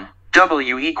 to 1,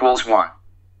 W equals 1.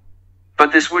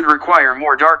 But this would require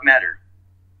more dark matter.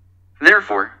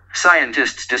 Therefore,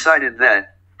 scientists decided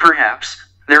that, perhaps,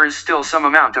 there is still some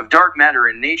amount of dark matter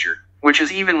in nature, which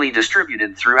is evenly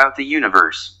distributed throughout the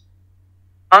universe.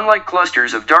 Unlike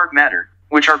clusters of dark matter,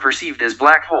 which are perceived as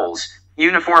black holes,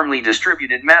 uniformly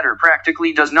distributed matter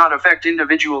practically does not affect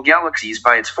individual galaxies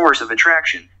by its force of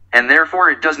attraction, and therefore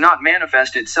it does not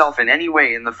manifest itself in any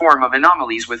way in the form of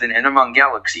anomalies within and among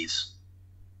galaxies.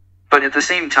 But at the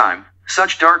same time,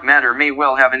 such dark matter may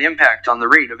well have an impact on the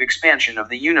rate of expansion of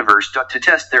the universe. To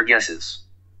test their guesses,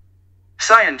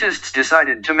 scientists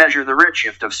decided to measure the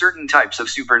redshift of certain types of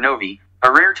supernovae.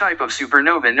 A rare type of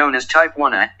supernova known as Type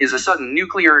 1a is a sudden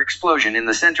nuclear explosion in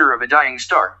the center of a dying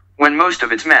star, when most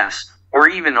of its mass, or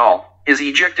even all, is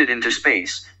ejected into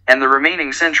space, and the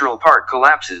remaining central part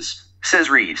collapses, says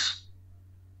Res.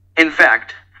 In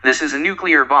fact, this is a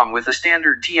nuclear bomb with a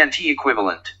standard TNT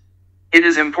equivalent. It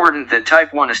is important that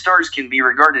Type 1a stars can be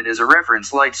regarded as a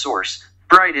reference light source,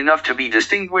 bright enough to be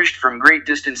distinguished from great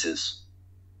distances.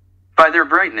 By their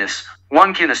brightness,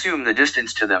 one can assume the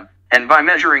distance to them, and by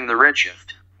measuring the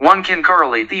redshift, one can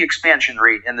correlate the expansion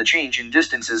rate and the change in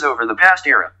distances over the past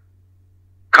era.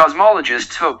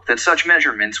 Cosmologists hoped that such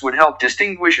measurements would help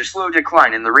distinguish a slow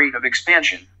decline in the rate of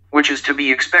expansion, which is to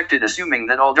be expected assuming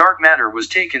that all dark matter was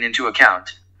taken into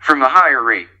account, from a higher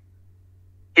rate.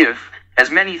 If,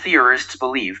 as many theorists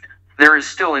believed, there is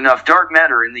still enough dark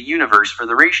matter in the universe for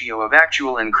the ratio of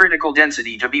actual and critical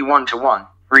density to be 1 to 1,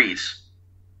 Rees.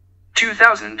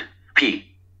 2000,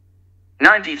 p.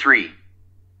 93.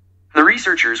 The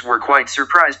researchers were quite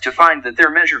surprised to find that their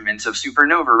measurements of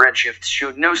supernova redshifts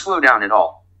showed no slowdown at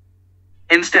all.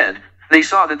 Instead, they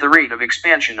saw that the rate of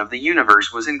expansion of the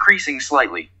universe was increasing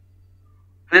slightly.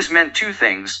 This meant two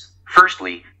things.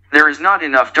 Firstly, there is not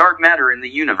enough dark matter in the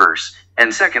universe,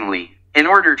 and secondly, in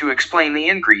order to explain the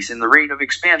increase in the rate of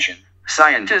expansion,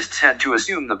 scientists had to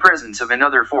assume the presence of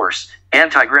another force,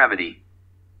 anti-gravity.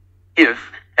 If,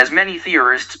 as many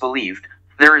theorists believed,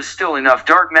 there is still enough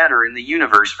dark matter in the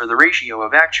universe for the ratio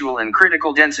of actual and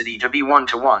critical density to be 1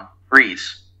 to 1,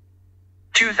 Rees.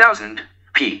 2000,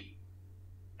 p.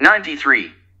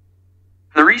 93.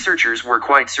 The researchers were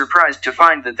quite surprised to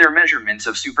find that their measurements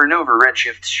of supernova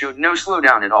redshifts showed no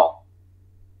slowdown at all.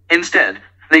 Instead,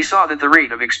 they saw that the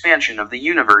rate of expansion of the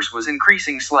universe was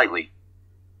increasing slightly.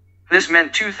 This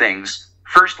meant two things.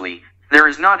 Firstly, there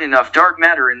is not enough dark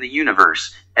matter in the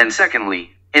universe, and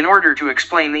secondly, in order to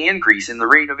explain the increase in the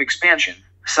rate of expansion,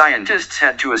 scientists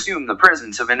had to assume the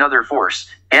presence of another force,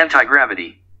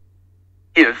 anti-gravity.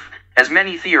 If, as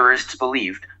many theorists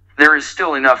believed, there is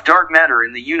still enough dark matter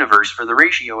in the universe for the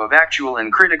ratio of actual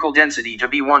and critical density to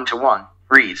be 1 to 1,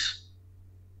 Rees.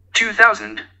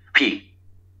 2000, p.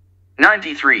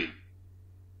 93.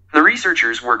 The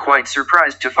researchers were quite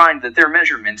surprised to find that their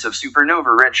measurements of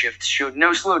supernova redshifts showed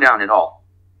no slowdown at all.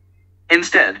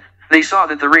 Instead, they saw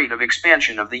that the rate of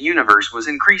expansion of the universe was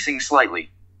increasing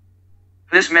slightly.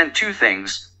 This meant two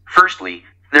things. Firstly,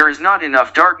 there is not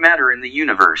enough dark matter in the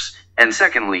universe, and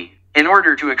secondly, in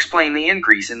order to explain the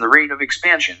increase in the rate of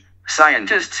expansion,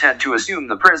 scientists had to assume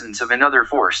the presence of another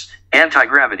force,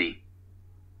 anti-gravity.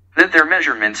 That their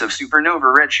measurements of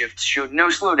supernova redshifts showed no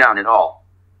slowdown at all.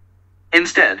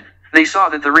 Instead, they saw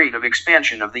that the rate of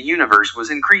expansion of the universe was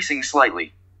increasing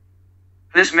slightly.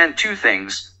 This meant two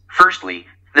things. Firstly,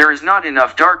 there is not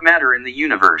enough dark matter in the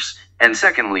universe, and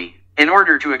secondly, in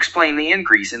order to explain the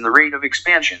increase in the rate of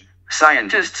expansion,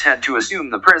 scientists had to assume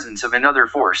the presence of another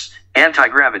force,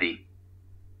 anti-gravity.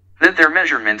 That their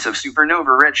measurements of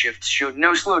supernova redshifts showed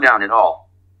no slowdown at all.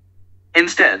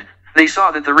 Instead, they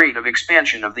saw that the rate of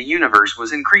expansion of the universe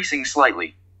was increasing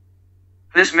slightly.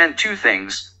 This meant two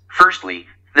things. Firstly,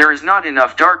 there is not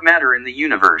enough dark matter in the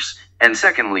universe, and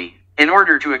secondly, in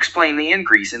order to explain the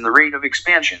increase in the rate of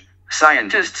expansion,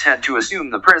 scientists had to assume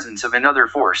the presence of another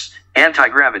force,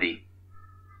 anti-gravity.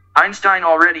 Einstein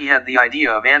already had the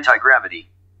idea of anti-gravity.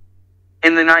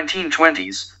 In the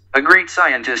 1920s, a great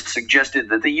scientist suggested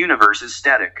that the universe is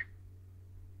static.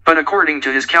 But according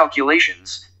to his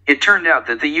calculations, it turned out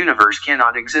that the universe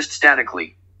cannot exist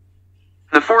statically.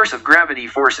 The force of gravity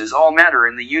forces all matter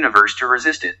in the universe to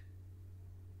resist it.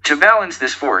 To balance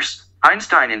this force,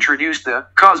 Einstein introduced the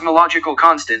cosmological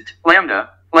constant,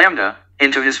 lambda,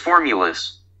 into his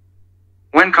formulas.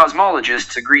 When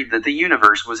cosmologists agreed that the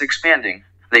universe was expanding,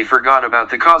 they forgot about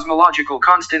the cosmological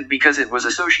constant because it was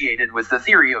associated with the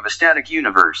theory of a static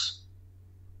universe.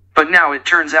 But now it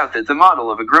turns out that the model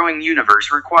of a growing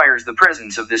universe requires the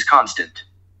presence of this constant.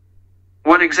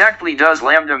 What exactly does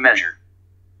lambda measure?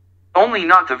 Only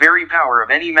not the very power of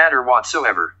any matter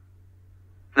whatsoever.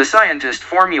 The scientist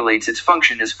formulates its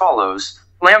function as follows: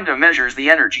 lambda measures the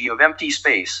energy of empty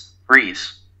space,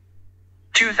 Rees.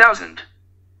 2000.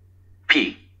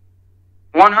 p.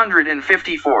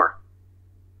 154.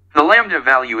 The lambda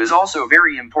value is also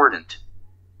very important.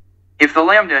 If the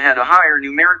lambda had a higher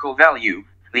numerical value,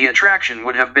 the attraction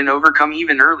would have been overcome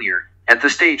even earlier, at the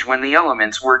stage when the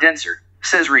elements were denser,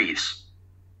 says Rees.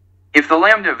 If the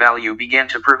lambda value began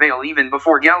to prevail even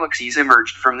before galaxies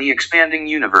emerged from the expanding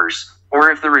universe,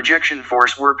 or if the rejection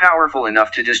force were powerful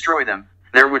enough to destroy them,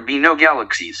 there would be no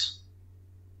galaxies.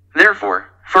 Therefore,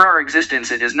 for our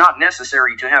existence it is not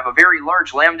necessary to have a very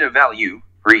large lambda value,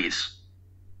 Rees.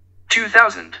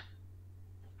 2000.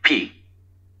 p.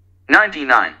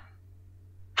 99.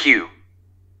 q.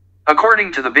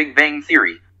 According to the Big Bang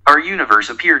Theory, our universe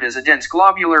appeared as a dense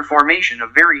globular formation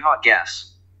of very hot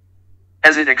gas.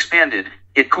 As it expanded,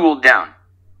 it cooled down.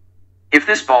 If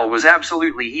this ball was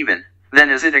absolutely even, then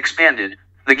as it expanded,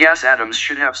 the gas atoms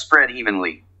should have spread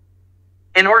evenly.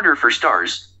 In order for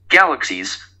stars,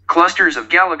 galaxies, clusters of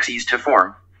galaxies to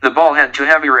form, the ball had to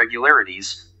have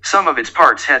irregularities. Some of its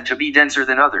parts had to be denser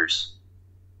than others.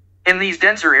 In these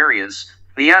denser areas,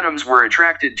 the atoms were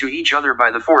attracted to each other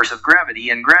by the force of gravity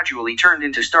and gradually turned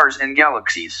into stars and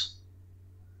galaxies.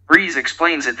 Rees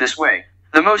explains it this way: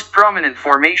 the most prominent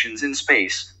formations in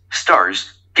space,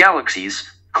 stars,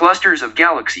 galaxies, clusters of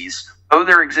galaxies, owe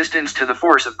their existence to the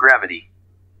force of gravity.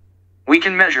 We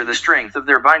can measure the strength of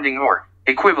their binding or,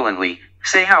 equivalently,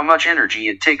 say how much energy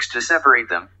it takes to separate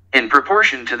them, in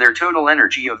proportion to their total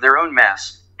energy of their own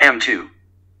mass, m2.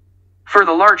 For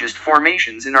the largest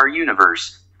formations in our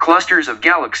universe, clusters of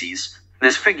galaxies,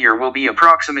 this figure will be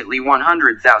approximately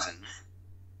 100,000.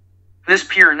 This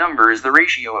pure number is the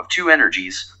ratio of two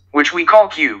energies, which we call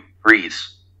Q,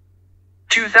 Rees.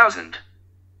 2000.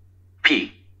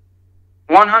 P.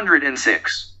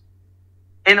 106.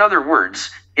 In other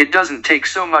words, it doesn't take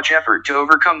so much effort to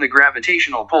overcome the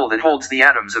gravitational pull that holds the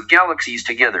atoms of galaxies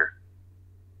together.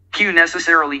 Q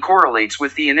necessarily correlates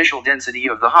with the initial density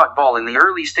of the hot ball in the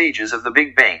early stages of the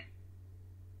Big Bang.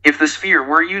 If the sphere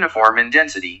were uniform in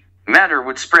density, matter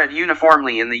would spread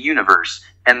uniformly in the universe,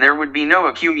 and there would be no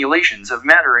accumulations of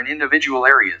matter in individual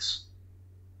areas.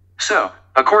 So,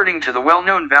 according to the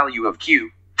well-known value of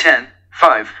Q,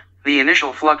 10.5, the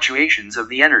initial fluctuations of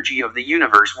the energy of the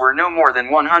universe were no more than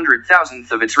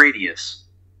 100,000th of its radius.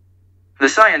 The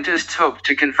scientists hoped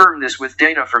to confirm this with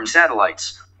data from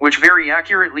satellites, which very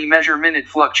accurately measure minute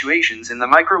fluctuations in the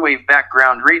microwave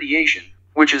background radiation,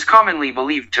 which is commonly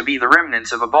believed to be the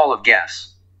remnants of a ball of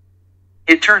gas.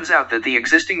 It turns out that the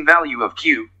existing value of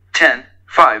Q,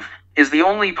 10.5, is the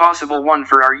only possible one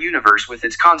for our universe with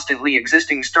its constantly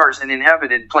existing stars and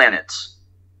inhabited planets.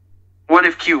 What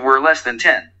if Q were less than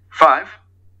 10.5?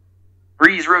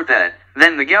 Rees wrote that,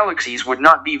 then the galaxies would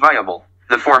not be viable,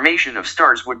 the formation of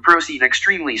stars would proceed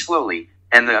extremely slowly,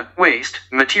 and the waste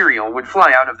material would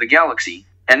fly out of the galaxy,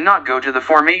 and not go to the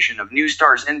formation of new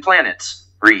stars and planets.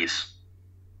 Rees.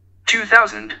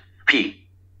 2000, p.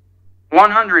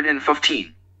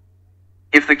 115.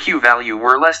 If the Q value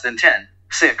were less than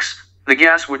 10.6, the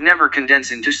gas would never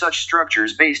condense into such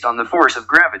structures based on the force of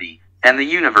gravity, and the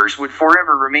universe would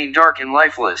forever remain dark and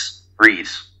lifeless.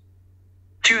 Rees.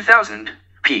 2000,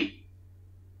 p.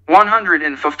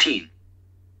 115.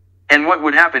 And what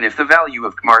would happen if the value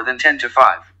of Q more than 10 to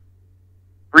 5?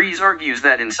 Rees argues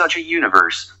that in such a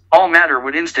universe, all matter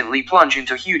would instantly plunge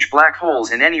into huge black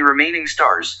holes and any remaining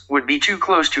stars would be too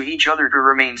close to each other to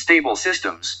remain stable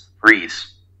systems.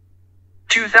 Rees.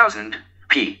 2000,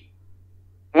 p.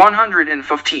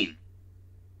 115.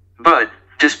 But,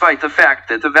 despite the fact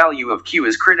that the value of Q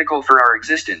is critical for our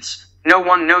existence, no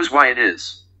one knows why it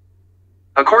is.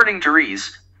 According to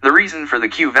Rees, the reason for the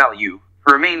Q value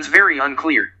remains very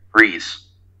unclear. Rees.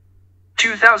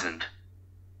 2000.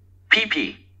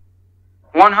 pp.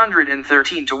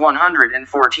 113 to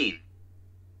 114.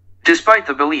 Despite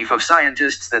the belief of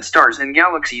scientists that stars and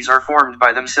galaxies are formed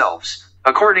by themselves,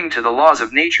 according to the laws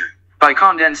of nature, by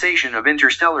condensation of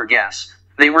interstellar gas,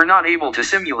 they were not able to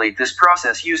simulate this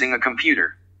process using a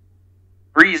computer.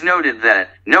 Rees noted that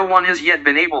no one has yet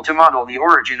been able to model the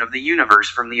origin of the universe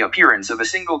from the appearance of a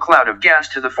single cloud of gas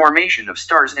to the formation of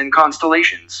stars and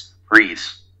constellations.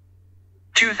 Rees.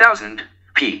 2000,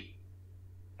 p.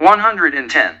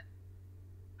 110.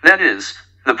 That is,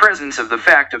 the presence of the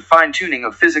fact of fine-tuning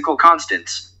of physical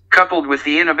constants, coupled with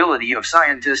the inability of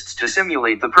scientists to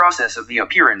simulate the process of the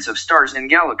appearance of stars and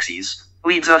galaxies,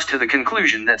 leads us to the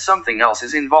conclusion that something else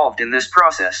is involved in this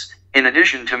process, in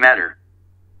addition to matter,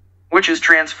 which is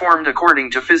transformed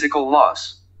according to physical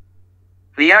laws.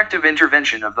 The active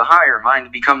intervention of the higher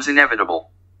mind becomes inevitable.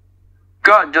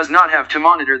 God does not have to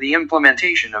monitor the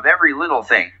implementation of every little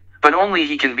thing, but only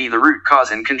he can be the root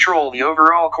cause and control the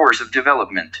overall course of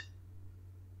development.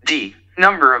 D.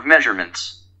 Number of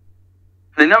measurements.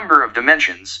 The number of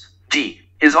dimensions, D,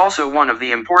 is also one of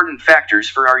the important factors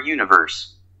for our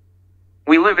universe.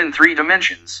 We live in 3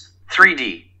 dimensions,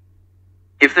 3D.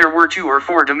 If there were 2 or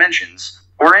 4 dimensions,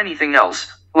 or anything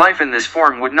else, life in this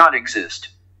form would not exist.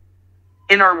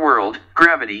 In our world,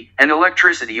 gravity and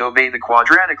electricity obey the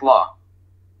quadratic law.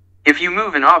 If you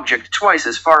move an object twice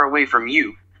as far away from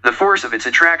you, the force of its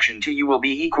attraction to you will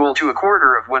be equal to a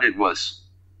quarter of what it was.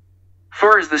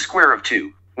 4 is the square of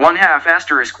 2, 1/2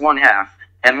 asterisk 1/2,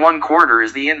 and 1/4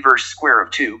 is the inverse square of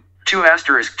 2, 2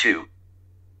 asterisk 2.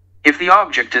 If the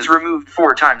object is removed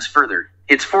 4 times further,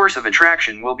 its force of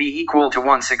attraction will be equal to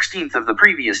 1/16 of the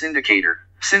previous indicator,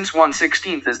 since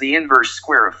 1/16 is the inverse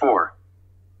square of 4.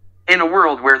 In a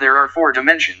world where there are 4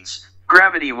 dimensions,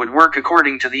 gravity would work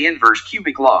according to the inverse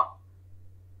cubic law.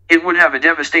 It would have a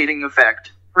devastating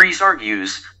effect, Rees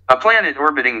argues, a planet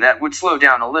orbiting that would slow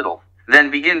down a little,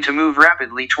 then begin to move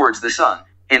rapidly towards the sun,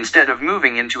 instead of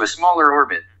moving into a smaller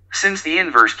orbit, since the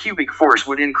inverse cubic force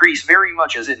would increase very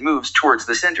much as it moves towards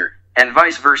the center, and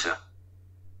vice versa.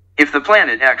 If the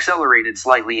planet accelerated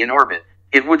slightly in orbit,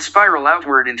 it would spiral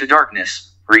outward into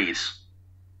darkness. Rees.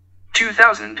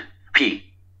 2000,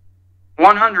 p.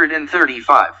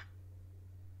 135.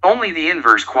 Only the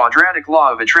inverse quadratic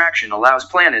law of attraction allows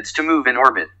planets to move in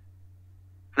orbit.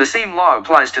 The same law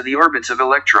applies to the orbits of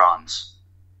electrons.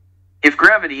 If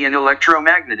gravity and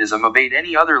electromagnetism obeyed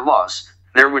any other laws,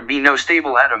 there would be no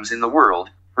stable atoms in the world.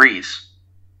 Rees.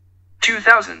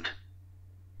 2000,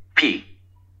 p.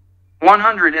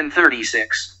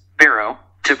 136, Barrow,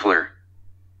 Tipler.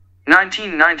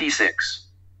 1996.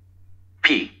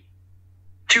 p.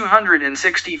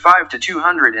 265 to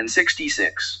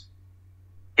 266.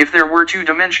 If there were two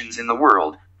dimensions in the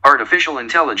world, artificial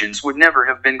intelligence would never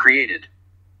have been created.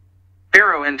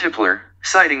 Barrow and Tipler,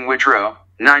 citing Whitrow,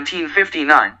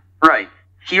 1959, write,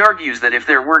 he argues that if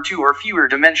there were two or fewer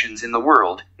dimensions in the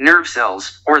world, nerve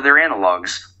cells, or their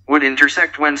analogs, would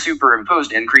intersect when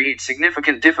superimposed and create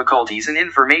significant difficulties in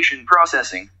information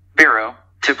processing. Barrow,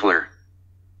 Tipler.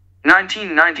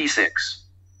 1996.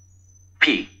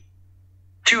 p.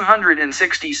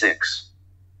 266.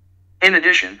 In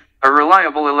addition, a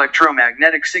reliable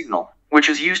electromagnetic signal, which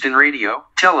is used in radio,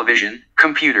 television,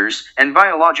 computers, and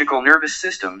biological nervous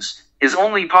systems, is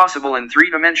only possible in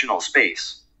three-dimensional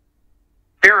space.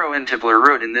 Barrow and Tipler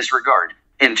wrote in this regard,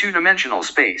 in two-dimensional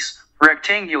space,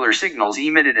 rectangular signals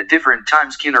emitted at different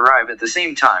times can arrive at the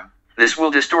same time. This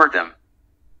will distort them.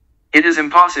 It is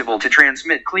impossible to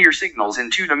transmit clear signals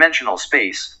in two-dimensional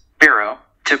space. Barrow,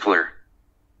 Tipler.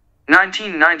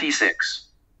 1996.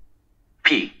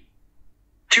 p.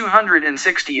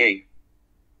 268.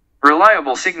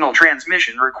 Reliable signal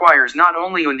transmission requires not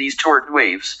only undistorted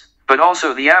waves, but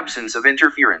also the absence of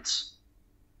interference.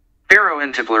 Barrow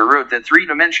and Tipler wrote that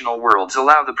three-dimensional worlds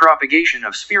allow the propagation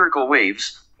of spherical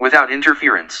waves, without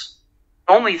interference.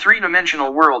 Only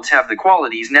three-dimensional worlds have the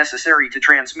qualities necessary to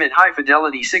transmit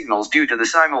high-fidelity signals due to the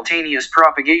simultaneous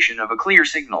propagation of a clear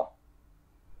signal.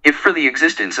 If for the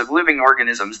existence of living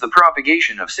organisms the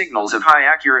propagation of signals of high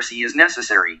accuracy is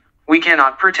necessary, we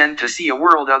cannot pretend to see a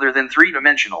world other than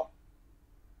three-dimensional.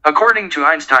 According to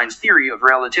Einstein's theory of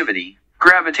relativity,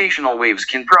 gravitational waves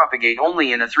can propagate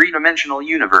only in a three-dimensional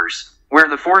universe, where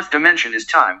the fourth dimension is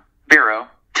time. Barrow,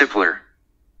 Tipler.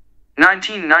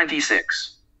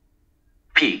 1996.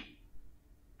 p.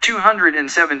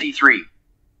 273.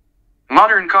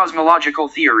 Modern cosmological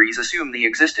theories assume the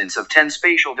existence of 10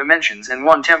 spatial dimensions and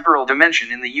 1 temporal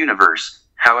dimension in the universe.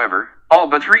 However, all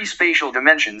but 3 spatial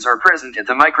dimensions are present at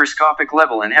the microscopic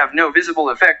level and have no visible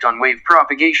effect on wave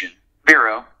propagation.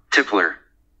 Barrow, Tipler.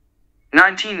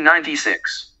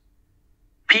 1996.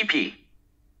 pp.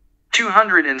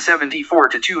 274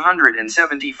 to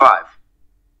 275.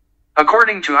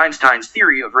 According to Einstein's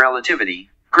theory of relativity,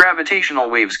 gravitational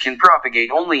waves can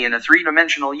propagate only in a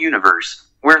three-dimensional universe,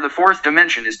 where the fourth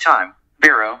dimension is time.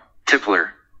 Barrow,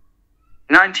 Tipler.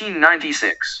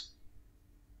 1996.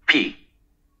 p.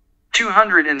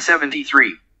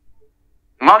 273.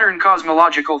 Modern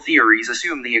cosmological theories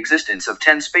assume the existence of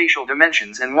 10 spatial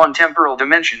dimensions and 1 temporal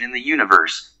dimension in the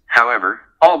universe. However,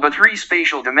 all but 3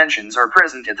 spatial dimensions are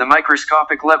present at the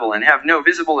microscopic level and have no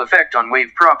visible effect on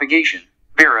wave propagation.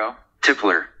 Barrow,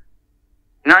 Tipler.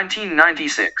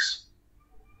 1996.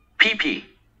 pp.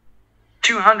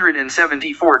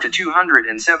 274 to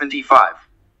 275.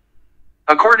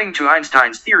 According to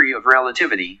Einstein's theory of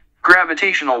relativity,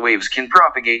 gravitational waves can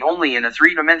propagate only in a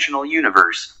three-dimensional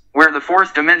universe, where the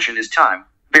fourth dimension is time.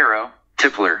 Barrow,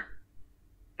 Tipler.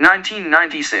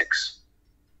 1996.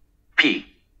 p.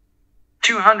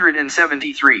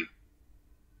 273.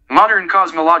 Modern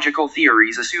cosmological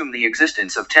theories assume the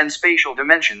existence of 10 spatial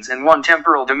dimensions and 1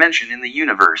 temporal dimension in the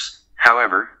universe.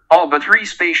 However, all but 3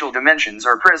 spatial dimensions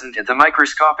are present at the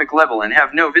microscopic level and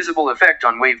have no visible effect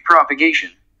on wave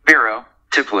propagation. Barrow,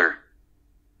 Tipler.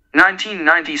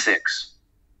 1996.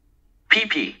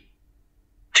 pp.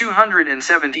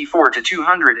 274 to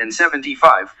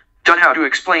 275. How to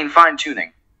explain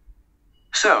fine-tuning.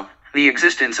 So, the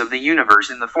existence of the universe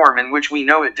in the form in which we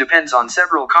know it depends on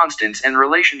several constants and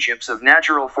relationships of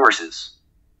natural forces.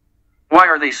 Why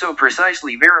are they so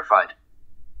precisely verified?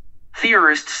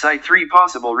 Theorists cite 3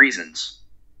 possible reasons.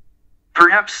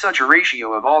 Perhaps such a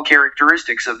ratio of all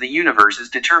characteristics of the universe is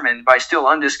determined by still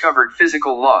undiscovered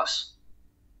physical laws.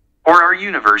 Or our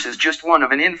universe is just one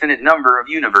of an infinite number of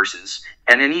universes,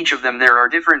 and in each of them there are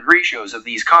different ratios of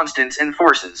these constants and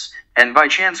forces, and by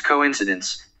chance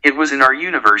coincidence, it was in our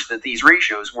universe that these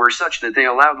ratios were such that they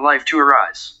allowed life to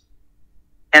arise.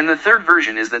 And the third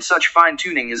version is that such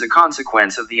fine-tuning is a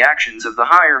consequence of the actions of the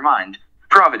higher mind,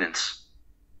 providence.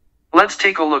 Let's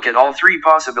take a look at all 3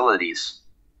 possibilities.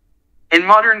 In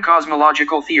modern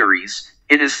cosmological theories,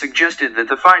 it is suggested that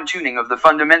the fine-tuning of the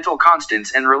fundamental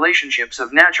constants and relationships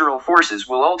of natural forces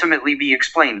will ultimately be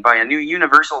explained by a new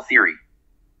universal theory.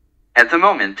 At the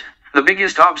moment, the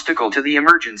biggest obstacle to the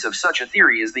emergence of such a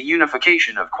theory is the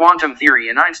unification of quantum theory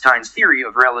and Einstein's theory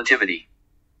of relativity.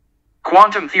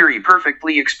 Quantum theory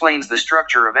perfectly explains the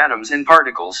structure of atoms and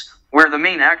particles, where the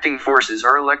main acting forces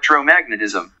are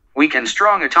electromagnetism, weak and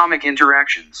strong atomic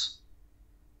interactions.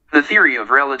 The theory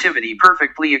of relativity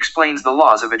perfectly explains the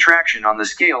laws of attraction on the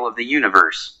scale of the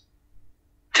universe.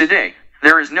 Today,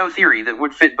 there is no theory that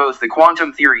would fit both the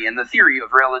quantum theory and the theory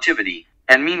of relativity,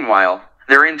 and meanwhile,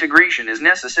 their integration is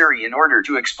necessary in order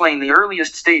to explain the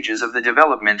earliest stages of the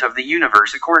development of the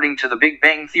universe according to the Big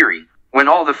Bang theory, when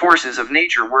all the forces of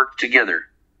nature worked together.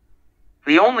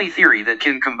 The only theory that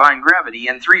can combine gravity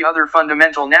and three other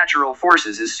fundamental natural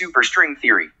forces is superstring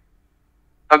theory.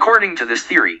 According to this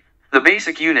theory, the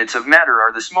basic units of matter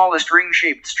are the smallest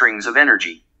ring-shaped strings of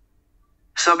energy.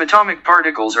 Subatomic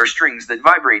particles are strings that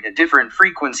vibrate at different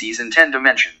frequencies in 10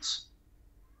 dimensions.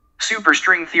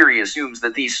 Superstring theory assumes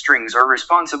that these strings are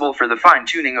responsible for the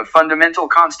fine-tuning of fundamental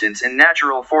constants in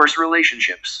natural force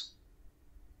relationships.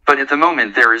 But at the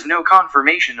moment there is no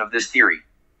confirmation of this theory.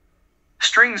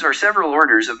 Strings are several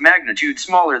orders of magnitude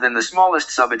smaller than the smallest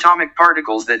subatomic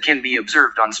particles that can be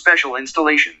observed on special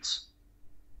installations.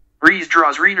 Rees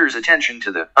draws readers' attention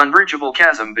to the unbridgeable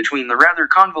chasm between the rather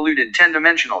convoluted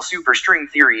 10-dimensional superstring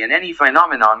theory and any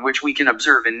phenomenon which we can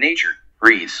observe in nature.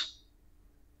 Rees.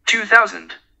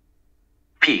 2000.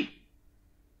 p.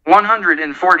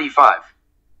 145.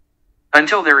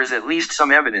 Until there is at least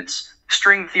some evidence,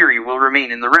 string theory will remain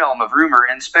in the realm of rumor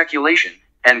and speculation,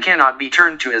 and cannot be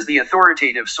turned to as the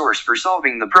authoritative source for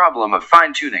solving the problem of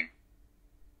fine-tuning.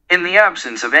 In the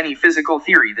absence of any physical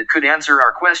theory that could answer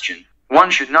our question, one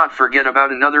should not forget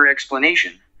about another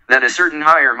explanation, that a certain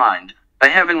higher mind, a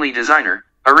heavenly designer,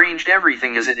 arranged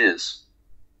everything as it is.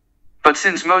 But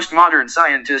since most modern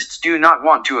scientists do not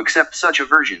want to accept such a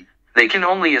version, they can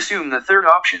only assume the third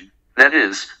option, that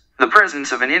is, the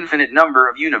presence of an infinite number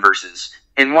of universes,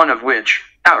 in one of which,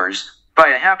 ours, by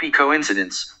a happy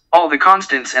coincidence, all the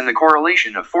constants and the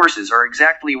correlation of forces are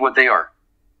exactly what they are.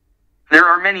 There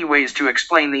are many ways to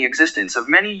explain the existence of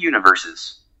many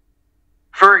universes.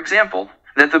 For example,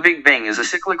 that the Big Bang is a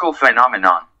cyclical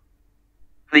phenomenon.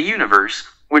 The universe,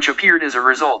 which appeared as a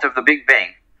result of the Big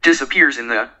Bang, disappears in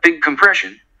the Big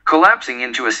Compression, collapsing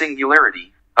into a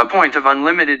singularity, a point of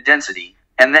unlimited density,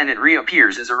 and then it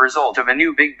reappears as a result of a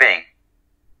new Big Bang.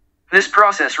 This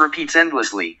process repeats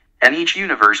endlessly, and each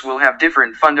universe will have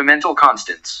different fundamental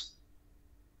constants.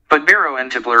 But Barrow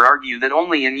and Tipler argue that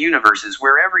only in universes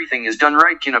where everything is done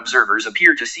right can observers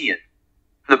appear to see it.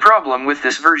 The problem with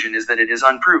this version is that it is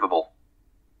unprovable.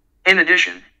 In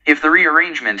addition, if the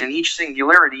rearrangement in each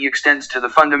singularity extends to the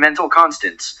fundamental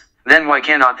constants, then why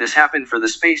cannot this happen for the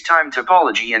space-time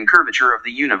topology and curvature of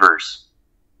the universe?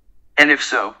 And if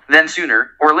so, then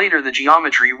sooner or later the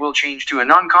geometry will change to a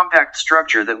non-compact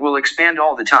structure that will expand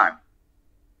all the time.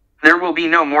 There will be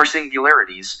no more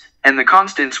singularities, and the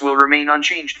constants will remain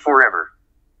unchanged forever.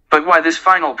 But why this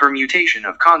final permutation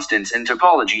of constants and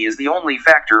topology is the only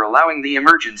factor allowing the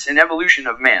emergence and evolution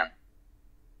of man.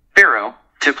 Barrow,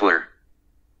 Tipler.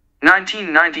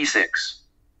 1996.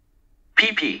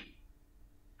 pp.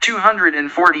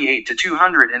 248 to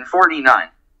 249.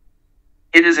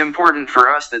 It is important for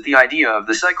us that the idea of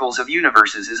the cycles of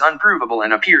universes is unprovable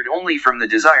and appeared only from the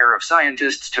desire of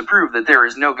scientists to prove that there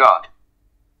is no God.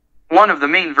 One of the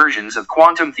main versions of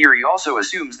quantum theory also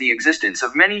assumes the existence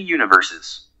of many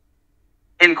universes.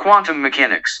 In quantum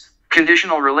mechanics,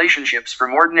 conditional relationships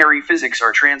from ordinary physics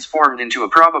are transformed into a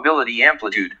probability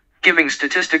amplitude, giving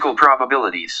statistical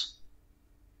probabilities.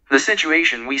 The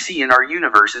situation we see in our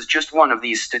universe is just one of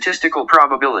these statistical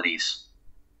probabilities.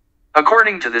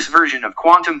 According to this version of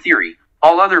quantum theory,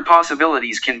 all other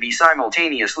possibilities can be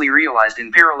simultaneously realized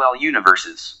in parallel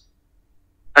universes.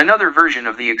 Another version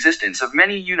of the existence of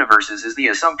many universes is the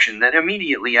assumption that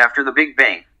immediately after the Big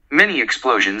Bang, many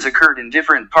explosions occurred in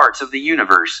different parts of the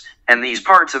universe, and these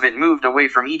parts of it moved away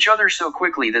from each other so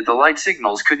quickly that the light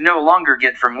signals could no longer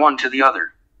get from one to the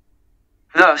other.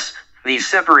 Thus, these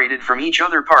separated from each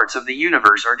other parts of the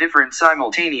universe are different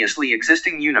simultaneously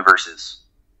existing universes.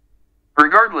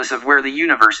 Regardless of where the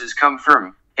universes come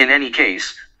from, in any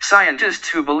case, scientists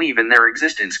who believe in their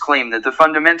existence claim that the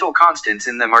fundamental constants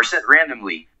in them are set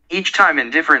randomly, each time in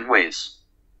different ways.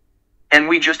 And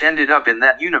we just ended up in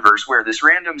that universe where this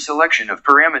random selection of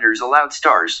parameters allowed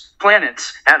stars,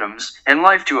 planets, atoms, and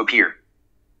life to appear.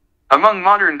 Among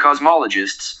modern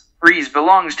cosmologists, Rees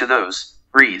belongs to those.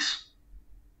 Rees.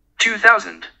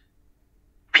 2000.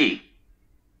 p.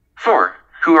 4.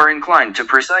 Who are inclined to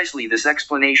precisely this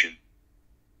explanation.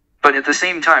 But at the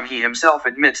same time he himself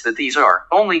admits that these are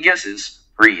only guesses,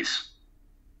 Res.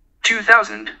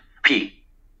 2000, p.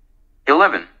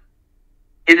 11.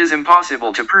 It is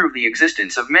impossible to prove the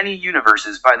existence of many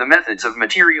universes by the methods of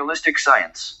materialistic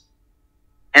science.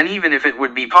 And even if it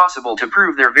would be possible to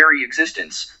prove their very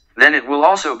existence, then it will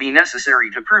also be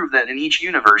necessary to prove that in each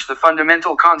universe the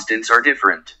fundamental constants are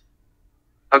different.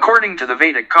 According to the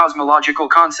Vedic cosmological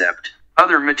concept,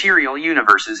 other material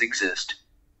universes exist.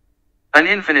 An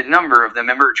infinite number of them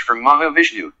emerge from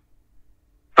Mahavishnu.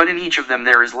 But in each of them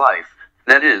there is life,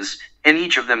 that is, in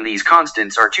each of them these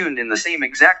constants are tuned in the same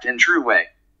exact and true way.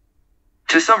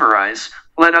 To summarize,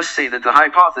 let us say that the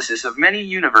hypothesis of many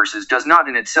universes does not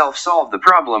in itself solve the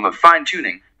problem of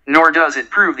fine-tuning, nor does it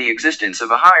prove the existence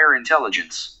of a higher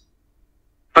intelligence.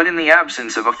 But in the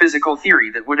absence of a physical theory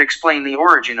that would explain the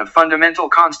origin of fundamental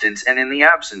constants and in the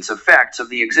absence of facts of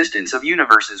the existence of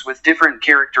universes with different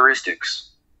characteristics,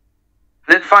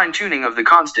 that fine-tuning of the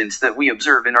constants that we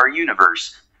observe in our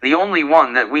universe, the only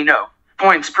one that we know,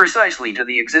 points precisely to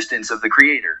the existence of the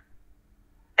Creator.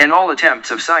 And all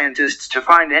attempts of scientists to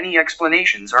find any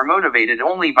explanations are motivated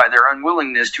only by their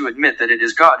unwillingness to admit that it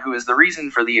is God who is the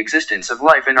reason for the existence of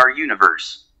life in our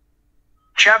universe.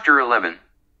 Chapter 11.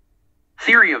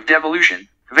 Theory of Devolution,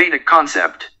 Vedic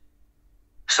concept.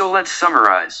 So let's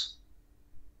summarize.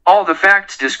 All the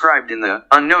facts described in the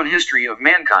unknown history of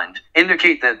mankind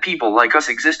indicate that people like us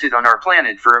existed on our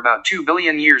planet for about 2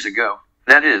 billion years ago,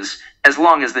 that is, as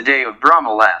long as the day of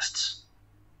Brahma lasts.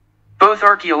 Both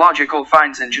archaeological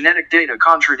finds and genetic data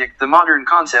contradict the modern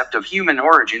concept of human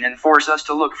origin and force us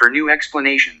to look for new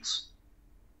explanations.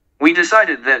 We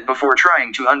decided that before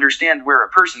trying to understand where a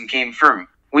person came from,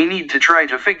 we need to try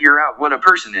to figure out what a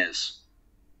person is.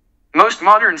 Most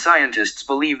modern scientists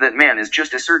believe that man is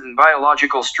just a certain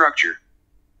biological structure.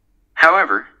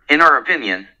 However, in our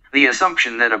opinion, the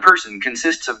assumption that a person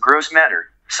consists of gross matter,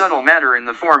 subtle matter in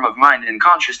the form of mind and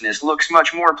consciousness looks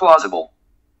much more plausible.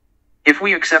 If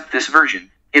we accept this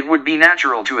version, it would be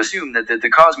natural to assume that the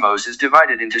cosmos is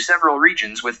divided into several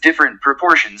regions with different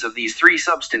proportions of these three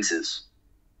substances.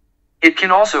 It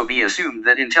can also be assumed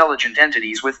that intelligent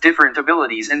entities with different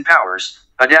abilities and powers,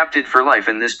 adapted for life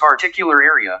in this particular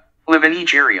area, live in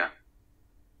each area.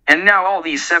 And now all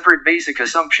these separate basic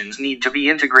assumptions need to be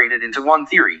integrated into one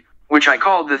theory, which I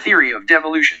called the theory of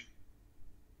devolution.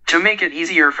 To make it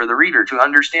easier for the reader to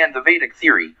understand the Vedic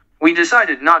theory, we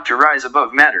decided not to rise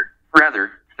above matter,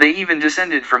 rather, they even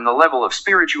descended from the level of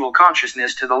spiritual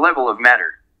consciousness to the level of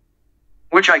matter,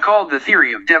 which I called the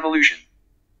theory of devolution.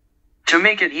 To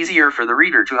make it easier for the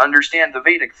reader to understand the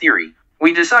Vedic theory,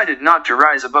 we decided not to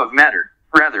rise above matter,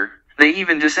 rather, they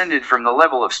even descended from the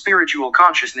level of spiritual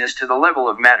consciousness to the level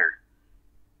of matter,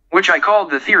 which I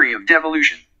called the theory of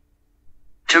devolution.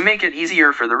 To make it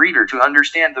easier for the reader to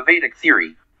understand the Vedic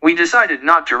theory, we decided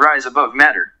not to rise above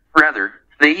matter, rather,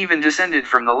 they even descended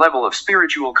from the level of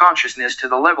spiritual consciousness to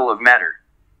the level of matter.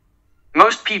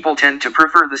 Most people tend to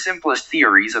prefer the simplest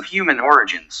theories of human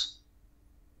origins.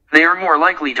 They are more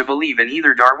likely to believe in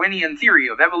either Darwinian theory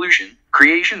of evolution,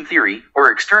 creation theory, or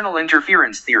external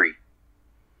interference theory.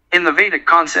 In the Vedic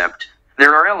concept,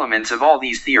 there are elements of all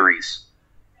these theories.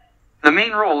 The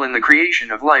main role in the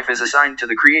creation of life is assigned to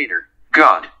the Creator,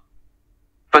 God.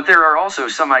 But there are also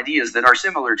some ideas that are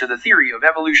similar to the theory of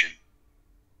evolution.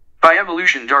 By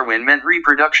evolution, Darwin meant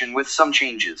reproduction with some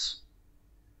changes.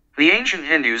 The ancient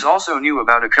Hindus also knew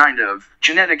about a kind of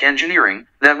genetic engineering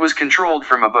that was controlled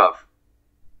from above.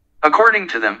 According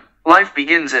to them, life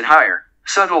begins at higher,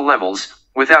 subtle levels,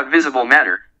 without visible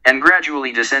matter, and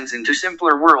gradually descends into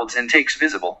simpler worlds and takes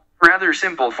visible, rather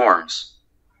simple forms.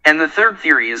 And the third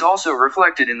theory is also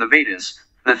reflected in the Vedas,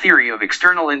 the theory of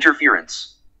external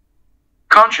interference.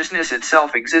 Consciousness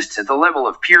itself exists at the level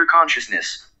of pure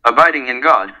consciousness, abiding in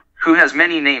God, who has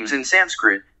many names in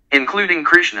Sanskrit, including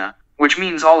Krishna, which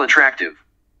means all attractive.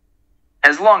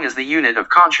 As long as the unit of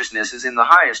consciousness is in the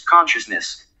highest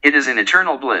consciousness, it is in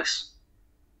eternal bliss.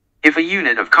 If a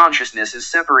unit of consciousness is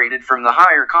separated from the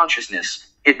higher consciousness,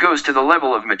 it goes to the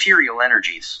level of material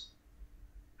energies.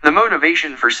 The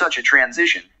motivation for such a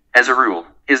transition, as a rule,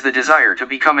 is the desire to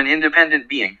become an independent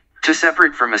being, to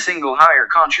separate from a single higher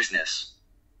consciousness.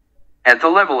 At the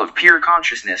level of pure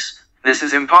consciousness, this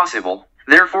is impossible,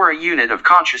 therefore a unit of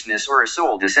consciousness or a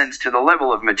soul descends to the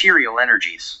level of material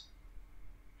energies.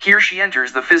 Here she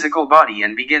enters the physical body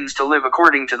and begins to live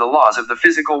according to the laws of the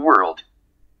physical world.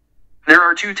 There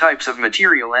are two types of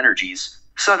material energies,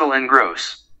 subtle and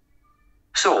gross.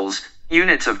 Souls,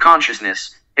 units of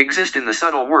consciousness, exist in the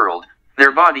subtle world.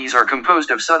 Their bodies are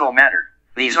composed of subtle matter.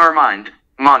 These are mind,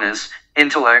 manas,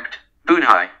 intellect,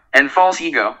 buddhi, and false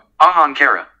ego,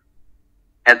 ahankara.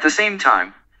 At the same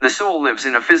time, the soul lives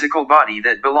in a physical body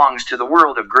that belongs to the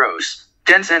world of gross,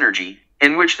 dense energy,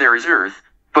 in which there is earth,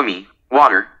 bhumi,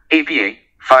 water, apa,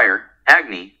 fire,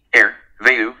 agni, air,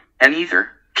 vayu, and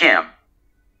ether, kam.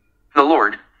 The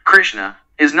Lord, Krishna,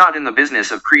 is not in the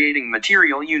business of creating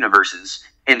material universes,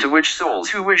 into which souls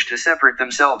who wish to separate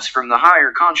themselves from the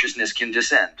higher consciousness can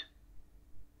descend.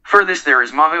 For this there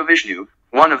is Mahavishnu,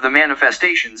 one of the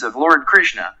manifestations of Lord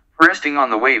Krishna, resting on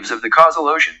the waves of the causal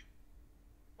ocean.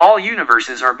 All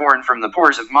universes are born from the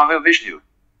pores of Mahavishnu.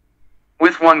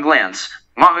 With one glance,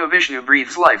 Mahavishnu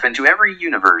breathes life into every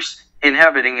universe,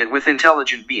 inhabiting it with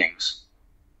intelligent beings.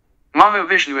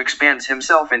 Mahavishnu expands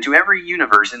himself into every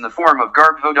universe in the form of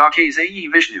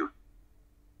Garbhodakasayi Vishnu.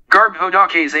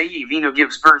 Garbhodakasayi Vishnu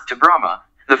gives birth to Brahma,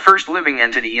 the first living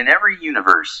entity in every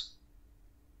universe.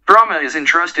 Brahma is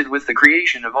entrusted with the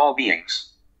creation of all beings.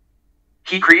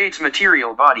 He creates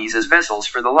material bodies as vessels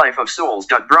for the life of souls.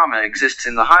 Brahma exists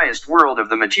in the highest world of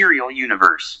the material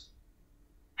universe.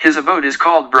 His abode is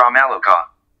called Brahmaloka.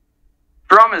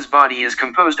 Brahma's body is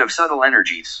composed of subtle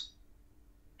energies.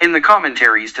 In the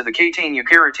commentaries to the Caitanya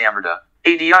Charitamrita,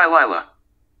 Adi Lila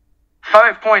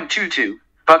 5.22,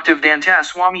 Bhaktivedanta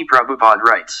Swami Prabhupada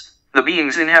writes, the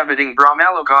beings inhabiting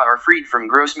Brahmaloka are freed from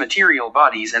gross material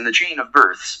bodies and the chain of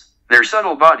births. Their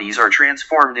subtle bodies are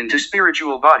transformed into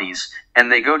spiritual bodies,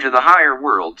 and they go to the higher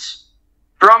worlds.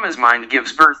 Brahma's mind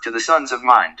gives birth to the sons of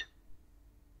mind.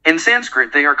 In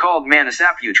Sanskrit they are called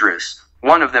Manasaputras,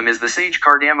 one of them is the sage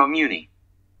Kardama Muni.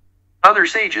 Other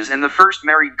sages and the first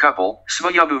married couple,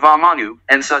 Svayabhuva Manu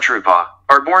and Satrapa,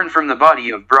 are born from the body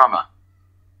of Brahma.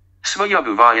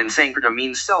 Svayabhuva in Sanskrit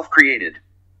means self-created.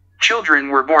 Children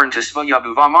were born to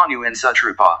Svayabhuva Manu and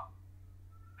Satrapa.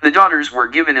 The daughters were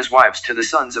given as wives to the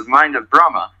sons of mind of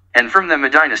Brahma, and from them a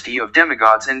dynasty of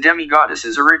demigods and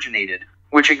demigoddesses originated,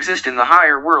 which exist in the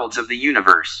higher worlds of the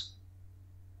universe.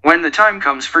 When the time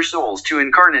comes for souls to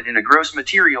incarnate in a gross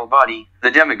material body, the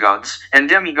demigods and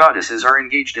demigoddesses are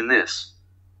engaged in this.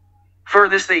 For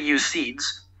this they use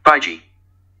seeds, baiji.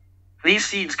 These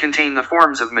seeds contain the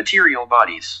forms of material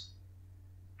bodies.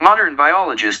 Modern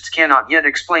biologists cannot yet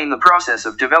explain the process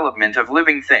of development of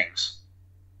living things.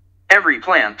 Every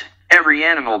plant, every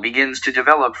animal begins to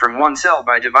develop from one cell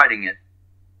by dividing it.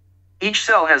 Each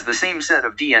cell has the same set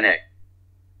of DNA.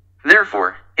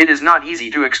 Therefore, it is not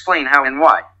easy to explain how and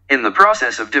why, in the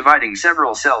process of dividing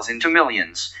several cells into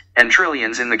millions, and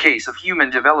trillions in the case of human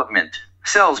development,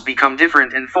 cells become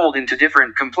different and fold into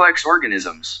different complex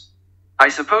organisms. I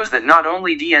suppose that not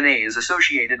only DNA is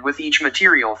associated with each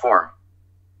material form,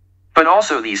 but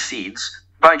also these seeds,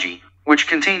 baiji, which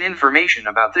contain information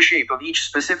about the shape of each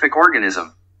specific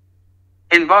organism.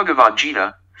 In Bhagavad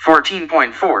Gita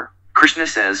 14.4, Krishna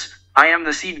says, I am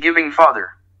the seed-giving Father.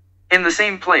 In the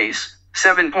same place,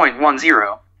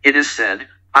 7.10, it is said,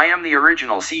 I am the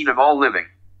original seed of all living.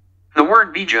 The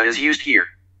word bija is used here.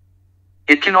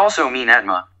 It can also mean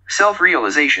Atma,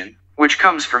 self-realization, which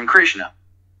comes from Krishna.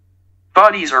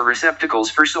 Bodies are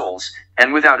receptacles for souls,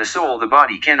 and without a soul the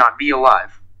body cannot be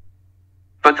alive.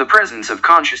 But the presence of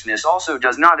consciousness also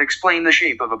does not explain the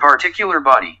shape of a particular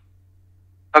body.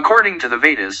 According to the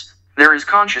Vedas, there is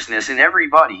consciousness in every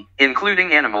body,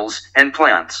 including animals and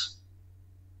plants.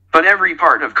 But every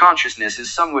part of consciousness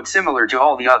is somewhat similar to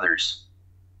all the others.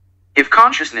 If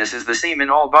consciousness is the same in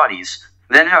all bodies,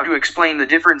 then how to explain the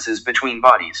differences between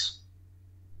bodies?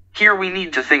 Here we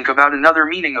need to think about another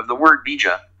meaning of the word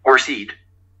bija, or seed.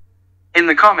 In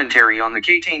the commentary on the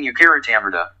Caitanya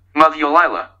Charitamrita, Madhya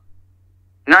Lila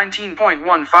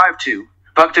 19.152,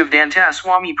 Bhaktivedanta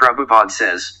Swami Prabhupada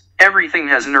says, everything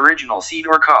has an original seed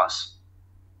or cause.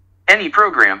 Any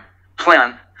program,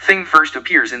 plan, thing first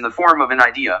appears in the form of an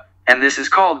idea, and this is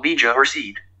called bija or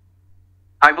seed.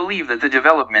 I believe that the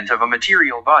development of a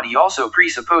material body also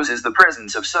presupposes the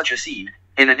presence of such a seed,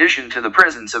 in addition to the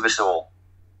presence of a soul.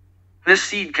 This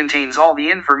seed contains all the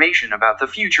information about the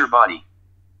future body.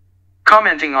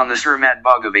 Commenting on the Srimad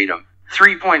Bhagavatam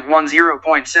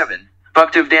 3.10.7,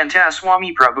 Bhaktivedanta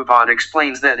Swami Prabhupada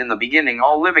explains that in the beginning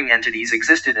all living entities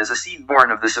existed as a seed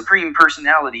born of the Supreme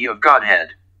Personality of Godhead.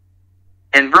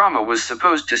 And Brahma was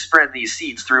supposed to spread these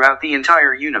seeds throughout the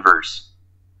entire universe.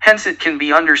 Hence it can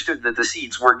be understood that the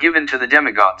seeds were given to the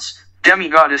demigods,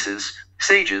 demigoddesses,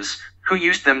 sages, who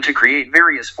used them to create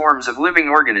various forms of living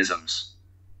organisms.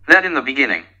 That in the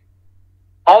beginning,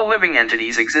 all living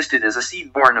entities existed as a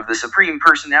seed born of the Supreme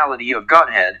Personality of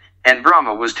Godhead, and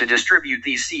Brahma was to distribute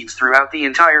these seeds throughout the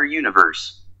entire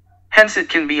universe. Hence it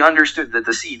can be understood that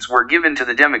the seeds were given to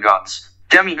the demigods,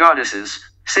 demigoddesses,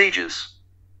 sages,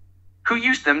 who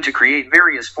used them to create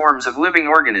various forms of living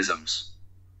organisms.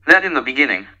 That in the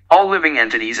beginning, all living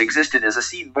entities existed as a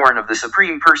seed born of the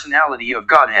Supreme Personality of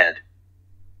Godhead.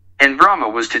 And Brahma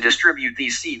was to distribute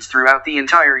these seeds throughout the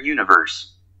entire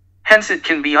universe. Hence it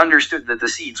can be understood that the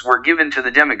seeds were given to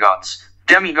the demigods,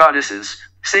 demigoddesses,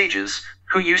 sages,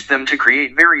 who used them to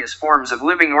create various forms of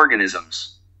living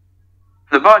organisms.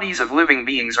 The bodies of living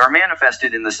beings are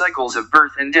manifested in the cycles of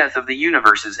birth and death of the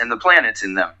universes and the planets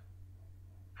in them.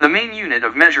 The main unit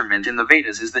of measurement in the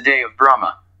Vedas is the day of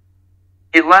Brahma.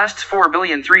 It lasts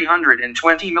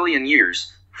 4,320,000,000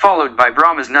 years, followed by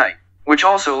Brahma's night, which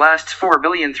also lasts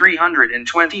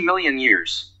 4,320,000,000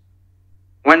 years.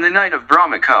 When the night of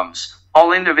Brahma comes,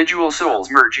 all individual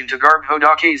souls merge into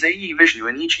Garbhodakasayi Vishnu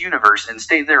in each universe and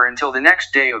stay there until the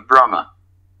next day of Brahma.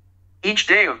 Each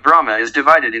day of Brahma is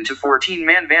divided into 14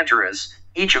 manvantaras,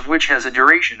 each of which has a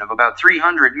duration of about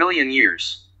 300 million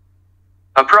years.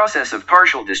 A process of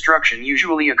partial destruction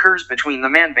usually occurs between the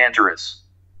manvantaras.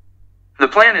 The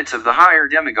planets of the higher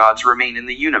demigods remain in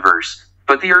the universe,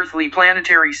 but the earthly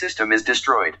planetary system is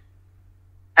destroyed.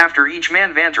 After each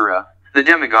manvantara, the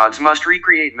demigods must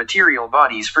recreate material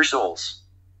bodies for souls.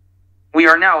 We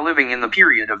are now living in the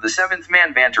period of the 7th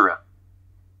manvantara.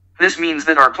 This means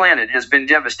that our planet has been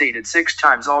devastated 6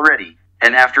 times already,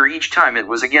 and after each time it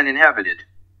was again inhabited.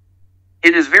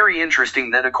 It is very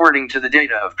interesting that according to the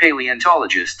data of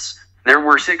paleontologists, there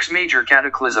were 6 major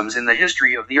cataclysms in the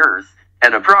history of the Earth,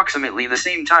 at approximately the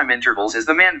same time intervals as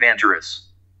the manvantaras.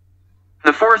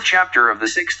 The 4th chapter of the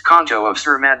 6th canto of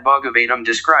Srimad Bhagavatam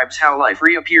describes how life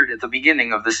reappeared at the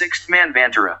beginning of the 6th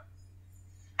manvantara.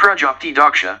 Prajapati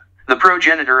Daksha, the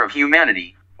progenitor of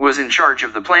humanity, was in charge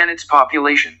of the planet's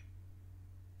population.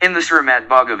 In the Srimad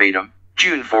Bhagavatam,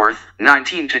 June 4th,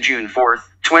 19 to June 4th,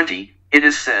 20, it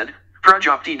is said,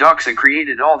 Prajapati Daksha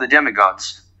created all the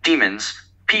demigods, demons,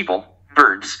 people,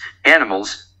 birds,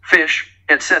 animals, fish,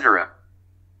 etc.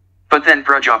 But then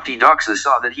Prajapati Daksha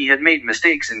saw that he had made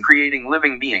mistakes in creating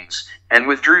living beings, and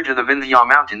withdrew to the Vindhya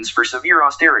mountains for severe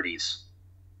austerities.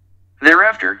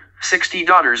 Thereafter, 60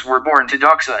 daughters were born to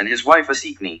Daksha and his wife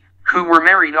Asikni, who were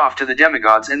married off to the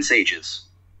demigods and sages.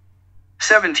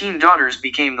 17 daughters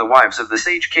became the wives of the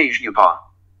sage Kashyapa.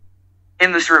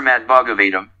 In the Srimad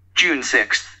Bhagavatam, June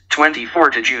 6, 24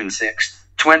 to June 6,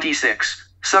 26,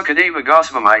 Sukadeva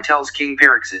Goswami tells King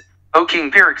Pariksit, O King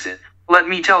Pariksit, let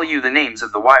me tell you the names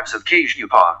of the wives of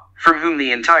Kashyapa, from whom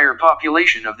the entire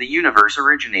population of the universe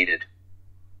originated.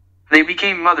 They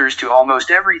became mothers to almost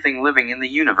everything living in the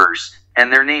universe,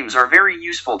 and their names are very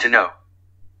useful to know.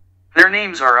 Their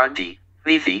names are Aditi,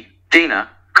 Lithi, Dana,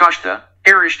 Kashta,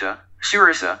 Arishta,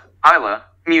 Surasa, Ila,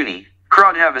 Muni,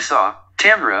 Krodhavasa,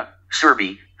 Tamra,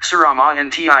 Surbi, Surama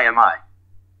and Timi.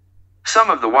 Some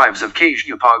of the wives of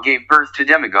Kashyapa gave birth to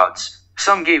demigods,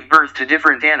 some gave birth to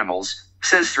different animals,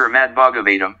 says Srimad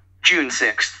Bhagavatam, June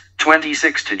 6,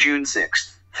 26 to June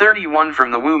 6, 31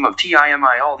 From the womb of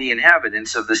Timi all the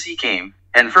inhabitants of the sea came,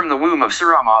 and from the womb of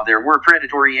Surama there were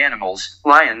predatory animals,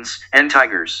 lions, and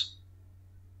tigers.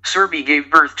 Surbi gave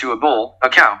birth to a bull, a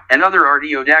cow, and other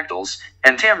artiodactyls,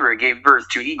 and Tamra gave birth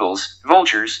to eagles,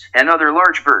 vultures, and other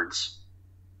large birds.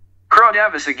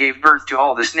 Krodhavasa gave birth to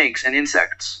all the snakes and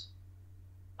insects.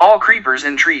 All creepers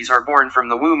and trees are born from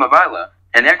the womb of Ila,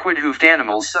 and equid-hoofed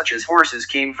animals such as horses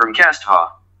came from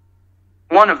Kastha.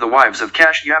 One of the wives of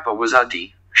Kashyapa was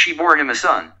Aditi. She bore him a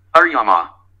son, Aryama.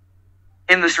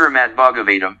 In the Srimad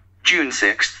Bhagavatam, June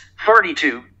 6,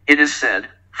 42, it is said,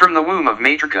 from the womb of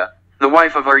Matrika, the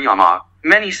wife of Aryama,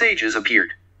 many sages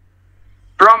appeared.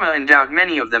 Brahma endowed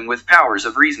many of them with powers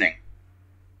of reasoning.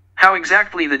 How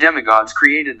exactly the demigods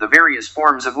created the various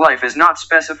forms of life is not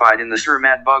specified in the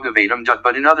Srimad Bhagavatam,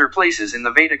 but in other places in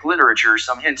the Vedic literature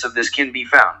some hints of this can be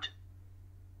found.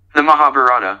 The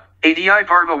Mahabharata, Adi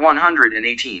Parva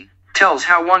 118, tells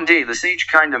how one day the sage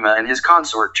Kindama and his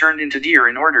consort turned into deer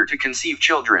in order to conceive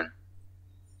children.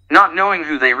 Not knowing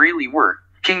who they really were,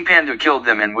 King Pandu killed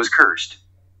them and was cursed.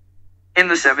 In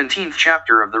the 17th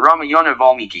chapter of the Ramayana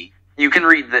Valmiki, you can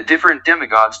read that different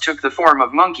demigods took the form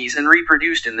of monkeys and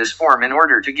reproduced in this form in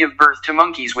order to give birth to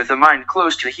monkeys with a mind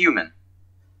close to human.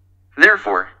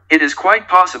 Therefore, it is quite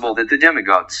possible that the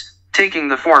demigods, taking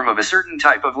the form of a certain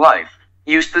type of life,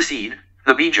 used the seed,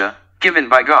 the bija, given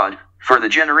by God, for the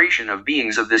generation of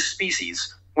beings of this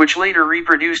species, which later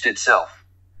reproduced itself.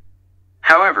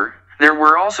 However, there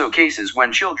were also cases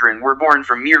when children were born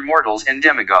from mere mortals and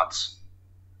demigods.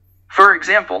 For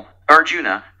example,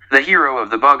 Arjuna, the hero of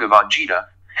the Bhagavad Gita,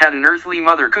 had an earthly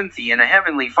mother Kunti and a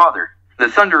heavenly father, the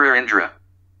thunderer Indra.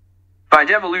 By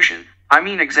devolution, I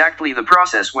mean exactly the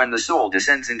process when the soul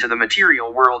descends into the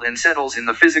material world and settles in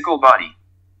the physical body.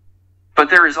 But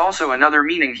there is also another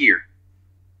meaning here.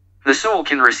 The soul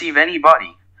can receive any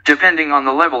body, depending on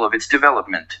the level of its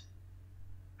development.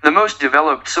 The most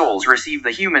developed souls receive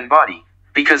the human body,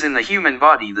 because in the human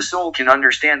body the soul can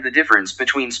understand the difference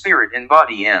between spirit and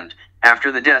body and,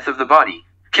 after the death of the body,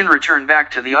 can return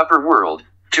back to the upper world,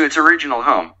 to its original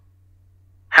home.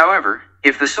 However,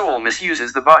 if the soul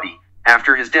misuses the body,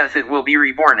 after his death it will be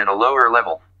reborn at a lower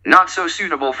level, not so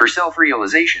suitable for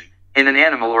self-realization, in an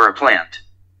animal or a plant.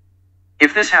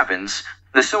 If this happens,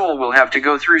 the soul will have to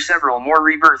go through several more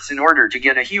rebirths in order to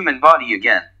get a human body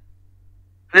again.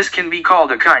 This can be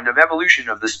called a kind of evolution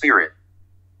of the spirit.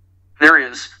 There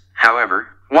is, however,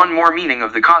 one more meaning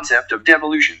of the concept of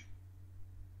devolution.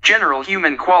 General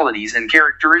human qualities and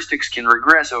characteristics can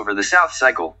regress over the south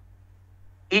cycle.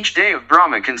 Each day of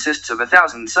Brahma consists of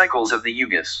 1,000 cycles of the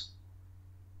yugas.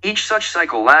 Each such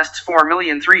cycle lasts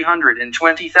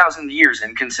 4,320,000 years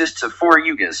and consists of 4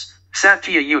 yugas: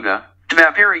 Satya Yuga,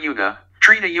 Dvapara Yuga,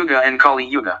 Treta Yuga and Kali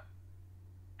Yuga.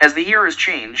 As the eras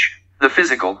change, the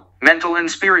physical, mental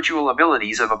and spiritual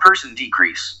abilities of a person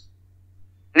decrease.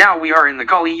 Now we are in the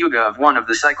Kali Yuga of one of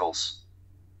the cycles.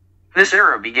 This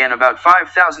era began about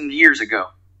 5,000 years ago.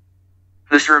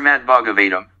 The Srimad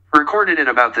Bhagavatam, recorded at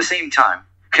about the same time,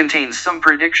 contains some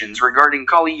predictions regarding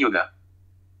Kali Yuga.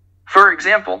 For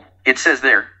example, it says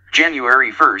there,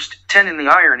 January 1st, 10 in the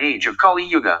Iron Age of Kali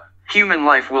Yuga, human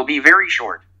life will be very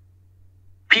short.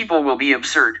 People will be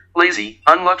absurd, lazy,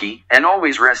 unlucky, and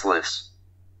always restless.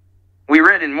 We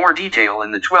read in more detail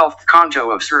in the 12th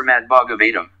canto of Srimad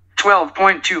Bhagavatam,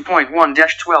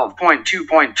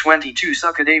 12.2.1-12.2.22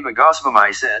 Sukadeva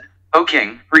Goswami said, O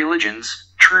king,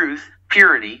 religions, truth,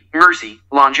 purity, mercy,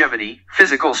 longevity,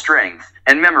 physical strength,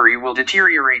 and memory will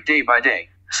deteriorate day by day.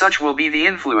 Such will be the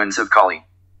influence of Kali.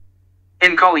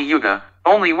 In Kali Yuga,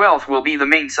 only wealth will be the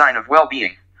main sign of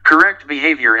well-being, correct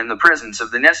behavior and the presence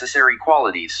of the necessary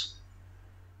qualities.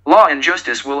 Law and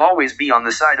justice will always be on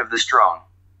the side of the strong.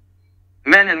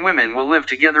 Men and women will live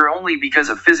together only because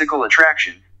of physical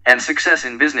attraction, and success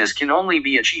in business can only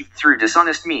be achieved through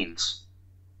dishonest means.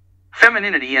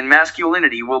 Femininity and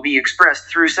masculinity will be expressed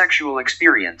through sexual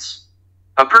experience.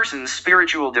 A person's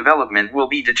spiritual development will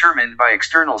be determined by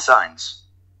external signs.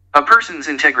 A person's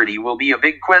integrity will be a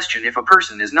big question if a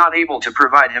person is not able to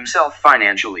provide himself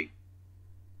financially.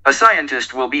 A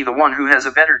scientist will be the one who has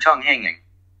a better tongue hanging.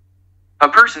 A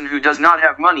person who does not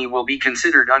have money will be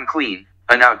considered unclean,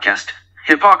 an outcast.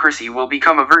 Hypocrisy will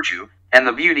become a virtue, and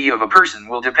the beauty of a person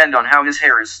will depend on how his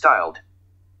hair is styled.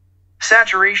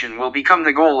 Saturation will become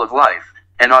the goal of life,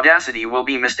 and audacity will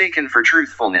be mistaken for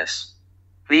truthfulness.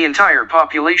 The entire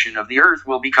population of the earth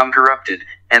will become corrupted,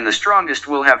 and the strongest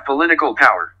will have political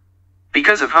power.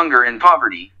 Because of hunger and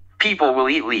poverty, people will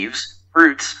eat leaves,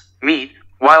 roots, meat,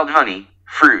 wild honey,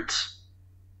 fruits,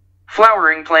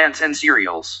 flowering plants and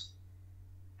cereals.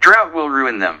 Drought will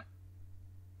ruin them.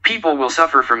 People will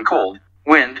suffer from cold,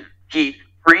 wind, heat,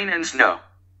 rain and snow.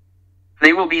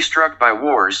 They will be struck by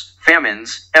wars,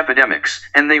 famines, epidemics,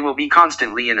 and they will be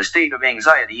constantly in a state of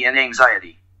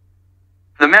anxiety.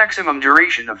 The maximum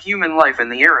duration of human life in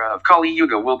the era of Kali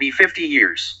Yuga will be 50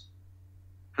 years.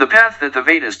 The path that the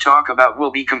Vedas talk about will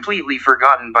be completely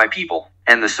forgotten by people,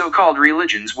 and the so-called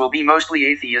religions will be mostly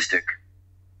atheistic.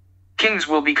 Kings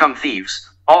will become thieves,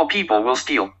 all people will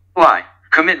steal, lie,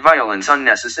 commit violence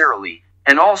unnecessarily,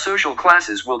 and all social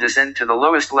classes will descend to the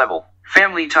lowest level.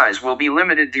 Family ties will be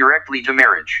limited directly to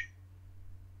marriage.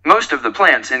 Most of the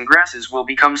plants and grasses will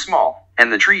become small, and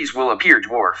the trees will appear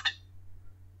dwarfed.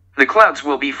 The clouds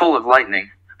will be full of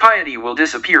lightning, piety will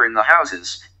disappear in the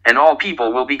houses, and all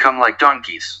people will become like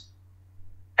donkeys.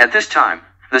 At this time,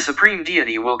 the supreme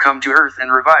deity will come to earth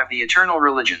and revive the eternal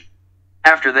religion.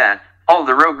 After that, all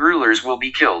the rogue rulers will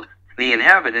be killed. The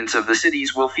inhabitants of the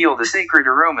cities will feel the sacred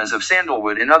aromas of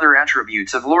sandalwood and other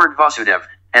attributes of Lord Vasudeva,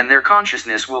 and their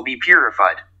consciousness will be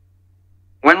purified.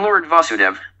 When Lord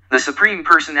Vasudeva, the Supreme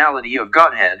Personality of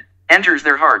Godhead, enters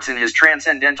their hearts in his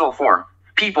transcendental form,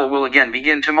 people will again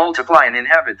begin to multiply and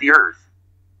inhabit the earth.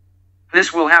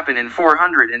 This will happen in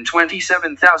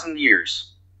 427,000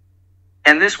 years.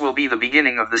 And this will be the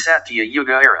beginning of the Satya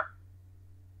Yuga era.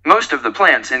 Most of the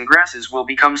plants and grasses will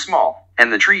become small,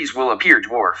 and the trees will appear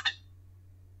dwarfed.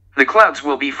 The clouds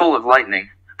will be full of lightning,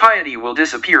 piety will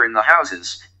disappear in the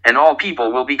houses, and all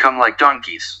people will become like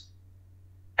donkeys.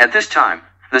 At this time,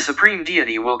 the supreme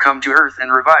deity will come to earth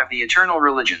and revive the eternal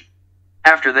religion.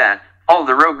 After that, all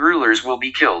the rogue rulers will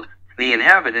be killed. The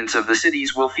inhabitants of the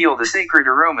cities will feel the sacred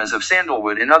aromas of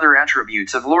sandalwood and other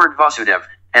attributes of Lord Vasudeva,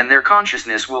 and their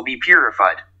consciousness will be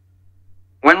purified.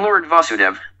 When Lord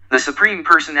Vasudeva, the Supreme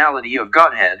Personality of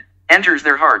Godhead, enters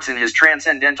their hearts in his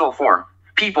transcendental form,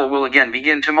 people will again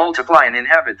begin to multiply and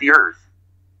inhabit the earth.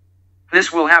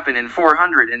 This will happen in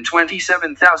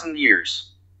 427,000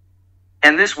 years.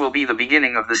 And this will be the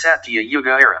beginning of the Satya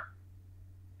Yuga era.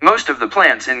 Most of the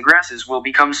plants and grasses will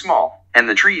become small, and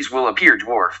the trees will appear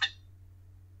dwarfed.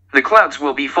 The clouds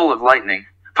will be full of lightning,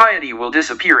 piety will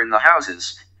disappear in the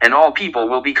houses, and all people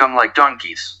will become like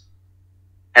donkeys.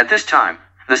 At this time,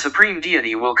 the supreme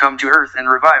deity will come to earth and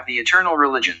revive the eternal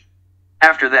religion.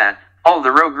 After that, all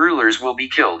the rogue rulers will be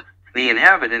killed. The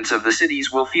inhabitants of the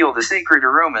cities will feel the sacred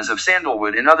aromas of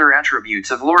sandalwood and other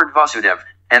attributes of Lord Vasudeva,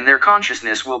 and their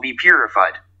consciousness will be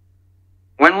purified.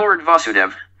 When Lord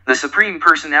Vasudeva, the Supreme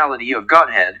Personality of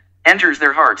Godhead, enters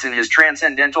their hearts in his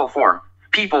transcendental form,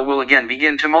 people will again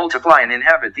begin to multiply and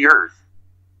inhabit the earth.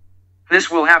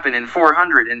 This will happen in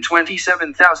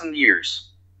 427,000 years.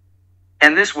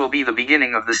 And this will be the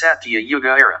beginning of the Satya Yuga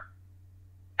era.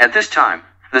 At this time,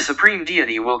 the Supreme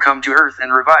Deity will come to earth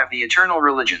and revive the eternal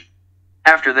religion.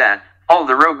 After that, all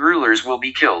the rogue rulers will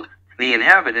be killed. The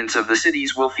inhabitants of the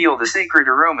cities will feel the sacred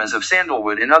aromas of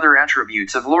sandalwood and other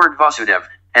attributes of Lord Vasudeva,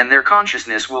 and their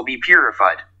consciousness will be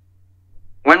purified.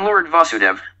 When Lord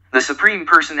Vasudeva, the Supreme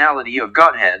Personality of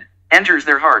Godhead, enters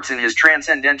their hearts in his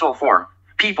transcendental form,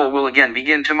 people will again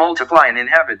begin to multiply and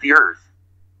inhabit the earth.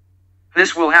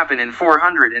 This will happen in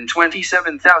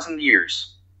 427,000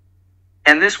 years.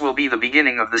 And this will be the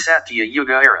beginning of the Satya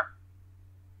Yuga era.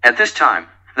 At this time,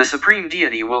 the Supreme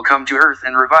Deity will come to earth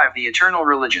and revive the eternal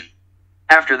religion.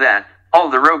 After that, all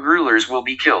the rogue rulers will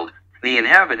be killed. The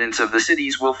inhabitants of the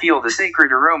cities will feel the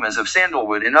sacred aromas of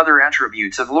sandalwood and other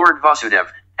attributes of Lord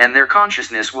Vasudeva, and their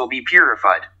consciousness will be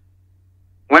purified.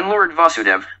 When Lord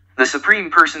Vasudeva, the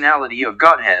Supreme Personality of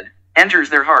Godhead, enters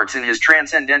their hearts in his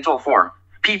transcendental form,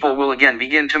 people will again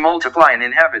begin to multiply and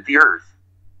inhabit the earth.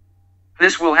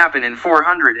 This will happen in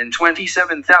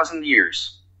 427,000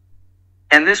 years.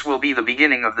 And this will be the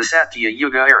beginning of the Satya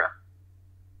Yuga era.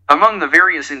 Among the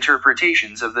various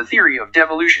interpretations of the theory of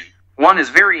devolution, one is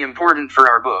very important for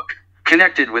our book,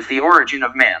 connected with the origin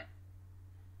of man.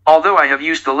 Although I have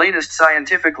used the latest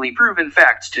scientifically proven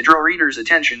facts to draw readers'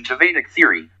 attention to Vedic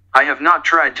theory, I have not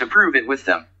tried to prove it with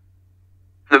them.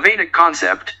 The Vedic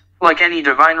concept, like any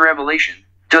divine revelation,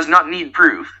 does not need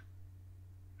proof.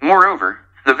 Moreover,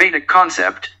 the Vedic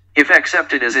concept, if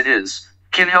accepted as it is,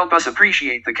 can help us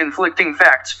appreciate the conflicting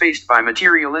facts faced by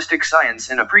materialistic science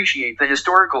and appreciate the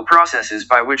historical processes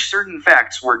by which certain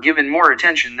facts were given more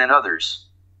attention than others.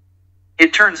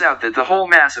 It turns out that the whole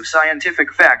mass of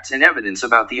scientific facts and evidence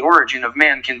about the origin of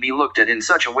man can be looked at in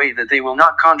such a way that they will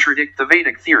not contradict the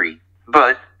Vedic theory,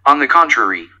 but, on the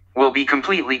contrary, will be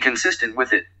completely consistent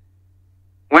with it.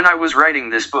 When I was writing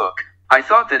this book, I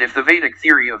thought that if the Vedic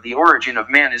theory of the origin of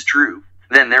man is true,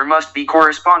 then there must be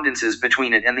correspondences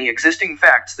between it and the existing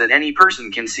facts that any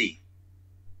person can see.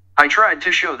 I tried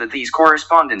to show that these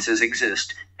correspondences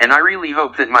exist, and I really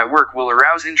hope that my work will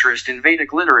arouse interest in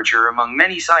Vedic literature among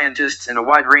many scientists and a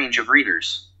wide range of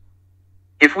readers.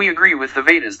 If we agree with the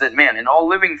Vedas that man and all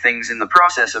living things in the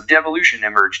process of devolution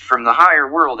emerged from the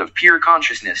higher world of pure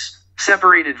consciousness,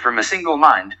 separated from a single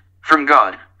mind, from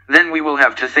God, then we will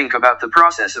have to think about the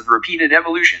process of repeated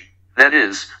evolution, that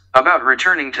is, about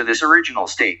returning to this original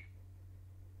state.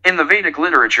 In the Vedic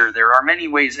literature there are many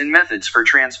ways and methods for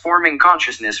transforming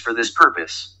consciousness for this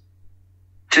purpose.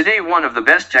 Today one of the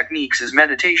best techniques is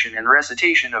meditation and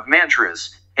recitation of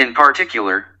mantras, in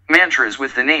particular, mantras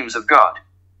with the names of God.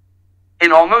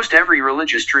 In almost every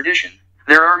religious tradition,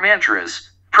 there are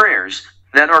mantras, prayers,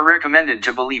 that are recommended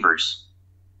to believers.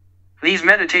 These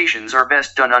meditations are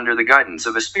best done under the guidance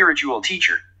of a spiritual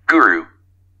teacher, guru.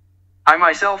 I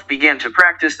myself began to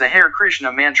practice the Hare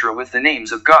Krishna mantra with the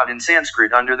names of God in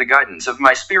Sanskrit under the guidance of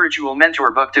my spiritual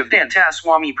mentor Bhaktivedanta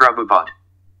Swami Prabhupada.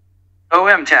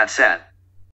 Om Tat Sat.